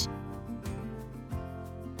damage.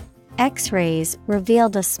 X-rays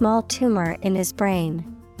revealed a small tumor in his brain.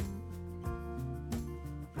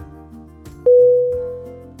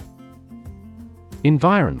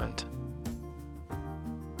 Environment.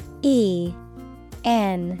 E-N-V-I-R-O-N-M-E-N-T.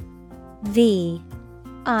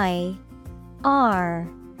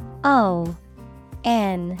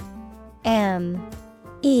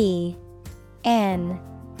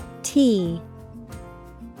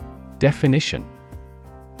 Definition: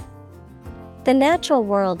 the natural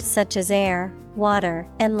world such as air, water,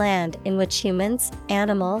 and land in which humans,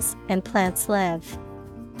 animals, and plants live.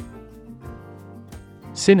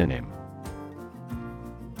 Synonym: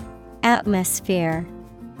 atmosphere,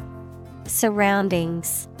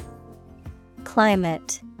 surroundings,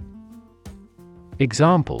 climate.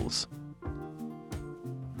 Examples: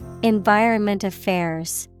 environment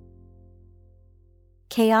affairs,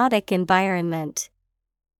 chaotic environment.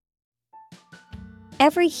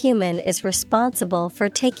 Every human is responsible for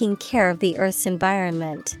taking care of the Earth's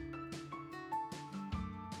environment.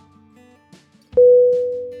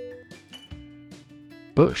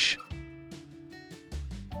 Bush.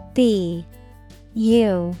 B-U-S-H.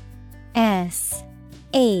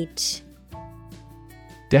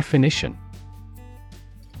 Definition: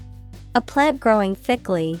 a plant growing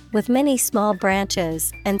thickly with many small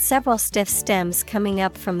branches and several stiff stems coming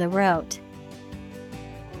up from the root.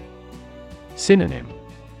 Synonym: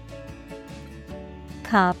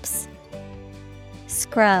 copse,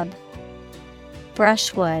 scrub,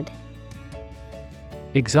 brushwood.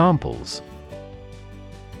 Examples: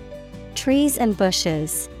 trees and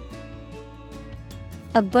bushes.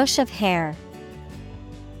 A bush of hair.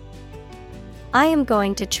 I am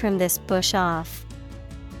going to trim this bush off.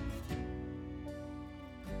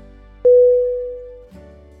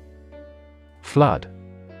 Flood.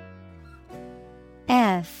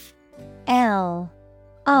 F-L-O-O-D.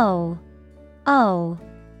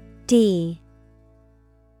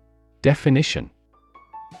 Definition: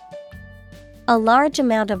 a large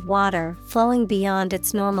amount of water flowing beyond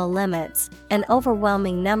its normal limits, an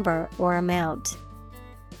overwhelming number or amount.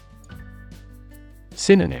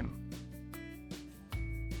 Synonym: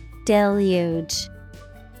 deluge,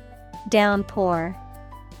 downpour,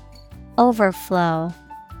 overflow.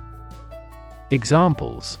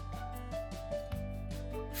 Examples: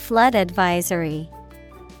 flood advisory.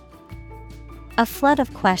 A flood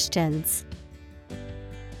of questions.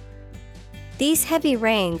 These heavy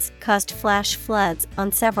rains caused flash floods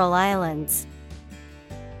on several islands.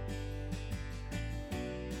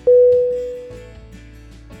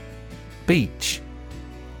 Beach.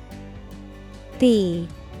 B-E-E-C-H.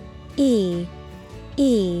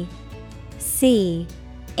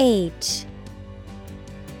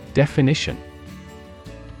 Definition: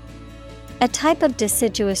 a type of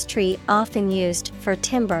deciduous tree often used for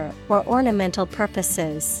timber or ornamental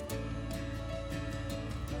purposes.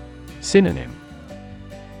 Synonym: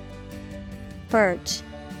 birch,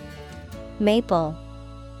 maple,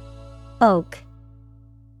 oak.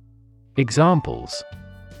 Examples: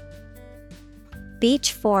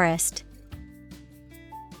 beech forest,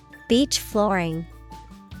 beach flooring.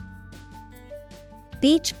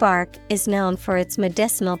 Beech bark is known for its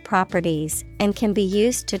medicinal properties and can be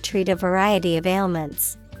used to treat a variety of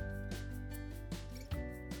ailments.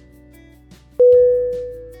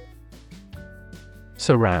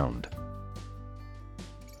 Surround.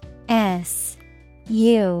 S-U-R-R-O-U-N-D.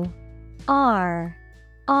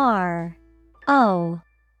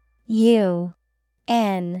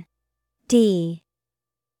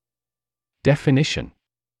 Definition: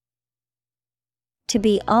 to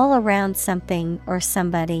be all around something or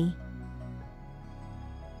somebody.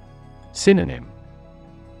 Synonym: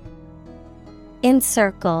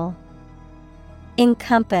 encircle,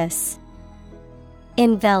 encompass,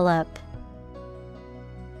 envelop.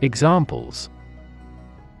 Examples: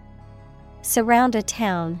 surround a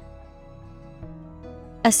town.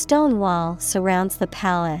 A stone wall surrounds the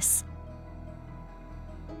palace.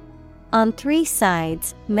 On 3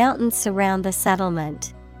 sides, mountains surround the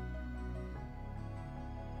settlement.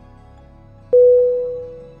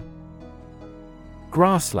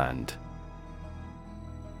 Grassland.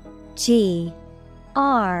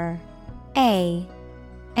 Grassland.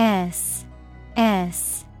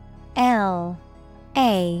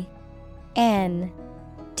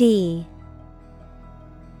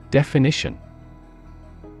 Definition: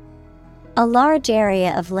 a large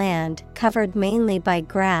area of land covered mainly by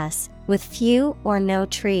grass, with few or no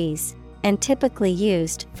trees, and typically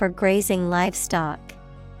used for grazing livestock.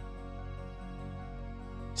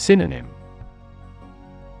 Synonym: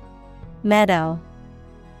 meadow,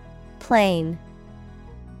 plain,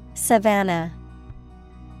 savanna.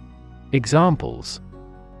 Examples: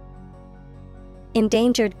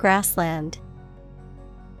 endangered grassland,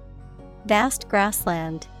 vast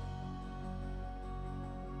grassland.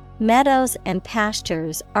 Meadows and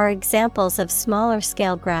pastures are examples of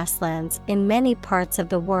smaller-scale grasslands in many parts of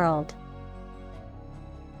the world.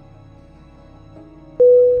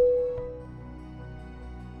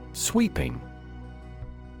 Sweeping.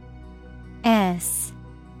 S-W-E-E-P-I-N-G.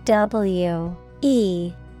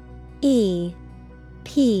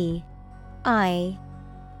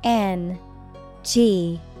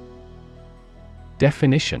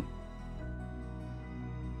 Definition: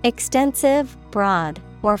 extensive, broad,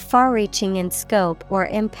 or far-reaching in scope or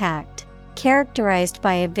impact, characterized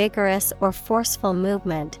by a vigorous or forceful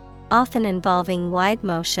movement, often involving wide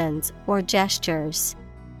motions or gestures.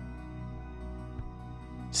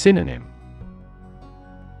 Synonym: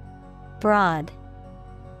 broad,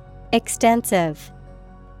 extensive,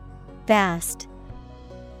 vast.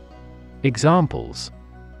 Examples: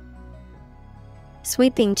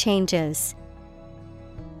 sweeping changes,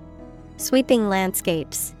 sweeping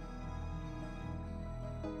landscapes.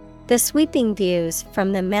 The sweeping views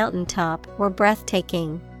from the mountaintop were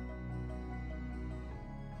breathtaking.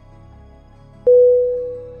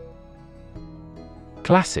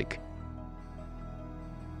 Classic.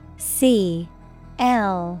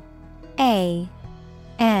 C-L-A-S-S-I-C.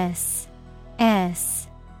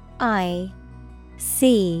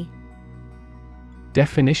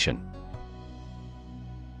 Definition: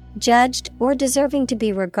 judged or deserving to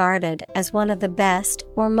be regarded as one of the best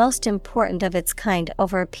or most important of its kind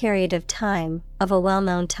over a period of time, of a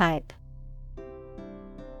well-known type.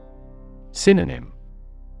 Synonym: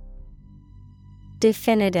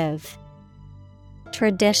 definitive,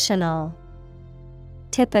 traditional,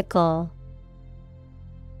 typical.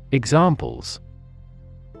 Examples: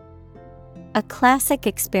 a classic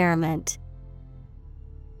experiment,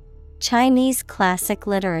 Chinese classic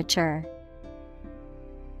literature.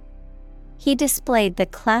 He displayed the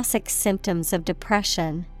classic symptoms of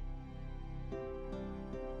depression.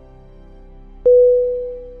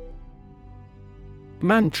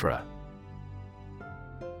 Mantra.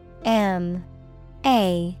 M-A-N-T-R-A.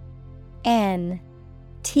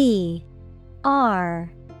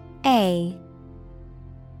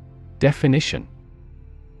 Definition: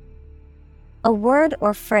 a word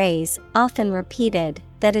or phrase, often repeated,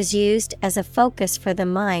 that is used as a focus for the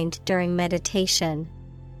mind during meditation.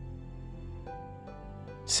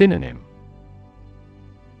 Synonym: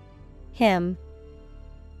 hymn,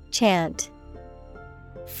 chant,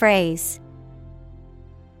 phrase.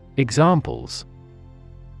 Examples: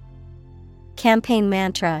 campaign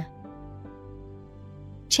mantra,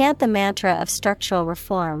 chant the mantra of structural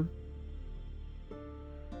reform.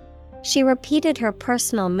 She repeated her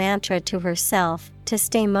personal mantra to herself to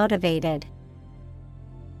stay motivated.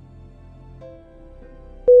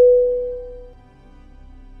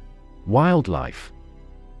 Wildlife.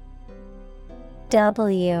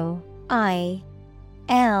 W-I-L-D-L-I-F-E.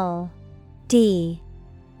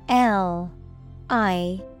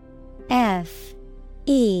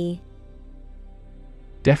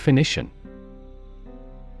 Definition: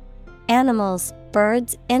 animals,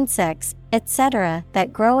 birds, insects, etc.,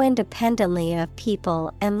 that grow independently of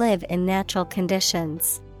people and live in natural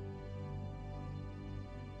conditions.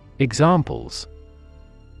 Examples: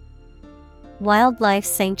 Wildlife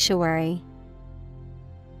sanctuary,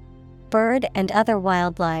 bird and other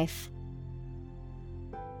wildlife.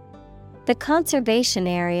 The conservation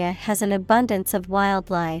area has an abundance of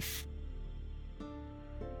wildlife.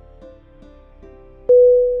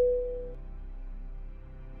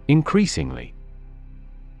 Increasingly.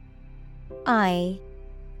 Increasingly.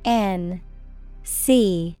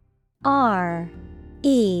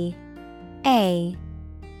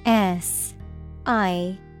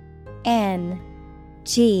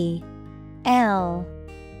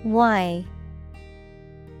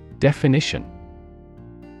 Definition: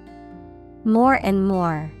 More and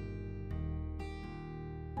more.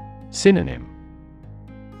 Synonym: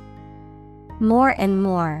 More and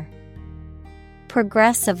more.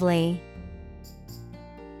 Progressively.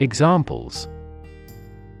 Examples: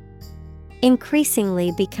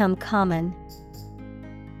 Increasingly become common.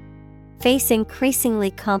 Face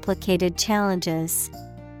increasingly complicated challenges.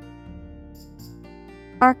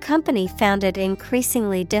 Our company found it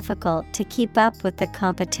increasingly difficult to keep up with the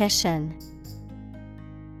competition.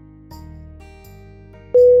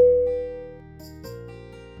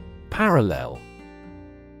 Parallel.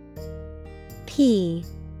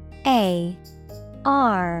 P-A-R-A-L-L-E.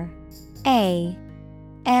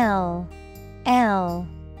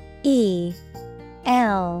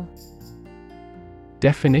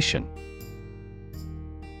 Definition: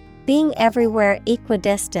 Being everywhere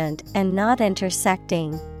equidistant and not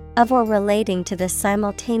intersecting, of or relating to the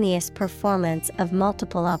simultaneous performance of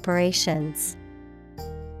multiple operations.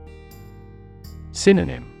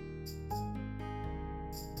 Synonym: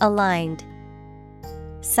 Aligned,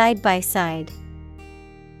 side by side,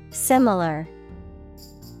 similar.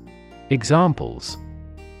 Examples: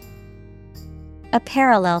 A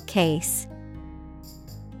parallel case.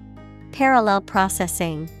 Parallel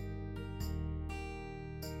processing.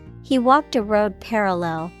 He walked a road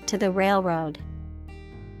parallel to the railroad.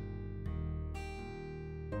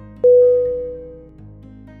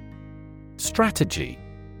 Strategy.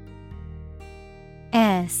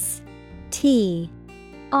 S-T-R-A-T-E-G-Y.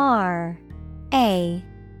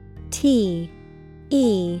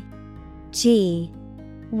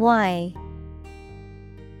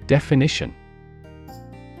 Definition: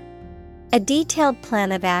 A detailed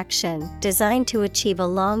plan of action designed to achieve a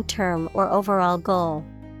long-term or overall goal.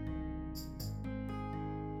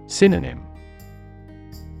 Synonym: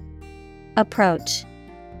 Approach,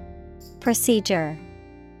 procedure,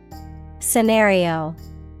 scenario.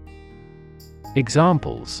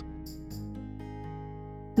 Examples: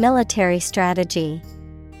 Military strategy.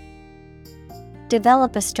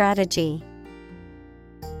 Develop a strategy.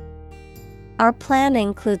 Our plan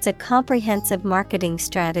includes a comprehensive marketing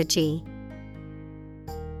strategy.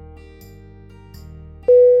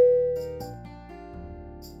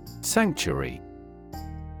 Sanctuary.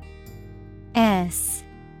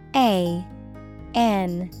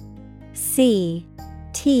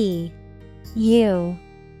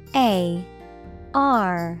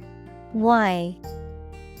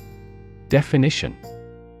 Definition: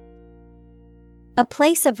 A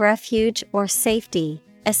place of refuge or safety,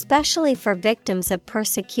 especially for victims of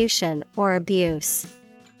persecution or abuse.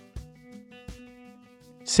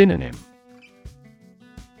 Synonym: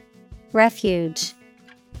 Refuge,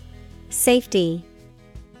 safety,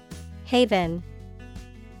 haven.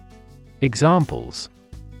 Examples: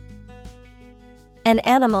 An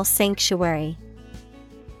animal sanctuary.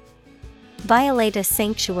 Violate a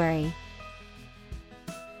sanctuary.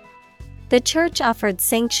 The church offered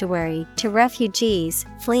sanctuary to refugees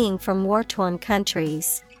fleeing from war-torn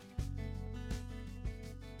countries.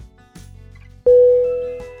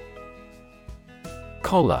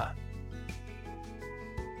 Collar.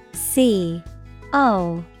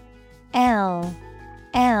 C-O-L-L-A-R.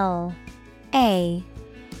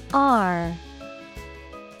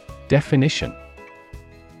 Definition: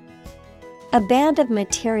 A band of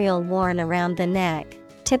material worn around the neck,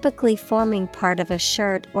 typically forming part of a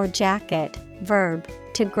shirt or jacket. Verb,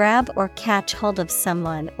 to grab or catch hold of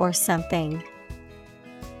someone or something.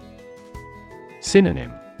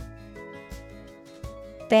 Synonym: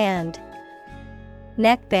 Band,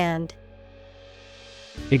 neckband.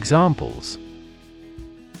 Examples: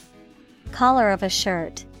 Collar of a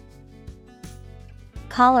shirt.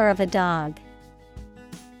 Collar of a dog.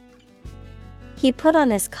 He put on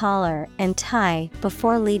his collar and tie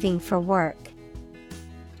before leaving for work.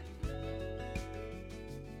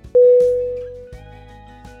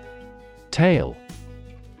 Tail.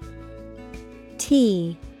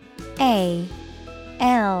 T-A-I-L.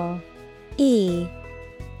 L-E.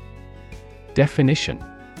 Definition: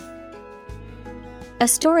 A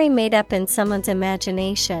story made up in someone's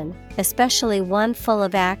imagination, especially one full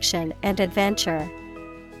of action and adventure.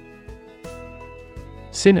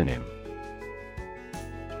 Synonym: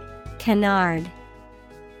 Canard,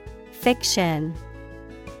 fiction,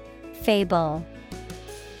 fable.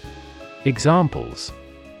 Examples: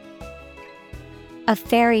 A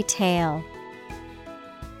fairy tale,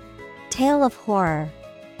 tale of horror.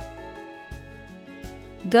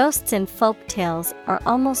 Ghosts in folk tales are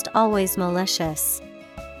almost always malicious.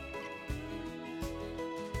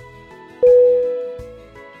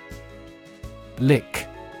 Lick.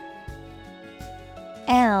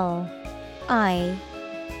 L-I-C-K.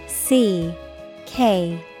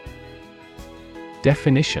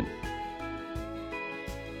 Definition: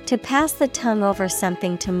 To pass the tongue over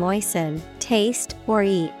something to moisten, taste, or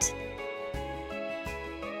eat.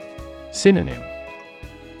 Synonym: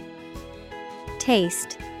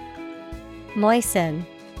 Taste, moisten,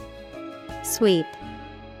 sweep.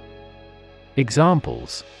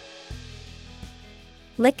 Examples: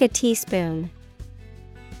 Lick a teaspoon.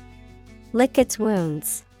 Lick its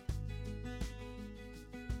wounds.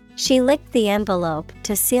 She licked the envelope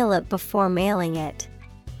to seal it before mailing it.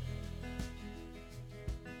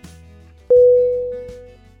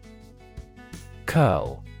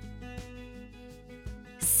 Curl.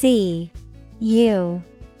 C-U-R-L.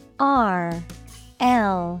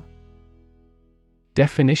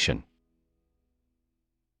 Definition: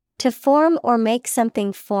 To form or make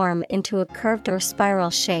something form into a curved or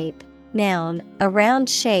spiral shape. Noun, a round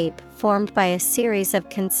shape formed by a series of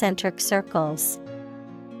concentric circles.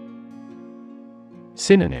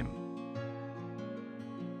 Synonym: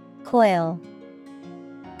 Coil,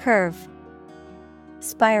 curve,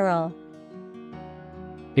 spiral.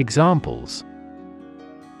 Examples: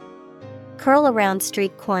 Curl around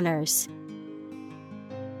street corners.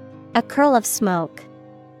 A curl of smoke.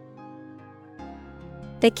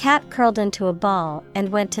 The cat curled into a ball and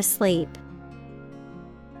went to sleep.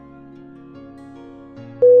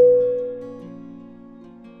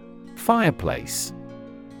 Fireplace.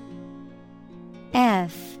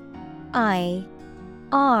 F-I-R-E-P-L-A-C-E.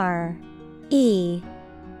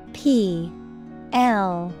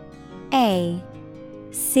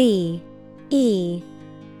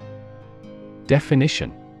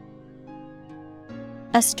 Definition: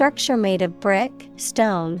 A structure made of brick,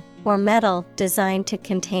 stone, or metal designed to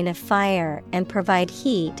contain a fire and provide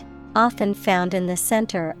heat, often found in the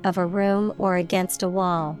center of a room or against a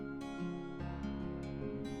wall.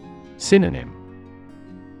 Synonym: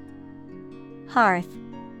 Hearth,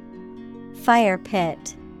 fire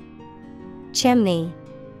pit, chimney.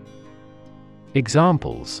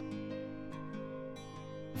 Examples: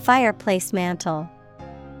 Fireplace mantle.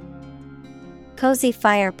 Cozy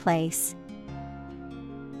fireplace.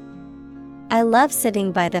 I love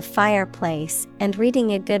sitting by the fireplace and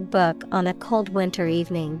reading a good book on a cold winter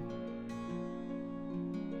evening.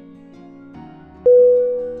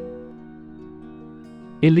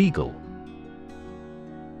 Illegal.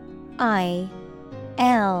 I-L-L-E-G-A-L.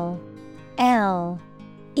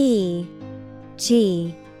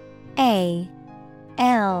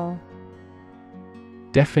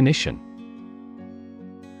 Definition: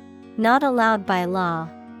 Not allowed by law.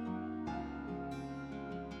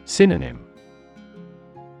 Synonym: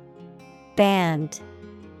 Banned,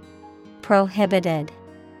 prohibited,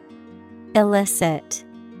 illicit.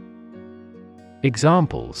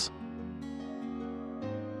 Examples: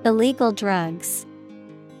 Illegal drugs.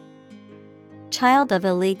 Child of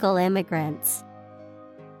illegal immigrants.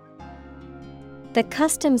 The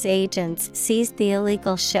customs agents seized the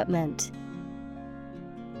illegal shipment.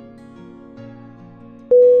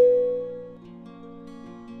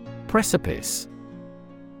 Precipice.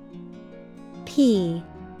 P-R-E-C-I-P-I-C-E.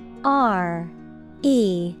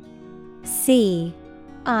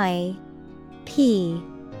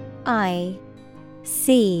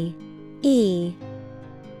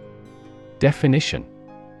 Definition: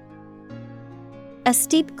 A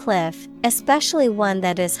steep cliff, especially one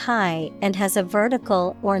that is high and has a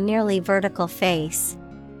vertical or nearly vertical face.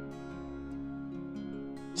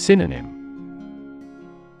 Synonym: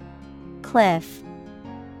 Cliff,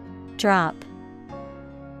 drop,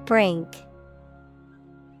 brink.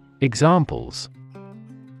 Examples: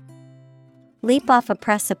 Leap off a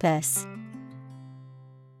precipice.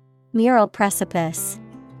 Mural precipice.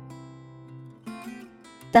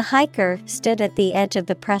 The hiker stood at the edge of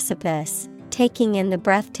the precipice, taking in the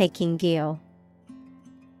breathtaking view.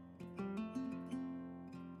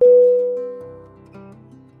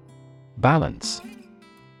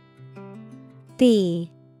 B-A-L-A-N-C-E.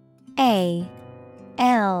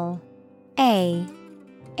 L-A-N-C-E.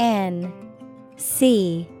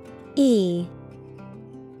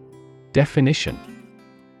 Definition: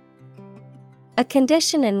 a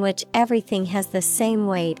condition in which everything has the same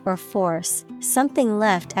weight or force, something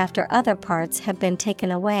left after other parts have been taken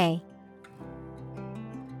away.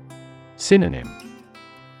 Synonym: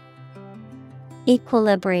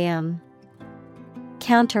 Equilibrium,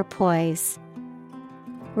 counterpoise,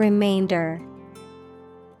 remainder.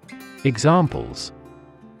 Examples: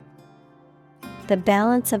 the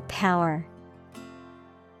balance of power.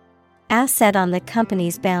 Asset on the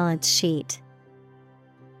company's balance sheet.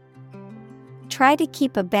 Try to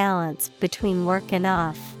keep a balance between work and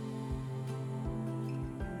off.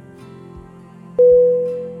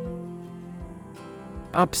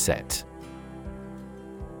 Upset.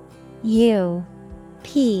 U-P-S-E-T.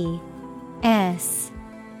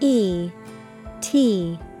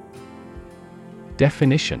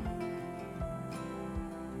 Definition: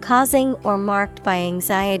 causing or marked by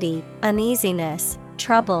anxiety, uneasiness,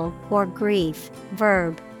 trouble, or grief.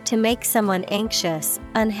 Verb, to make someone anxious,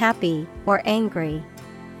 unhappy, or angry.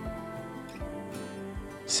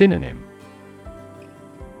 Synonym: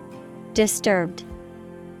 disturbed,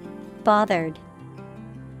 bothered,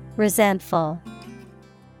 resentful.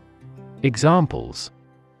 Examples: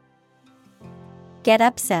 get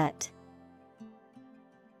upset.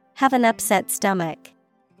 Have an upset stomach.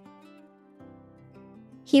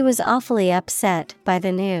 He was awfully upset by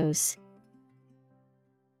the news.